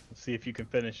 Let's see if you can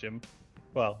finish him.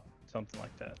 Well, something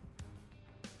like that.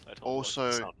 Also,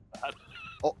 as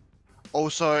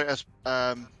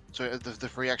so the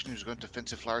free action is going to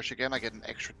defensive flourish again. I get an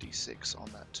extra d6 on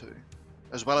that too,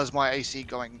 as well as my AC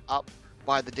going up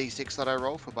by the d6 that I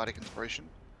roll for bardic inspiration.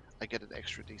 I get an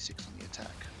extra d6 on the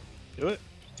attack. Do it.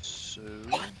 So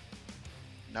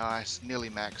nice, nearly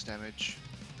max damage.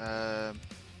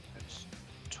 That's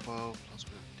 12 plus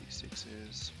whatever d6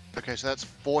 is. Okay, so that's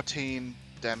 14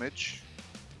 damage,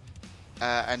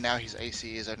 and now his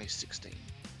AC is only 16.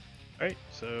 Alright,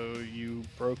 so you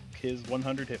broke his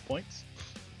 100 hit points.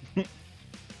 You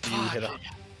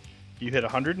hit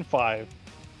 105.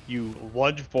 You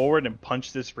lunge forward and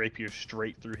punch this rapier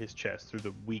straight through his chest, through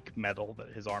the weak metal that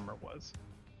his armor was,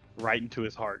 right into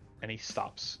his heart, and he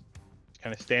stops.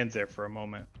 Kind of stands there for a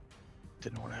moment.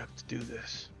 Didn't want to have to do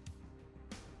this.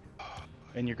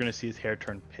 And you're gonna see his hair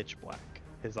turn pitch black.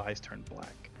 His eyes turn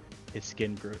black. His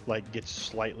skin gets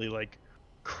slightly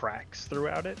cracks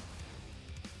throughout it.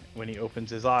 When he opens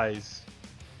his eyes,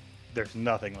 there's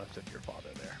nothing left of your father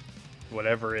there.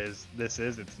 Whatever this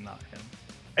is, it's not him.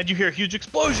 And you hear a huge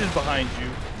explosion behind you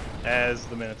as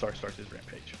the Minotaur starts his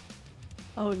rampage.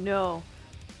 Oh no.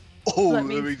 Oh, That that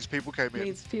means- means people came in.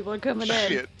 Means people are coming in.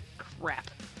 Shit. Crap.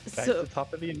 Back to the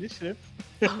top of the initiative.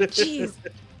 Oh jeez.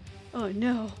 Oh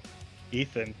no.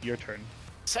 Ethan, your turn.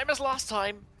 Same as last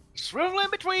time. Swivel in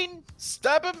between,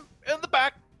 stab him in the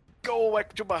back, go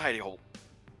back to my hidey hole.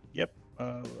 Yep.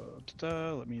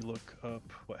 Let me look up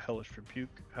what Hellish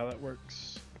Rebuke, how that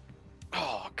works.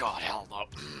 Oh god, hell no.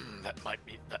 That might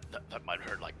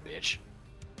hurt like bitch.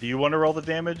 Do you want to roll the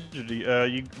damage, or do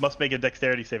you must make a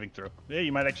dexterity saving throw? Yeah,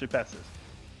 you might actually pass this.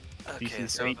 Okay,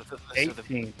 DC's so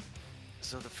 18.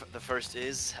 the first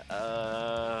is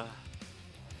Yeah,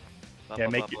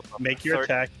 make your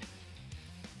attack.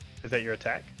 Is that your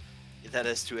attack? That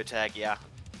is to attack, yeah.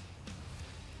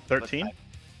 13?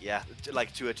 Yeah, to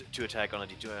attack on a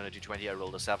D20. I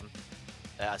rolled a 7.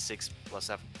 6 plus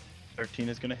 7. 13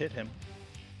 is gonna hit him.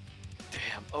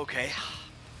 Damn. Okay.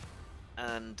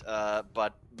 And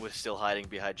but with still hiding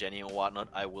behind Jenny and whatnot,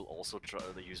 I will also try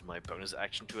to use my bonus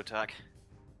action to attack.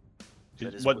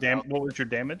 That is What without- What was your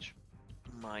damage?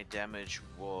 My damage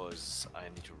was. I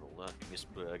need to roll that. Give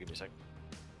me a sec.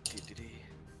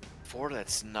 4.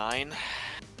 That's 9.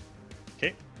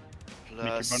 Okay.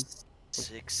 Plus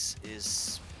 6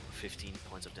 is 15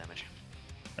 points of damage.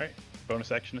 All right.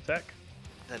 Bonus action attack.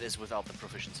 That is without the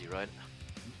proficiency, right?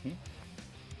 Mhm.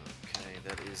 Okay,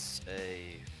 that is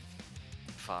a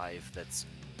 5. That's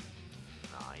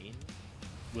 9.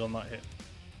 Will not hit.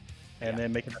 And Yeah.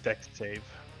 then make a dex save.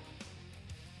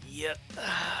 Yep.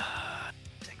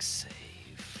 Dex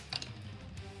save.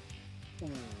 Ooh,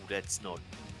 that's not.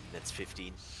 That's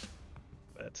 15.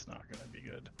 That's not gonna be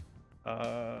good.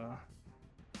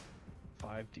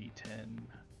 5d10.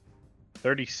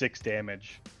 36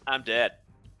 damage. I'm dead.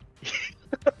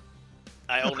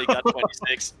 I only got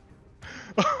 26.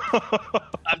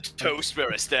 I'm toast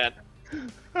where I stand.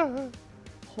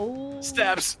 Holy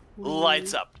Stabs.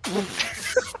 Lights up.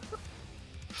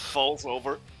 Falls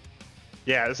over.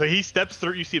 Yeah, so he steps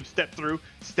through. You see him step through,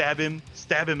 stab him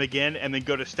again, and then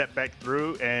go to step back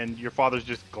through. And your father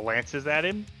just glances at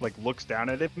him, looks down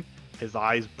at him. His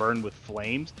eyes burn with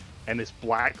flames, and this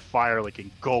black fire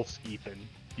engulfs Ethan.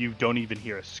 you don't even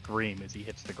hear a scream as he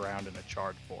hits the ground in a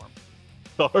charred form.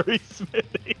 Sorry,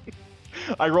 Smithy.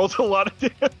 I rolled a lot of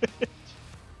damage.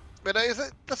 But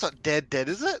that's not dead,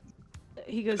 is it?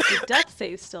 He goes to death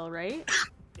save still, right?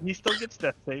 He still gets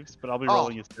death saves, but I'll be Oh.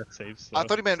 rolling his death saves. So. I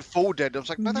thought he meant full dead. I was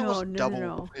like, no, that No, wasn't no, double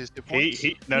no. his hit points.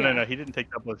 No. He didn't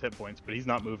take double his hit points, but he's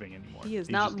not moving anymore. He is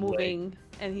He's not just laying. moving,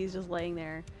 and he's just laying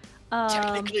there.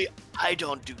 Technically, I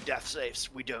don't do death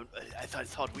saves. We don't. I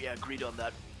thought we agreed on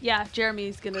that. Yeah,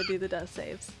 Jeremy's gonna do the death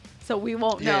saves, so we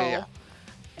won't know. Yeah.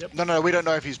 Yep. No, we don't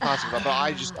know if he's passing that, but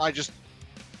I just,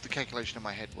 the calculation in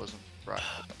my head wasn't right.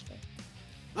 That's fine.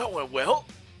 That went well.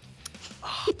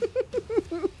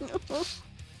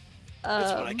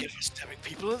 That's what I get for stabbing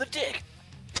people in the dick.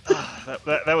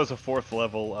 that was a 4th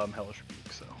level Hellish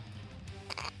Rebuke, so.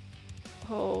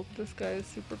 Oh, this guy is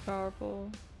super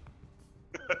powerful.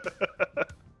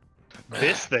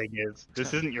 This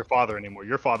isn't your father anymore.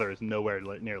 Your father is nowhere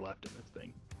near left in this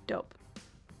thing. Dope.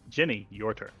 Jenny,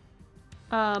 your turn.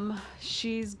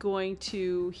 She's going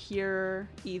to hear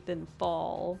Ethan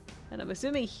fall, and I'm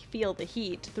assuming feel the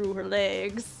heat through her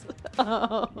legs.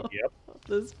 Yep.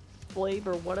 This flame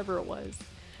or whatever it was.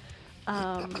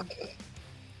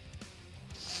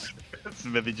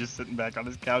 Smithy just sitting back on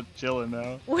his couch chilling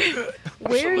now.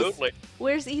 Where's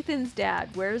Ethan's dad?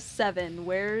 Where's Seven?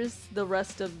 Where's the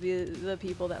rest of the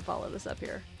people that followed us up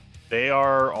here? They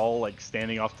are all like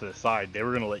standing off to the side. They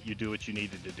were gonna let you do what you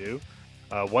needed to do.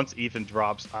 Once Ethan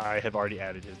drops, I have already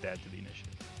added his dad to the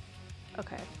initiative.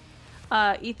 Okay.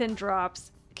 Ethan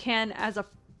drops. As a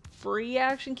free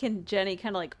action, can Jenny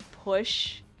kind of like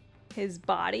push his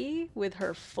body with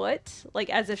her foot, like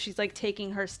as if she's like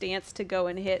taking her stance to go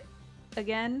and hit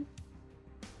again?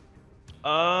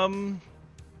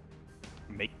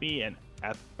 Make me an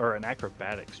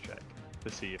acrobatics check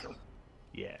to see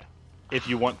if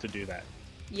you want to do that.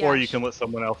 Yeah, or you can let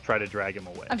someone else try to drag him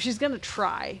away. She's gonna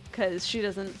try because she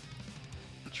doesn't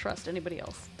trust anybody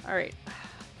else. All right,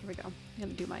 here we go. I'm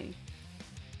gonna do my.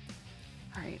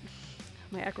 All right,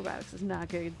 my acrobatics is not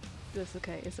good. It's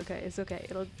okay.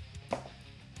 It'll.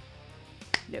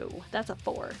 No, that's a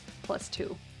 4 plus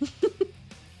 2.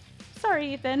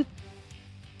 Sorry, Ethan.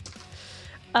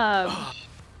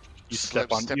 You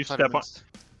step on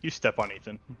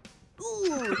Ethan.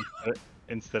 Ooh.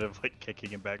 Instead of like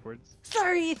kicking him backwards.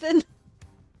 Sorry, Ethan.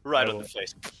 Right on the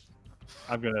face.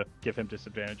 I'm gonna give him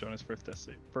disadvantage on his first death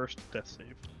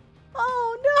save.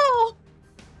 Oh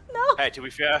no! Hey, to be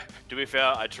fair,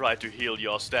 I tried to heal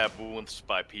your stab wounds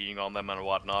by peeing on them and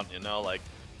whatnot. You know, like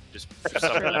just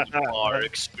something that you are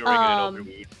experiencing it over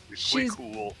wound. It's pretty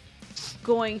cool.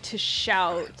 Going to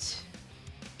shout,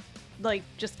 like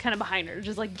just kind of behind her,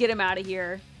 just like get him out of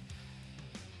here.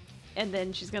 And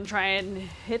then she's gonna try and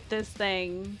hit this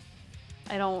thing.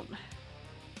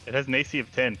 It has an AC of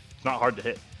 10. It's not hard to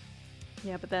hit.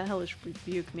 Yeah, but that hellish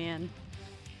rebuke, man.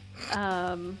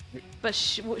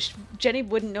 But Jenny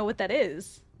wouldn't know what that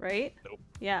is, right? Nope.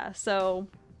 Yeah, so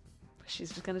she's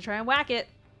just gonna try and whack it.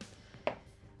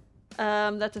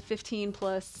 That's a 15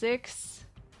 plus 6.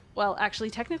 Well, actually,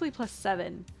 technically plus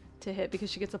 7 to hit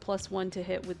because she gets a plus 1 to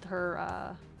hit with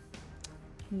her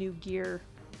new gear.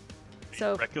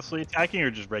 So recklessly attacking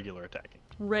or just regular attacking?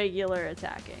 Regular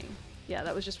attacking. Yeah,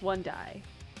 that was just 1 die.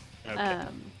 Okay.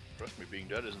 Trust me, being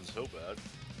dead isn't so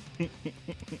bad.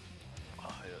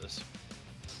 Yes.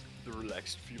 The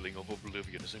relaxed feeling of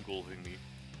oblivion is engulfing me.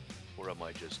 Or I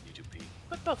might just need to pee.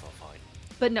 But both are fine.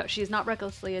 But no, she's not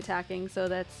recklessly attacking, so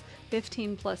that's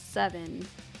 15 plus 7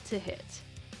 to hit.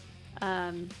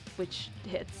 Which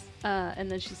hits.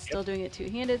 And then she's still doing it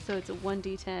two-handed, so it's a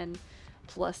 1d10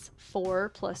 plus 4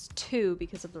 plus 2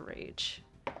 because of the rage.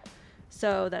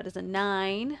 So that is a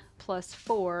 9 plus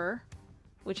 4,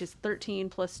 which is 13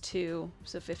 plus 2,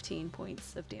 so 15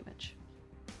 points of damage.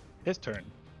 His turn.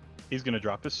 He's going to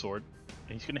drop his sword,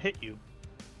 and he's going to hit you.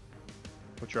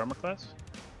 What's your armor class?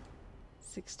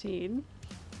 16.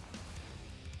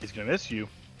 He's going to miss you.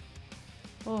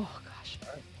 Oh, gosh.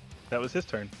 All right. That was his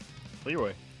turn.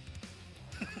 Leroy.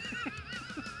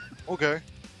 Okay.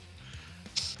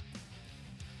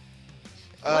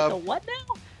 What the what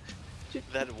now?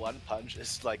 That one punch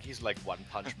is like he's like One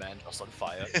Punch Man just on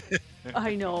fire.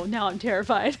 I know. Now I'm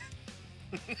terrified.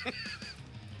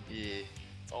 Yeah.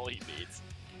 That's all he needs.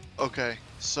 Okay,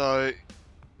 so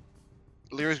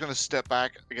Leroy's going to step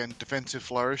back again, defensive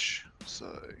flourish.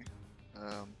 So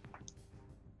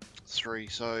 3.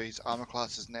 So his armor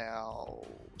class is now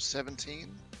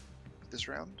 17 this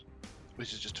round,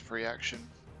 which is just a free action.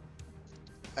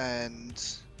 And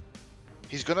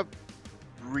he's going to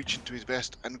reach into his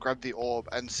vest and grab the orb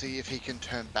and see if he can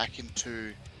turn back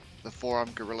into the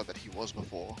 4-armed gorilla that he was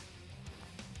before.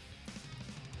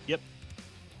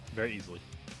 very easily.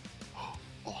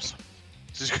 Awesome.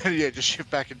 So he's gonna just shift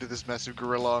back into this massive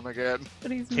gorilla arm again.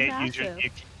 But he's Can't massive.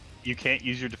 use you can't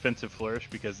use your defensive flourish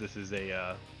because this is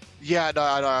a Yeah, no,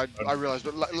 I realized,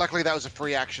 but luckily that was a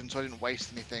free action, so I didn't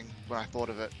waste anything when I thought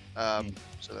of it.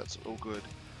 So that's all good.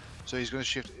 So he's going to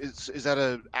shift. Is that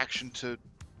an action to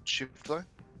shift though?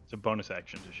 it's a bonus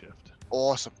action to shift.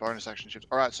 Awesome, bonus action shift.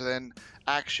 All right, so then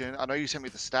action. I know you sent me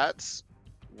the stats.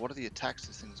 What are the attacks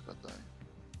this thing's got though?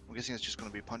 I'm guessing it's just going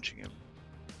to be punching him.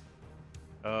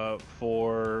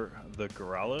 For the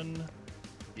Gorillon,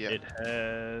 Yeah. it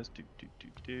has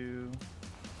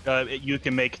you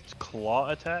can make claw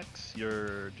attacks.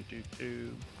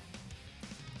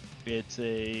 It's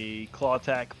a claw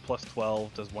attack plus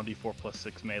 12, does 1d4 plus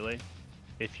 6 melee.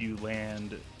 If you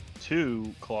land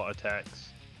 2 claw attacks,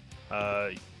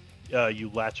 you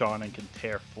latch on and can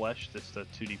tear flesh. That's the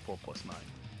 2d4 plus 9.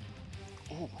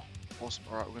 Oh, awesome.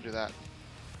 All right, we're going to do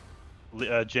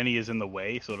that. Jenny is in the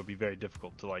way, so it'll be very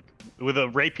difficult to with a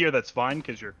rapier. That's fine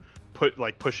because you're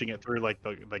pushing it through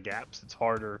the gaps. It's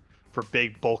harder for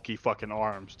big bulky fucking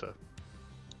arms to.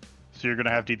 So you're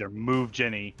gonna have to either move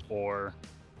Jenny or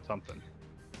something.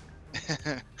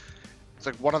 It's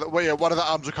like one of the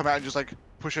arms will come out and just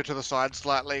push her to the side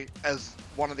slightly as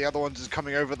one of the other ones is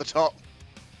coming over the top.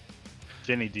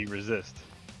 Jenny, do you resist?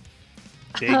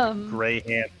 Big gray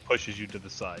hand pushes you to the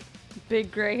side.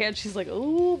 Big gray hand. She's like,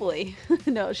 oh boy.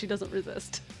 No, she doesn't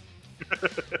resist.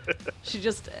 She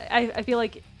just, I feel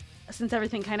like since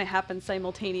everything kind of happened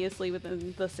simultaneously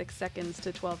within the 6 seconds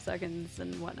to 12 seconds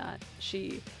and whatnot,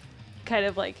 she kind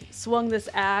of swung this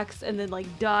axe and then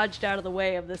dodged out of the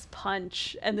way of this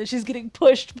punch, and then she's getting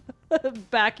pushed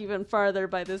back even farther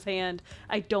by this hand.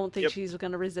 I don't think she's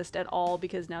going to resist at all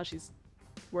because now she's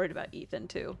worried about Ethan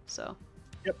too. So.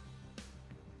 Yep.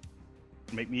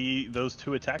 Make me those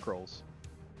 2 attack rolls.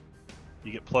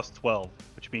 You get plus 12,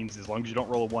 which means as long as you don't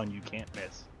roll a 1, you can't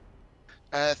miss.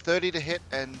 30 to hit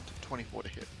and 24 to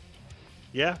hit.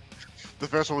 Yeah. The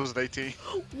first one was an 18.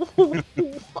 What?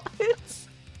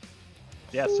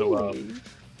 Yeah. So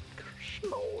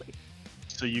Holy.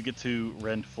 So you get to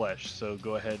rend flesh. So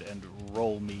go ahead and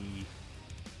roll me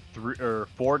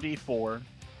 4d4,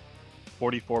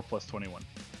 44 plus 21.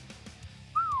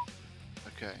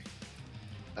 Okay.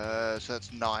 So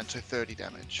that's 9, so 30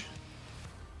 damage.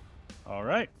 All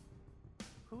right.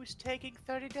 Who's taking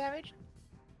 30 damage?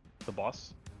 The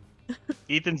boss.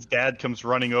 Ethan's dad comes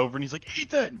running over and he's like,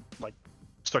 Ethan!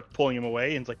 Starts pulling him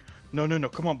away and he's like, no,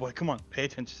 come on, boy, come on, pay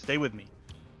attention, stay with me.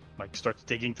 Starts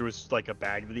digging through his, a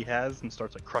bag that he has and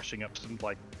starts, crushing up some,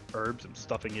 herbs and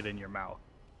stuffing it in your mouth.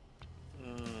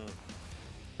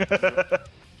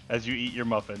 As you eat your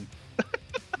muffin.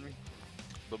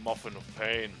 The muffin of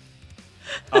pain.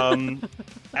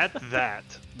 At that,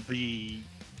 the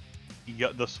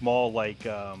small,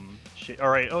 all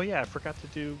right, oh yeah, I forgot to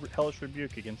do Hellish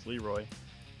Rebuke against Leroy.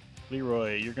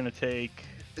 Leroy, you're gonna take...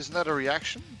 Isn't that a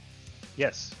reaction?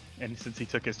 Yes, and since he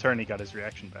took his turn, he got his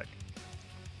reaction back.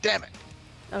 Damn it!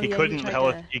 He couldn't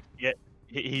Hellish...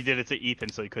 He did it to Ethan,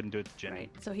 so he couldn't do it to Jenny.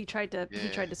 Right, so he tried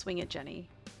to swing at Jenny,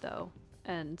 though,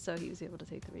 and so he was able to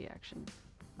take the reaction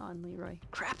on Leroy.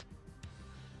 Crap!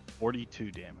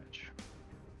 42 damage.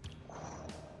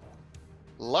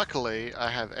 Luckily, I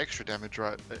have extra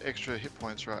hit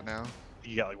points right now.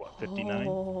 You got 59?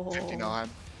 Oh. 59.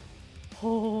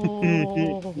 Oh,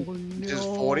 no. Is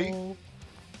 40?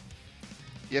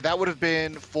 Yeah, that would have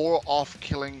been 4 off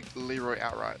killing Leroy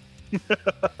outright.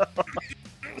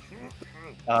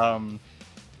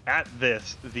 At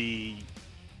this, the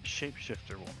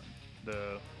shapeshifter woman,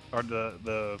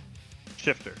 the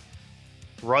shifter,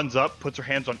 runs up, puts her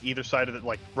hands on either side of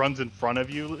it, runs in front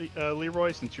of you,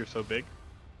 Leroy, since you're so big.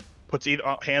 Puts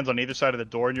hands on either side of the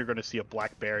door, and you're going to see a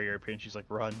black barrier appear, and she's like,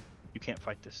 run. You can't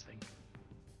fight this thing.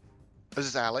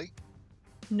 Is this Allie?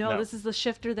 No, No. this is the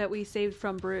shifter that we saved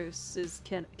from Bruce's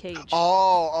cage.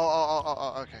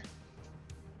 Oh, okay.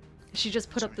 She just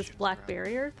put up Sorry, this shifter, black right.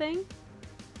 barrier thing.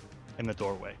 In the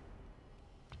doorway.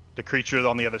 The creature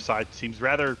on the other side seems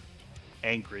rather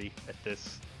angry at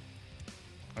this.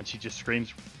 And she just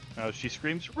screams,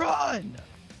 run!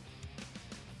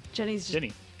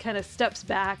 Jenny kind of steps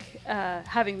back,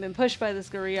 having been pushed by this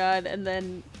Gorion, and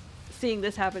then seeing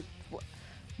this happen.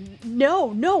 No,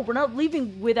 we're not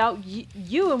leaving without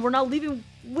you, and we're not leaving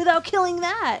without killing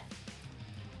that.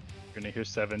 You're going to hear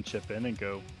Seven chip in and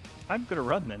go, I'm going to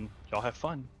run then. Y'all have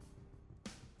fun.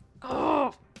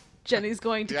 Oh, Jenny's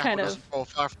going to The kind apple of. doesn't fall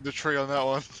far from the tree on that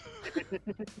one.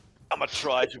 I'm gonna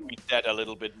try to make that a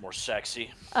little bit more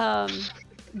sexy.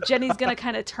 Jenny's gonna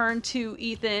kind of turn to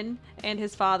Ethan and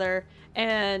his father,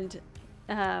 and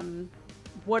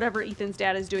whatever Ethan's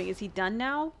dad is doing, is he done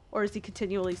now? Or is he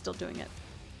continually still doing it?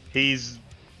 He's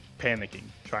panicking,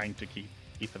 trying to keep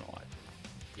Ethan alive.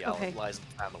 Yeah, Okay. it lies in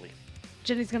the family.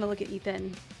 Jenny's gonna look at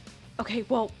Ethan. Okay,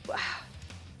 well,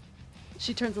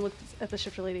 she turns and looks at the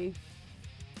shifter lady.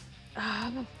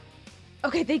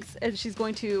 Okay, thanks. And she's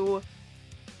going to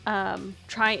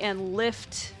try and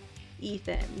lift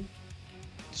Ethan.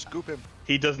 Scoop him.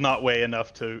 He does not weigh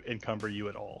enough to encumber you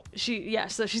at all.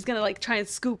 So she's gonna like try and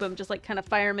scoop him, just like kind of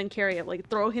fireman carry it, like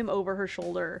throw him over her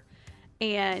shoulder,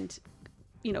 and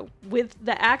with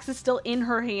the axe is still in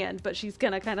her hand, but she's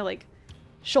gonna kind of like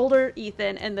shoulder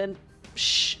Ethan and then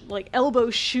like elbow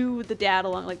shoo the dad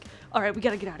along, like, all right, we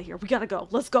gotta get out of here, we gotta go,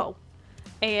 let's go,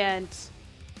 and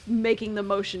making the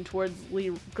motion towards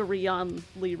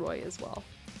Leroy as well.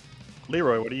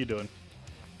 Leroy, what are you doing?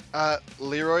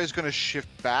 Leroy's gonna shift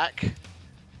back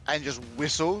and just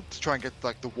whistle to try and get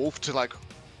like the wolf to like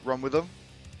run with him,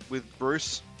 with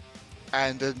Bruce,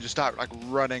 and then just start like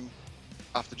running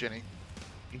after Jenny.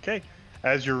 Okay.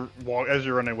 As you're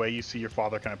running away, you see your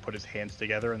father kind of put his hands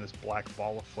together, and this black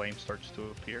ball of flame starts to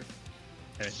appear,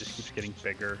 and it just keeps getting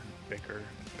bigger, bigger,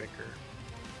 and bigger.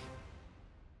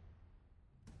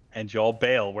 And y'all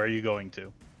bail. Where are you going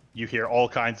to? You hear all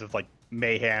kinds of like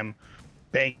mayhem,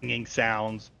 banging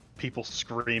sounds, people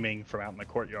screaming from out in the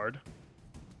courtyard.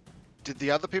 Did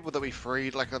the other people that we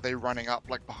freed, like, are they running up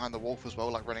like behind the wolf as well,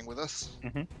 like running with us?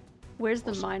 Mm-hmm. Where's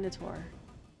the Minotaur?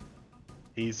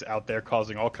 He's out there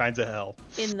causing all kinds of hell.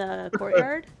 In the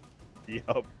courtyard?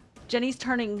 Yup. Jenny's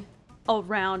turning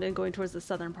around and going towards the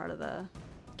southern part of the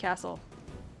castle.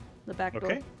 The back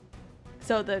door. Okay.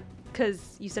 So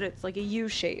because you said it's like a U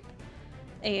shape.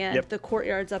 And Yep. the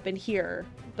courtyard's up in here,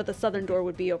 but the southern door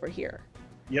would be over here.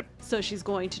 Yep. So she's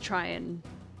going to try and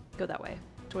go that way,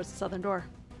 towards the southern door.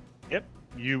 Yep.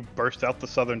 You burst out the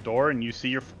southern door, and you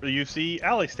see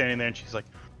Allie standing there, and she's like,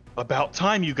 "About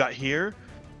time you got here."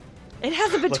 It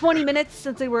hasn't been 20 minutes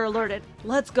since they were alerted.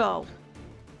 Let's go.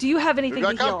 Do you have anything to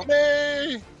heal?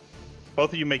 Company!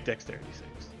 Both of you make dexterity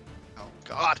saves. Oh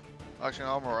God! Actually,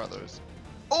 how more are those?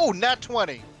 Oh, nat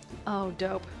 20. Oh,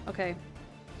 dope. Okay.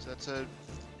 So that's a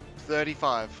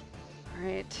 35. All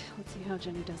right. Let's see how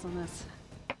Jenny does on this.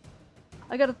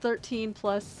 I got a 13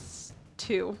 plus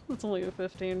 2. That's only a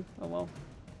 15. Oh, well.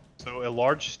 So a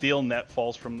large steel net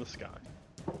falls from the sky.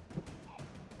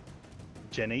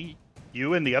 Jenny,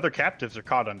 you and the other captives are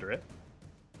caught under it.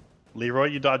 Leroy,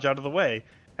 you dodge out of the way.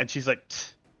 And she's like,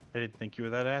 I didn't think you were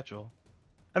that agile.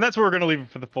 And that's where we're going to leave it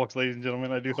for the folks, ladies and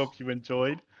gentlemen. I do hope you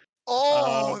enjoyed.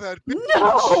 Oh, that.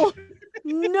 No!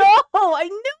 No! I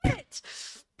knew it!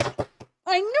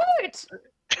 I knew it!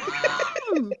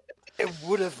 It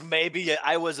would have maybe.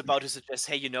 I was about to suggest,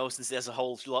 hey, since there's a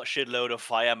whole shitload of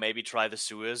fire, maybe try the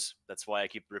sewers. That's why I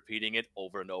keep repeating it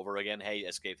over and over again. Hey,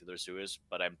 escape through the sewers.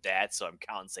 But I'm dead, so I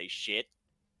can't say shit.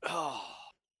 Oh.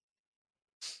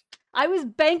 I was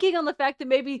banking on the fact that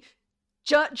maybe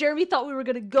Jeremy thought we were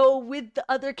going to go with the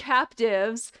other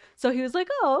captives. So he was like,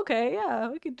 oh, okay, yeah,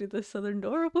 we can do the southern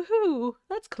door. Woohoo!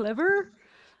 That's clever.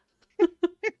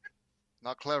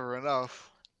 Not clever enough.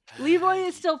 Leroy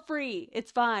is still free.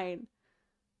 It's fine.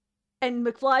 And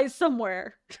McFly's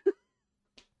somewhere.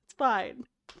 It's fine.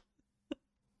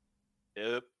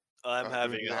 Yep. I'm After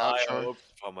having the high outro. hopes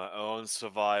for my own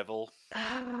survival.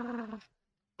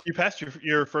 You passed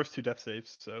your first 2 death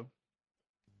saves, so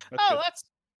that's Oh, good.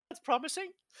 that's promising.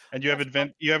 And you have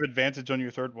advantage on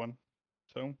your third one,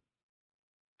 so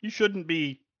you shouldn't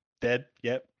be dead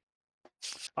yet.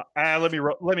 Let me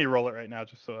roll it right now,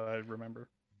 just so I remember.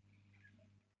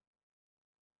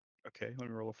 Okay, let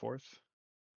me roll a 4th.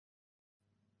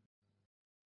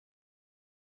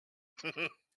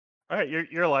 All right,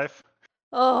 you're alive.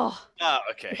 Oh.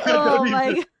 Okay. Oh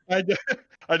my.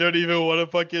 I don't even want to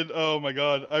fucking. Oh my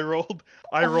god! I rolled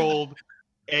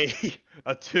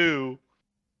a 2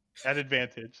 at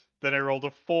advantage. Then I rolled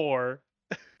a 4,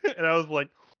 and I was like,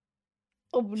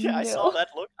 Oh Yeah, no. I saw that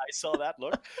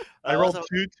look. I rolled Also-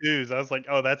 2 2s. I was like,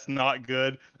 oh, that's not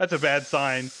good. That's a bad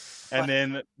sign. And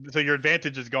then, so your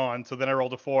advantage is gone. So then I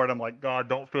rolled a 4, and I'm like, God,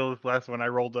 don't feel this last one. I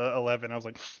rolled a 11. I was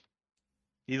like,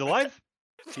 he's alive.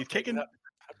 He's kicking.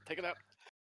 Take it out.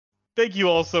 Thank you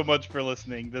all so much for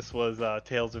listening. This was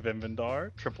Tales of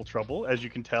Invendar, Triple Trouble. As you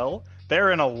can tell,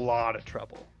 they're in a lot of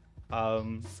trouble. So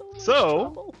much So-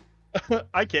 trouble.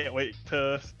 I can't wait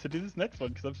to do this next one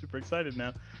because I'm super excited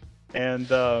now. And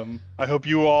I hope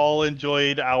you all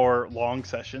enjoyed our long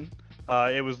session.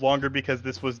 It was longer because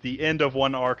this was the end of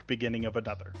one arc, beginning of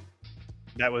another.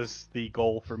 That was the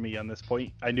goal for me on this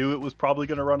point. I knew it was probably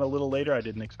going to run a little later. I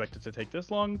didn't expect it to take this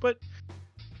long, but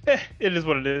it is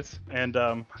what it is. And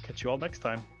I'll catch you all next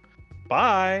time.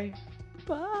 Bye!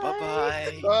 Bye. Bye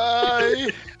bye.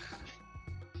 Bye.